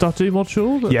 Independent study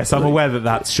module? Yes, I'm aware that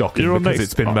that's shocking because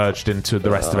it's been merged into the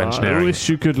rest of engineering. I wish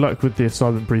you good luck with the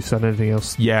assignment briefs and anything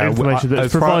else. Yeah, information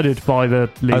that's provided by the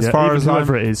leader,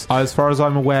 whoever it is. As far as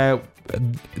I'm aware,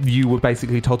 you were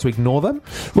basically told to ignore them.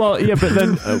 Well, yeah, but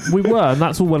then we were, and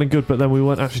that's all well and good. But then we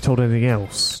weren't actually told anything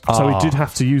else, so we did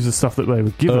have to use the stuff that they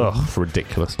were given.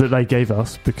 Ridiculous that they gave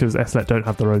us because SLET don't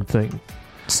have their own thing.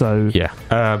 So yeah,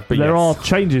 but there are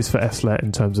changes for SLET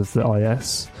in terms of the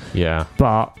IS. Yeah,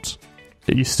 but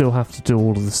you still have to do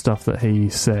all of the stuff that he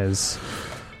says,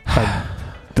 and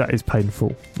that is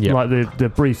painful. Yep. Like the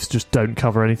briefs just don't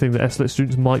cover anything that SLET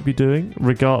students might be doing.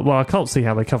 Well, I can't see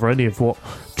how they cover any of what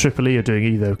SLLE are doing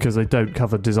either, because they don't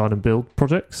cover design and build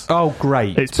projects. Oh,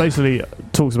 great! It's basically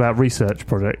talks about research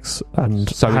projects and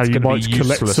so how you might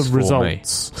collect some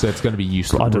results. So it's going to be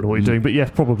useless. I don't know what you're doing, but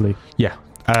yes, probably. Yeah.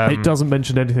 It doesn't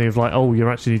mention anything of like, oh, you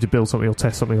actually need to build something or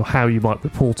test something or how you might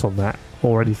report on that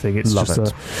or anything. It's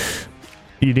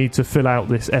you need to fill out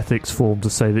this ethics form to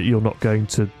say that you're not going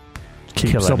to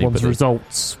keep someone's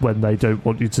results when they don't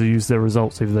want you to use their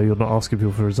results, even though you're not asking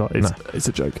people for results. It's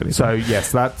a joke. Anyway. So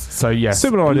yes,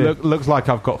 similar idea. Looks like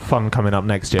I've got fun coming up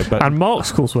next year. But and Mark's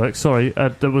coursework,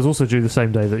 that was also due the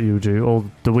same day that you were due, or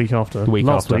the week after.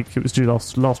 Last week it was due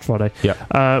last Friday.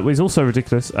 Yeah, it was also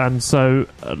ridiculous, and so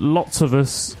lots of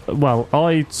us. Well,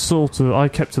 I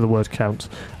kept to the word count.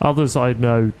 Others I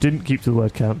know didn't keep to the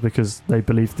word count because they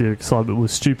believed the assignment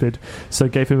was stupid. So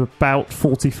gave him about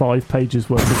 45 pages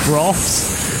worth of graphs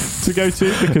to go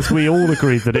to, because we all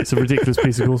agreed that it's a ridiculous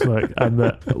piece of coursework and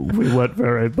that we weren't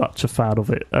very much a fan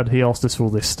of it. And he asked us for all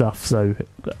this stuff, so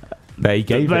they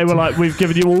were like, "We've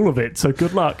given you all of it, so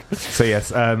good luck." So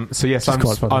yes,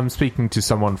 I'm speaking to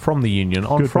someone from the union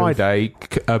on Friday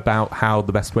about how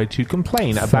the best way to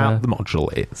complain about the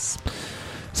module is.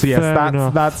 So yes,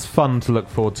 that's fun to look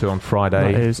forward to on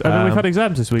Friday. That is. And then we've had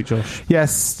exams this week, Josh.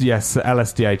 Yes,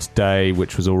 LSDA today,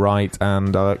 which was all right,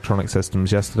 and electronic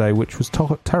systems yesterday, which was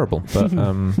terrible. But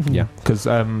yeah, because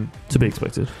to be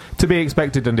expected. To be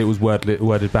expected, and it was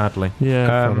worded badly.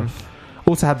 Yeah.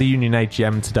 Also had the union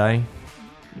AGM today.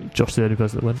 Josh, the only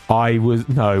person that went. I was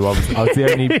the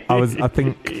only. I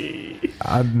think.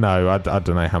 No, I don't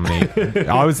know how many.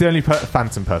 I was the only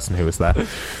phantom person who was there.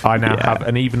 I now have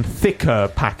an even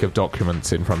thicker pack of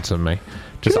documents in front of me.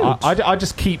 I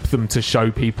just keep them to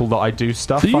show people that I do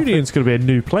stuff. The union's going to be a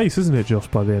new place, isn't it, Josh,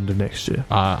 by the end of next year?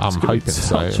 I'm hoping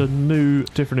so. Such a new,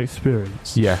 different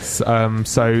experience. Yes.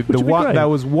 So there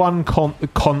was one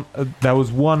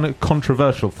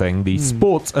controversial thing: the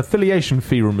sports affiliation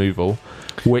fee removal,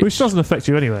 which doesn't affect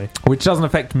you anyway. Which doesn't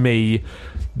affect me.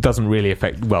 Doesn't really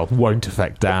won't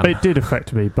affect Dan. It did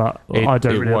affect me, but I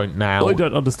don't. It won't now. I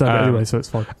don't understand it anyway, so it's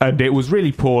fine. And it was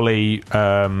really poorly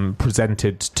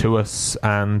presented to us,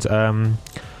 and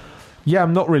Yeah,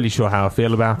 I'm not really sure how I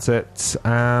feel about it,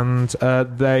 and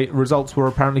the results were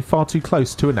apparently far too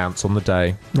close to announce on the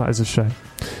day. That is a shame.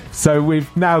 So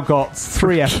we've now got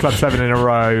 3 S Club 7 in a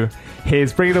row.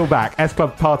 Here's Bring It All Back, S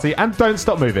Club Party, and Don't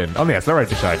Stop Moving on the SLLET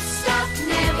Radio Show. Stop,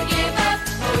 never give up.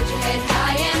 Hold your head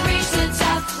high and reach the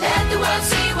top. Let the world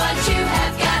see what you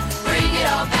have got. Bring it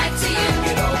all back to you.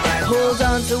 Hold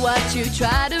on to what you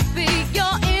try to be,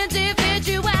 your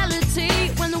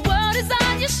individuality. When the world is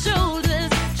on your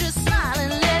shoulders, just smile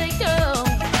and let it go.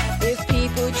 If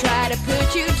people try to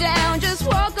put you down, just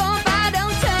walk on by,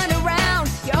 don't turn around.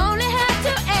 You only have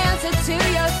to answer to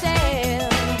yourself.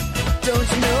 Don't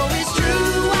you know it's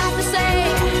true what they say?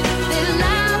 That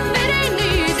life, it ain't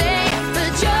easy,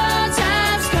 but your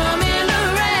time's coming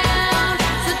around.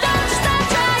 So don't you stop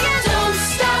trying. Don't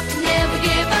stop, never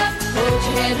give up. Hold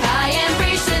your head high and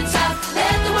reach the top.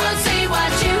 Let the world see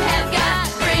what you have got.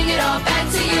 Bring it all back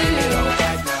to you.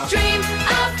 Dream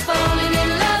of falling in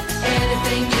love.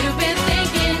 Anything you've been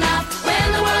thinking of. When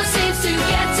the world seems to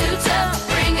get too tough,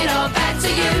 bring it all back to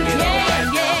you.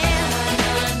 Yeah, yeah.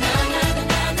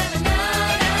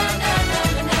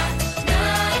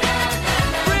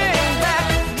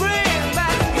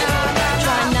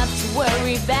 Try not to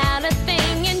worry about a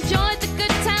thing. Enjoy the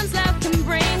good times life can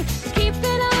bring. Keep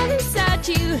it all inside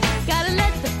you. Gotta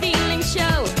let the feeling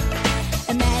show.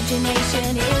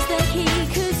 Imagination is the key,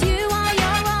 'cause you are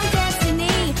your own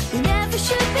destiny. You never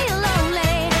should be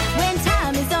lonely when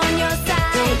time is on your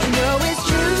side. Don't you know it's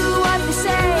true what they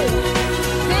say?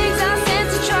 Things are sent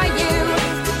to try you,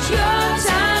 but your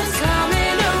time's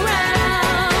coming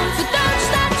around. So don't you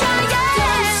stop trying.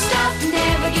 Don't stop,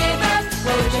 never give up.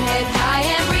 Hold your head high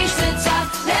and reach the top.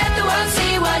 Let the world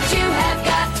see what you have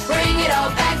got. Bring it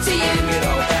all back to you.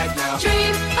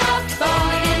 Dream of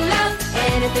falling in love.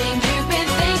 Anything you've been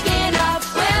thinking of.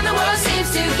 When the world seems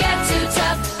to get too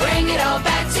tough, bring it all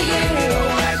back to you.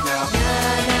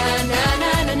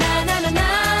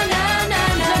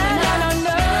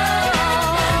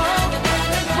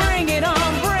 Bring it on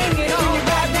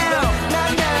back now.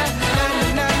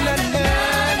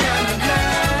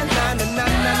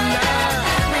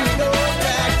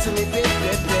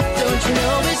 Don't you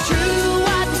know it's true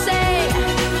what they say?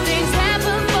 Things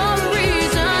happen for a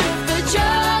reason, but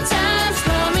your time's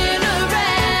coming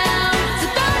around. So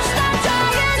don't you stop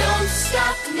trying. Don't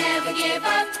stop, never give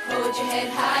up. Hold your head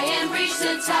high and reach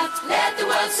the top. Let the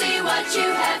world see what you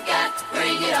have got.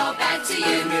 Bring it all back to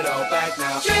you.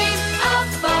 Dream of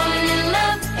falling in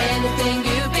love. Anything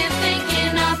you've been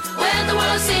thinking of. When the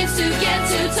world seems to get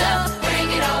too tough, bring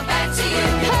it all back to you.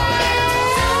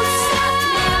 Don't stop,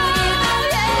 never give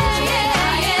up. Hold your head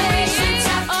high and reach the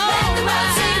top. Let the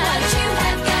world see what you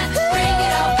have got. Bring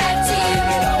it all back to you.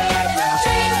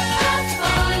 Dream of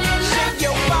falling in love. Anything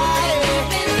you've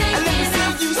been thinking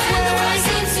of. When the world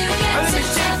seems to get too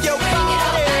tough, bring it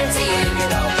all back to you.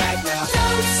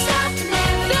 Don't stop,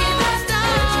 never give up.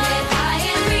 Hold your head high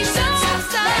and reach the top.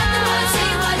 Let the world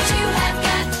see what you have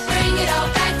got. Bring it all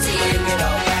back to you.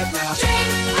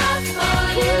 Dream of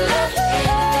falling in love.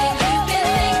 Anything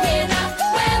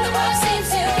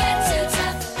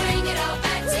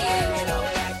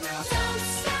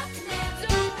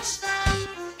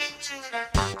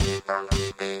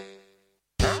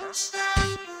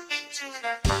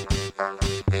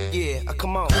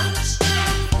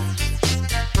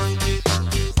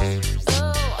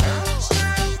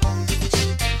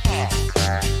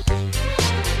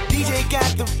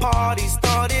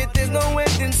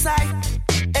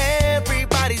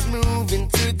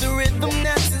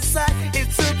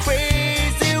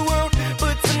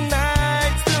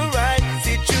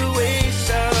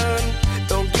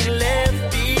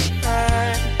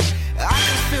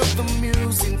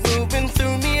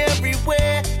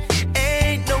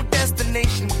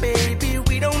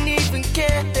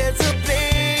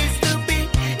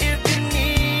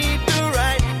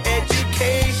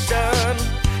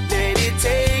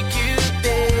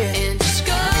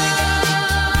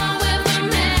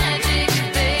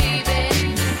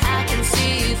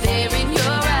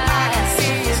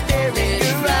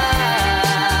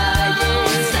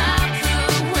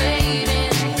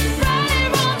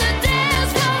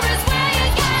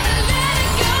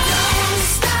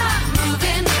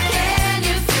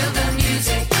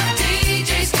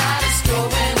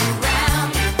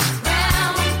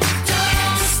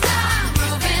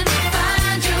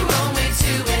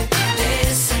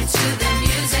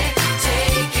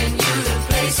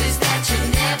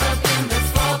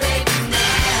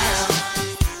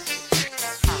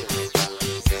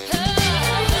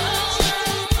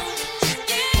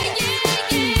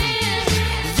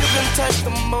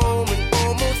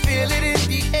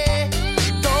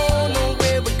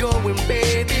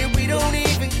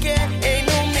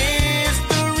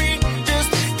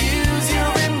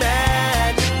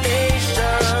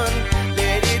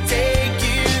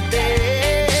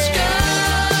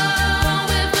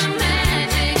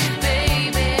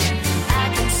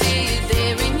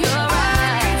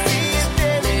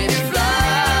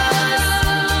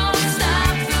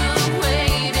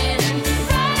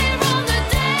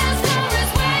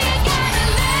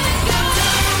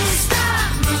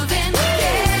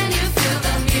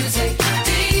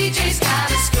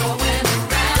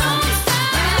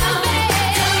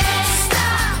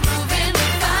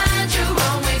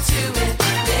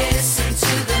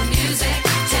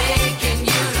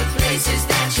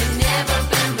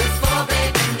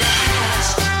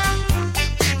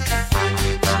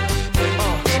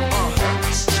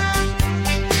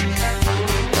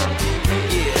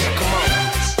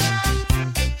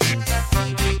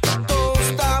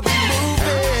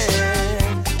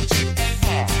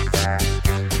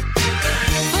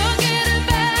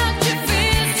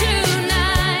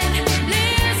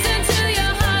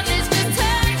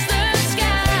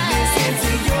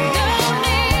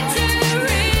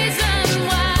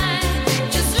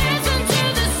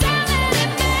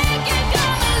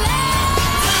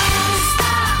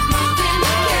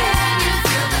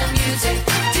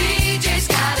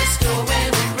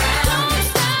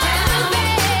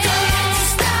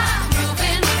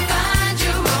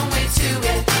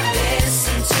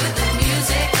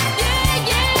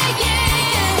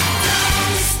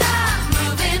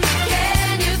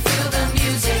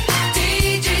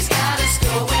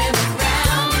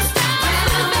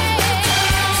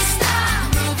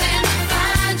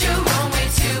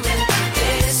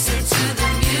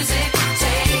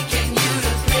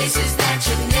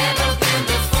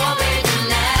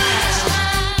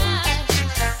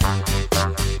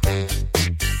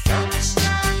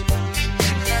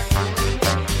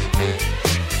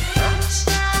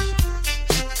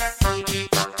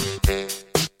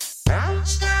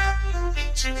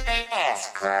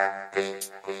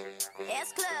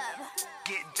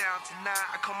Get down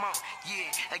tonight, come on,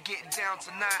 yeah, get down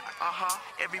tonight,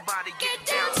 everybody get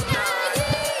down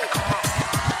tonight, come on.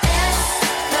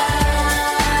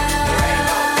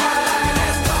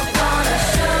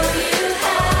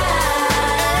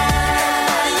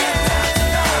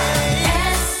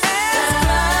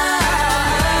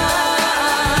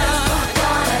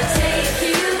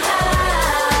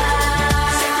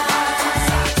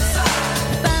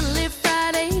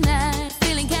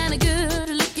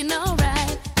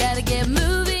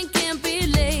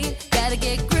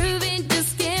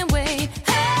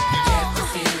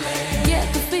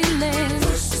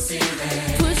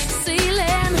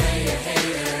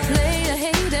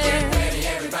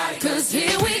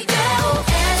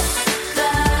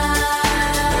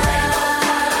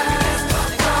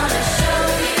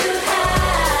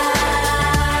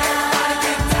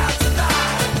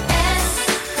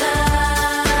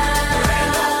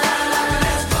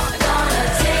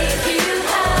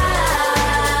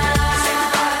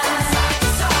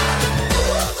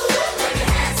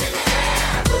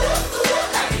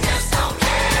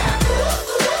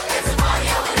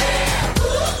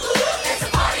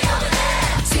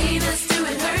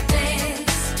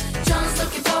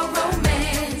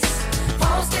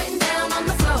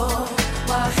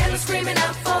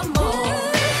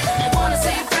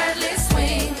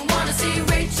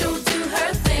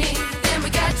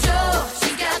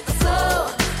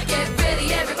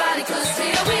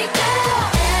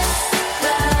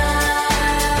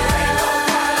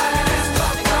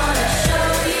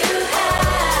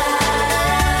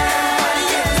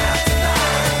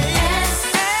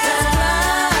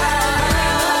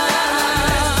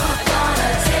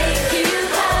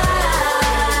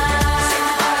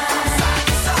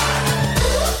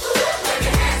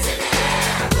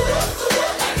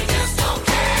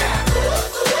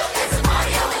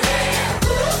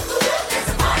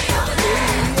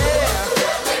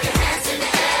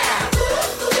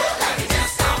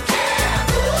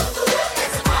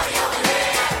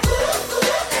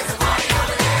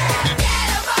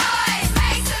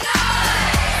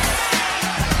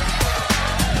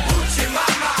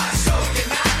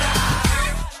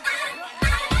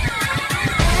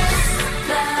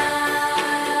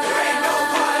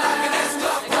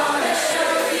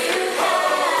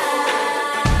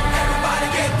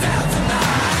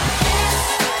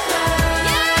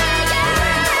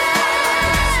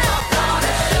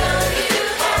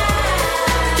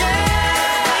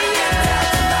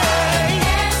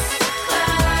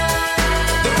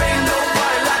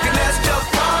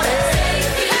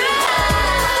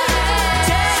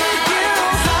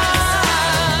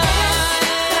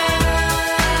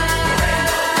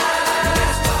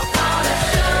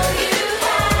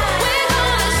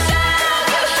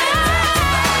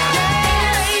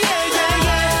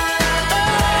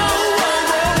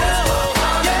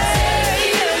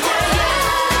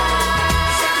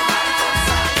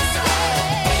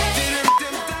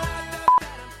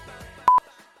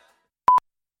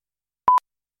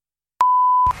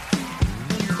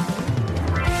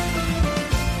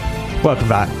 Welcome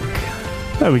back.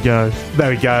 There we go.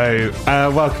 There we go.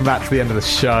 Welcome back to the end of the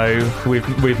show.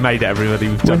 We've made it, everybody.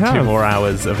 We've done 2 more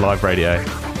hours of live radio.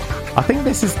 I think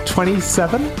this is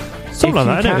 27. Something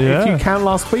like that, If you count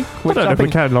last week. I don't know if we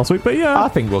counted last week, but yeah. I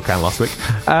think we'll count last week. So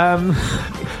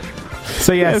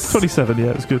yes. Yeah, it's 27,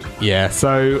 yeah, it's good. Yeah,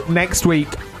 so next week,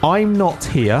 I'm not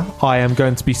here. I am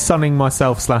going to be sunning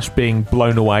myself / being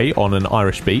blown away on an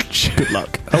Irish beach. Good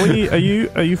luck. Are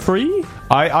you free?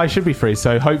 I should be free,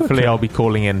 so hopefully I'll be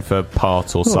calling in for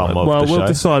part or some of the show. Well, we'll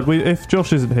decide. If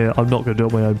Josh isn't here, I'm not going to do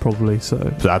it on my own, probably. So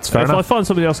that's fair enough. If I find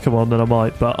somebody else come on, then I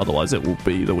might, but otherwise it will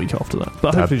be the week after that.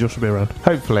 But hopefully Josh will be around.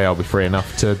 Hopefully I'll be free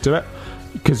enough to do it,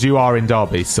 because you are in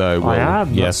Derby, so... I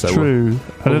am, that's true.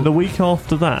 And then the week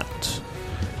after that...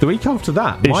 The week after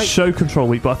that is show control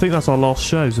week, but I think that's our last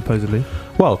show, supposedly.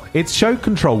 Well, it's show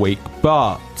control week,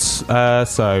 but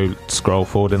so scroll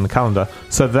forward in the calendar.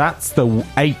 So that's the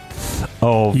 8th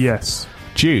of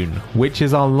June, which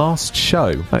is our last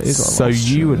show. That is our so last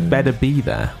you show. would better be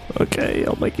there. Okay,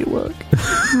 I'll make it work.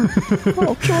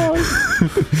 I'll try.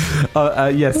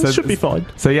 Yes, It should be fine.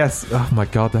 So yes, oh my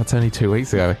god, that's only 2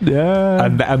 weeks ago. Yeah,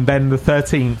 and then the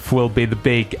 13th will be the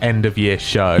big end of year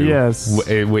show. Yes,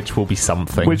 which will be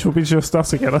something. Which will be just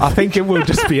us again. I think it will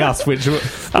just be us.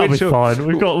 That'll be fine.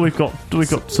 We've got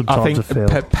some time to fill.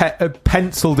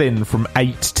 Penciled in from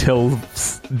 8 till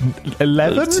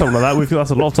 11. Something like that.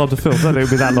 That's a lot of time to fill. I don't think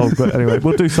it'll be that long, but anyway,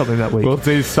 we'll do something that week. We'll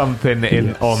do something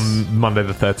on Monday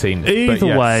the 13th.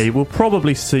 Either way, we'll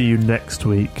probably see you next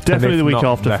week. Definitely the week not,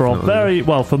 after definitely.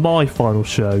 for my final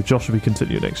show. Josh will be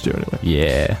continuing next year anyway.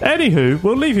 Yeah. Anywho,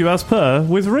 we'll leave you as per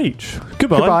with Reach.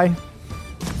 Goodbye. Goodbye.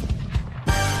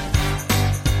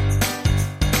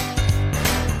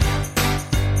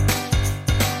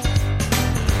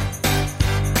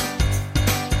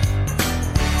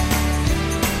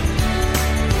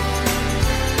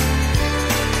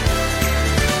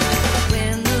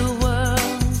 When the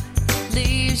world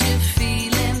leaves you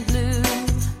feeling blue,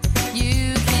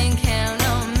 you can count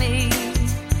on me.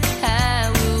 I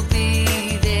will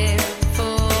be there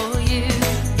for you.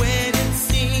 When it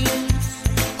seems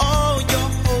all your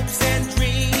hopes and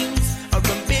dreams are a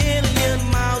million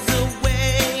miles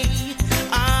away,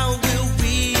 I will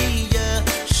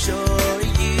reassure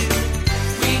you.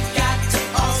 We got to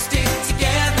all stick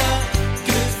together,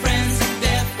 good friends and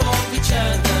there for each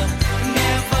other.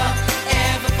 Never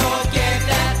ever forget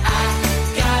that I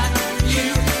got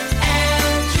you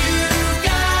and you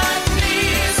got me.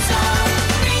 So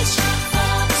reach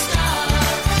for the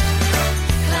stars,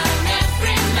 climb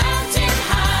every mountain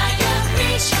higher.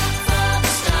 Reach for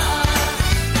the stars,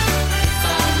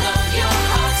 follow your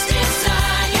heart's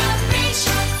desire. Reach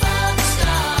for the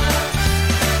stars,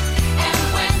 and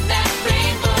when that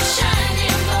rainbow's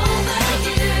shining over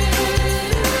you,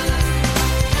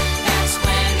 that's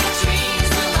when your dreams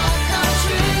will all come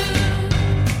true.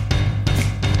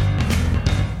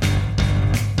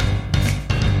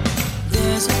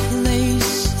 There's a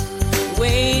place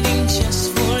waiting just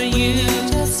for you.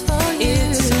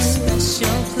 It's a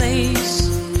special place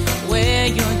where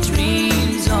your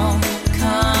dreams all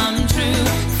come true.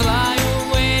 Fly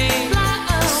away,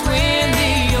 swim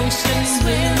the ocean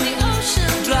blue,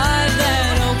 drive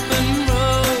that open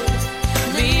road,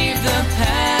 leave the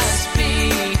past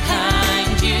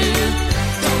behind you.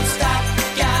 Don't stop,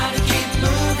 gotta keep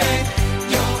moving.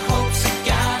 Your hopes you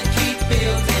gotta keep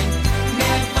building.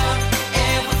 Never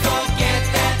ever forget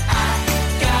that I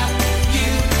got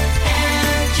you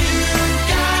and you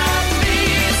got me.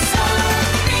 So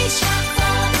reach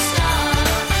for the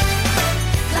stars,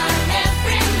 climb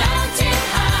every mountain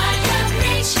higher.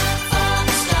 Reach for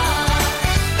the stars,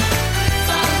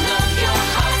 follow your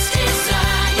heart's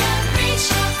desire. Reach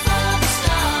for the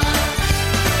stars,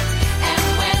 and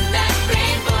when that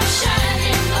rainbow's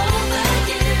shining over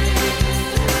you,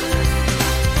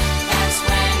 that's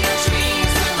when your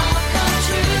dreams will all come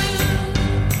true.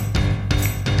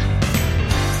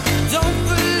 Don't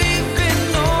believe in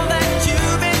all that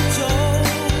you've been told.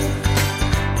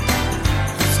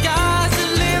 The sky's the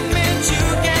limit, you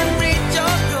can reach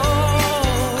your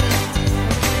goal.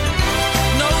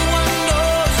 No one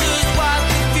knows just what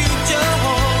the future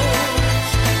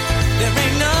holds. There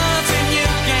ain't nothing you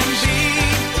can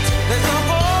beat. There's a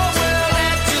whole world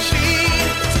that you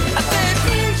beat. I said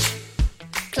reach,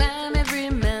 climb every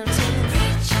mountain.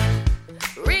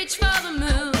 Reach for the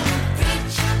moon.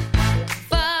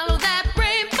 Follow that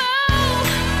rainbow,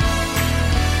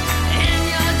 and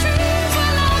your dreams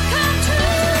will all come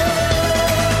true.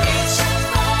 Reach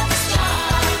for the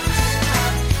stars,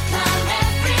 climb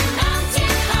every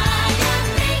mountain higher.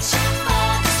 Reach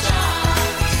for the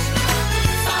stars,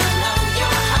 follow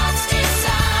your heart's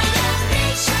desire.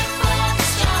 Reach for the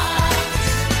stars,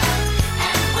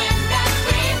 and when that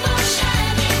rainbow's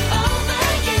shining over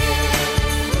you,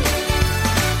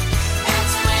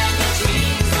 that's when your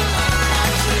dreams will all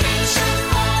come true. Reach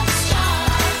for the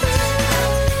stars,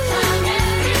 climb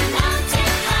every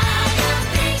mountain higher.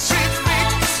 Reach for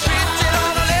the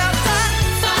stars,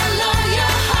 follow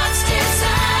your heart's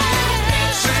desire. Reach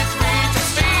for the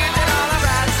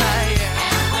stars,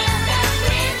 and when that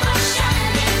rainbow's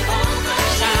shining over you,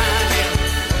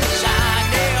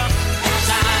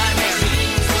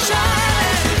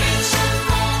 reach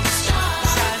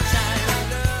for the stars.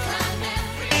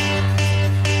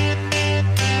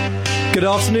 Good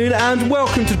afternoon and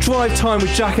welcome to Drive Time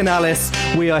with Jack and Alice.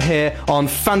 We are here on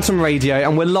Phantom Radio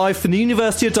and we're live from the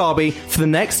University of Derby for the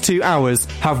next 2 hours.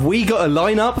 Have we got a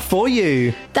lineup for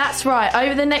you? That's right.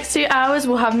 Over the next 2 hours,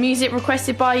 we'll have music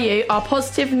requested by you, our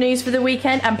positive news for the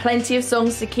weekend, and plenty of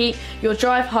songs to keep your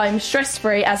drive home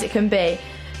stress-free as it can be.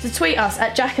 So tweet us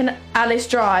at Jack and Alice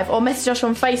Drive or message us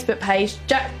on Facebook page,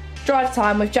 Drive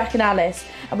Time with Jack and Alice,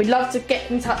 and we'd love to get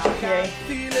in touch with you.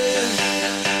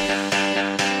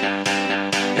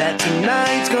 That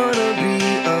tonight's gonna be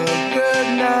a good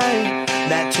night.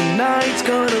 That tonight's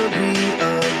gonna be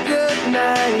a good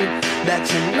night. That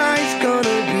tonight's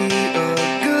gonna be a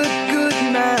good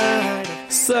night.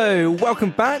 So,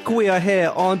 welcome back. We are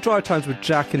here on Drive Times with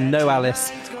Jack and No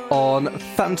Alice on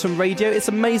Phantom Radio. It's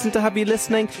amazing to have you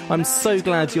listening. I'm so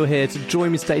glad you're here to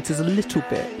join me today. It is a little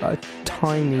bit, a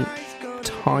tiny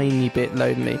tiny bit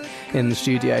lonely in the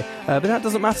studio. But that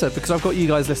doesn't matter because I've got you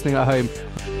guys listening at home.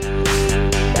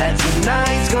 That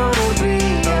tonight's gonna be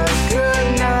a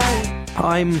good night.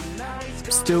 I'm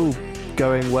still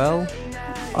going well,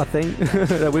 I think.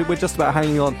 We're just about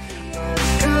hanging on.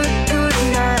 Good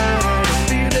night,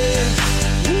 feeling.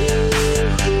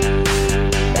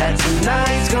 That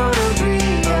tonight's gonna be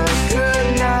a good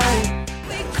night.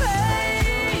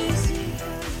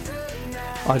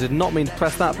 I did not mean to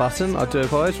press that button. I do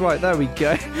apologise. Right, there we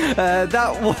go.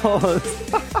 That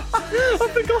was... I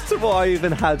forgot what I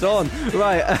even had on.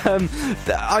 Right,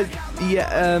 I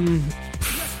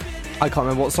can't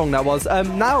remember what song that was.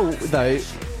 Now, though,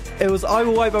 it was I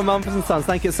Will Wait by Mumford & Sons.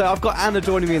 Thank you. So I've got Anna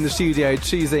joining me in the studio,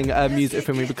 choosing music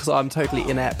for me because I'm totally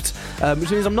inept, which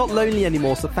means I'm not lonely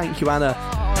anymore, so thank you, Anna.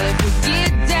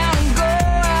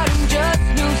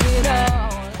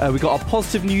 We got our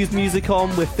positive news music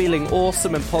on. We're feeling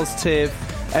awesome and positive.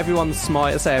 Everyone's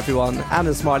smiling. Say everyone.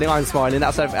 Anna's smiling. I'm smiling.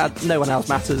 That's no one else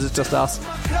matters. It's just us.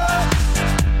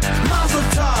 Mazel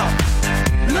tov.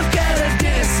 Look at her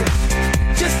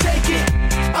dancing. Just take it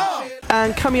off.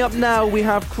 And coming up now, we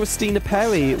have Christina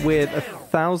Perri with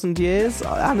 1,000 Years.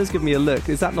 Anna's giving me a look.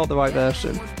 Is that not the right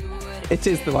version? It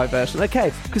is the right version.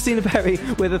 Okay, Christina Perri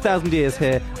with 1,000 Years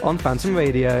here on Phantom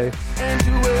Radio. And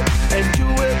do it.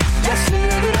 Just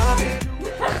live it up.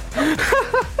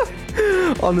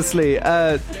 Honestly,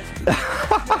 that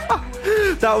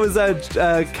was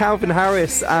Calvin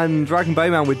Harris and Dragon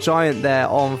Bowman with Giant there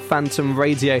on Phantom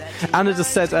Radio. Anna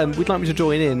just said, we'd like me to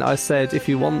join in. I said, if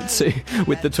you want to,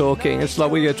 with the talking. And she's like,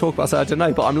 what are you going to talk about? I said, I don't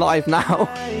know, but I'm live now.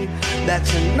 That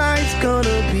tonight's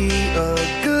gonna be a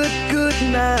good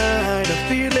night of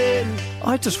feeling.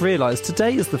 I just realised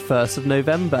today is the 1st of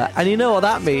November, and you know what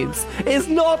that means? It's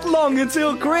not long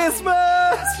until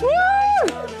Christmas! Woo!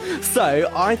 So,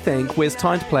 I think it's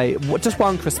time to play just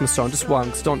one Christmas song, just one,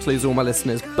 because I don't want to lose all my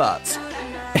listeners, but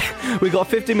we've got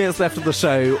 50 minutes left of the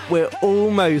show. We're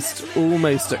almost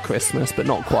at Christmas, but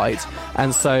not quite.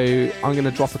 And so, I'm going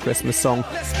to drop a Christmas song.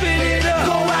 Let's spin it up.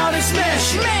 Go out and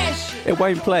smash. It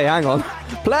won't play, hang on.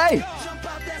 Play!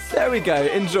 There we go,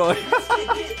 enjoy.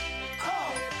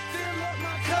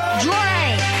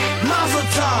 Drink. Mazel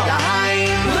tov.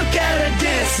 Look at her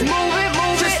dancing. Move it.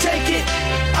 Just take it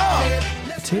off.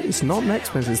 It's not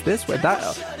next Wednesday, it's this way. That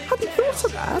I hadn't thought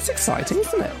of that. That's exciting,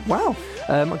 isn't it? Wow.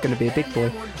 I'm going to be a big boy.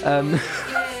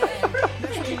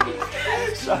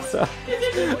 Shut up.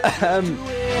 And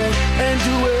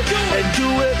do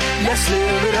it. Let's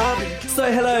live it up. So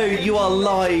hello, you are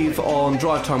live on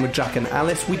Drive Time with Jack and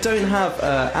Alice. We don't have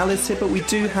Alice here, but we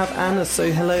do have Anna.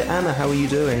 So hello, Anna. How are you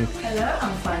doing? Hello,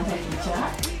 I'm fine, thank you,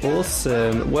 Jack.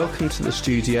 Awesome. Welcome to the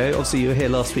studio. Obviously, you were here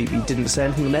last week, but you didn't say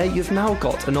anything there. You've now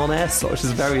got an on-air slot, which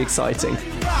is very exciting.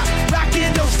 Rock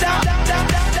it, don't stop.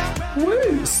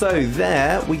 Woo! So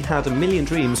there, we had A Million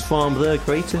Dreams from The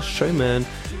Greatest Showman,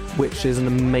 which is an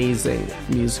amazing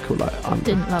musical. Like, I'm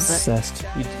Didn't love it. obsessed.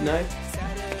 You know?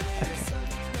 Okay.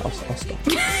 I'll stop.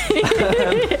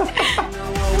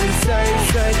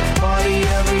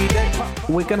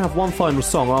 We're going to have one final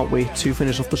song, aren't we, to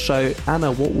finish off the show.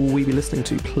 Anna, what will we be listening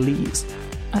to, please?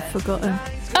 I've forgotten.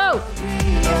 Oh!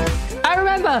 I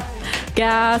remember!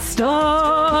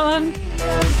 Gaston!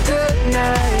 Good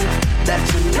night. That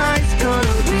tonight's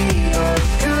gonna be a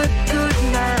good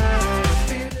night.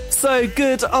 So,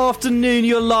 good afternoon.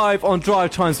 You're live on Drive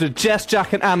Times with Jess,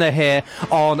 Jack and Anna here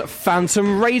on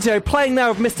Phantom Radio. Playing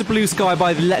now with Mr. Blue Sky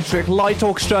by the Electric Light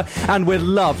Orchestra, and we'd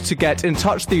love to get in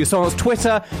touch with you. So on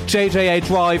Twitter, JJA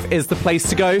Drive is the place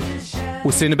to go.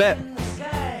 We'll see you in a bit.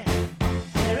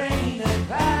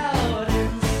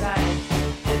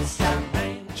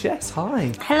 Jess,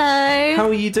 hi. Hello. How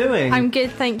are you doing? I'm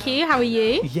good, thank you. How are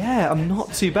you? Yeah, I'm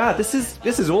not too bad. This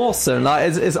is awesome.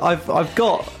 Like, I've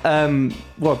got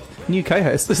new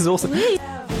co-host. This is awesome.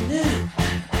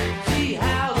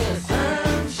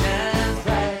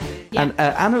 And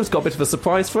Anna's got a bit of a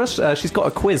surprise for us. She's got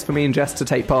a quiz for me and Jess to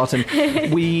take part in.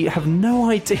 We have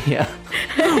no idea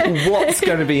what's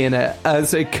going to be in it,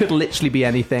 so it could literally be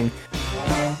anything.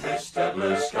 Mr.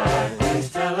 Blue Sky,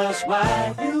 please tell us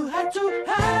why you had to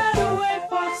hide away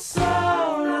for so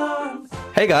long.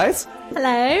 Hey guys.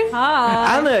 Hello.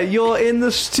 Hi. Anna, you're in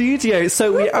the studio.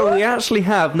 So we actually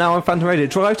have now on Phantom Radio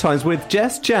Drive Times with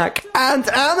Jess, Jack and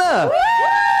Anna.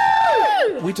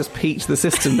 Woo! We just peached the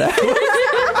system there.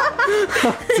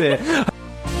 Oh dear.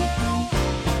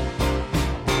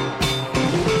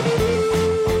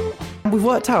 We've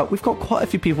worked out we've got quite a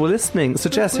few people listening. So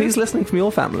Jess, who's listening from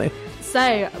your family?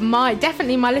 So,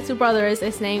 definitely my little brother is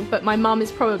listening, but my mum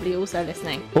is probably also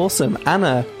listening. Awesome.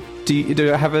 Anna, do you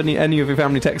have any of your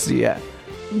family texted you yet?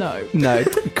 No. No,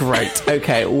 great.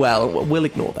 Okay, well, we'll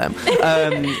ignore them.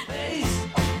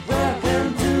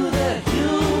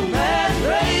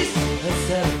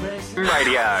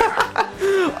 Radio.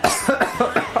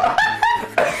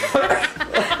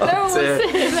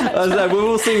 We're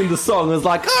all singing the song. I was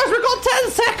like, gosh, we've got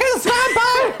 10 seconds,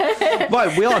 standby!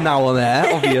 Right, we are now on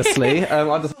air, obviously.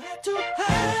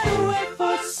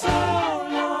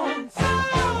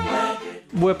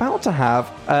 We're about to have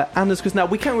Anna's quiz. Now,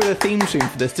 we came with a theme tune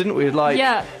for this, didn't we?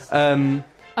 Yeah.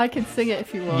 I can sing it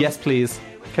if you want. Yes, please.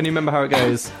 Can you remember how it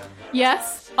goes?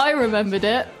 Yes, I remembered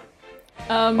it.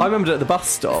 I remembered it at the bus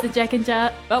stop. It's the Jack and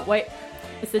Jack. Oh, wait.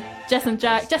 It's the Jess and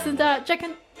Jack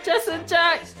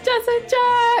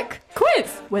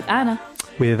quiz with Anna.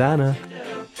 With Anna.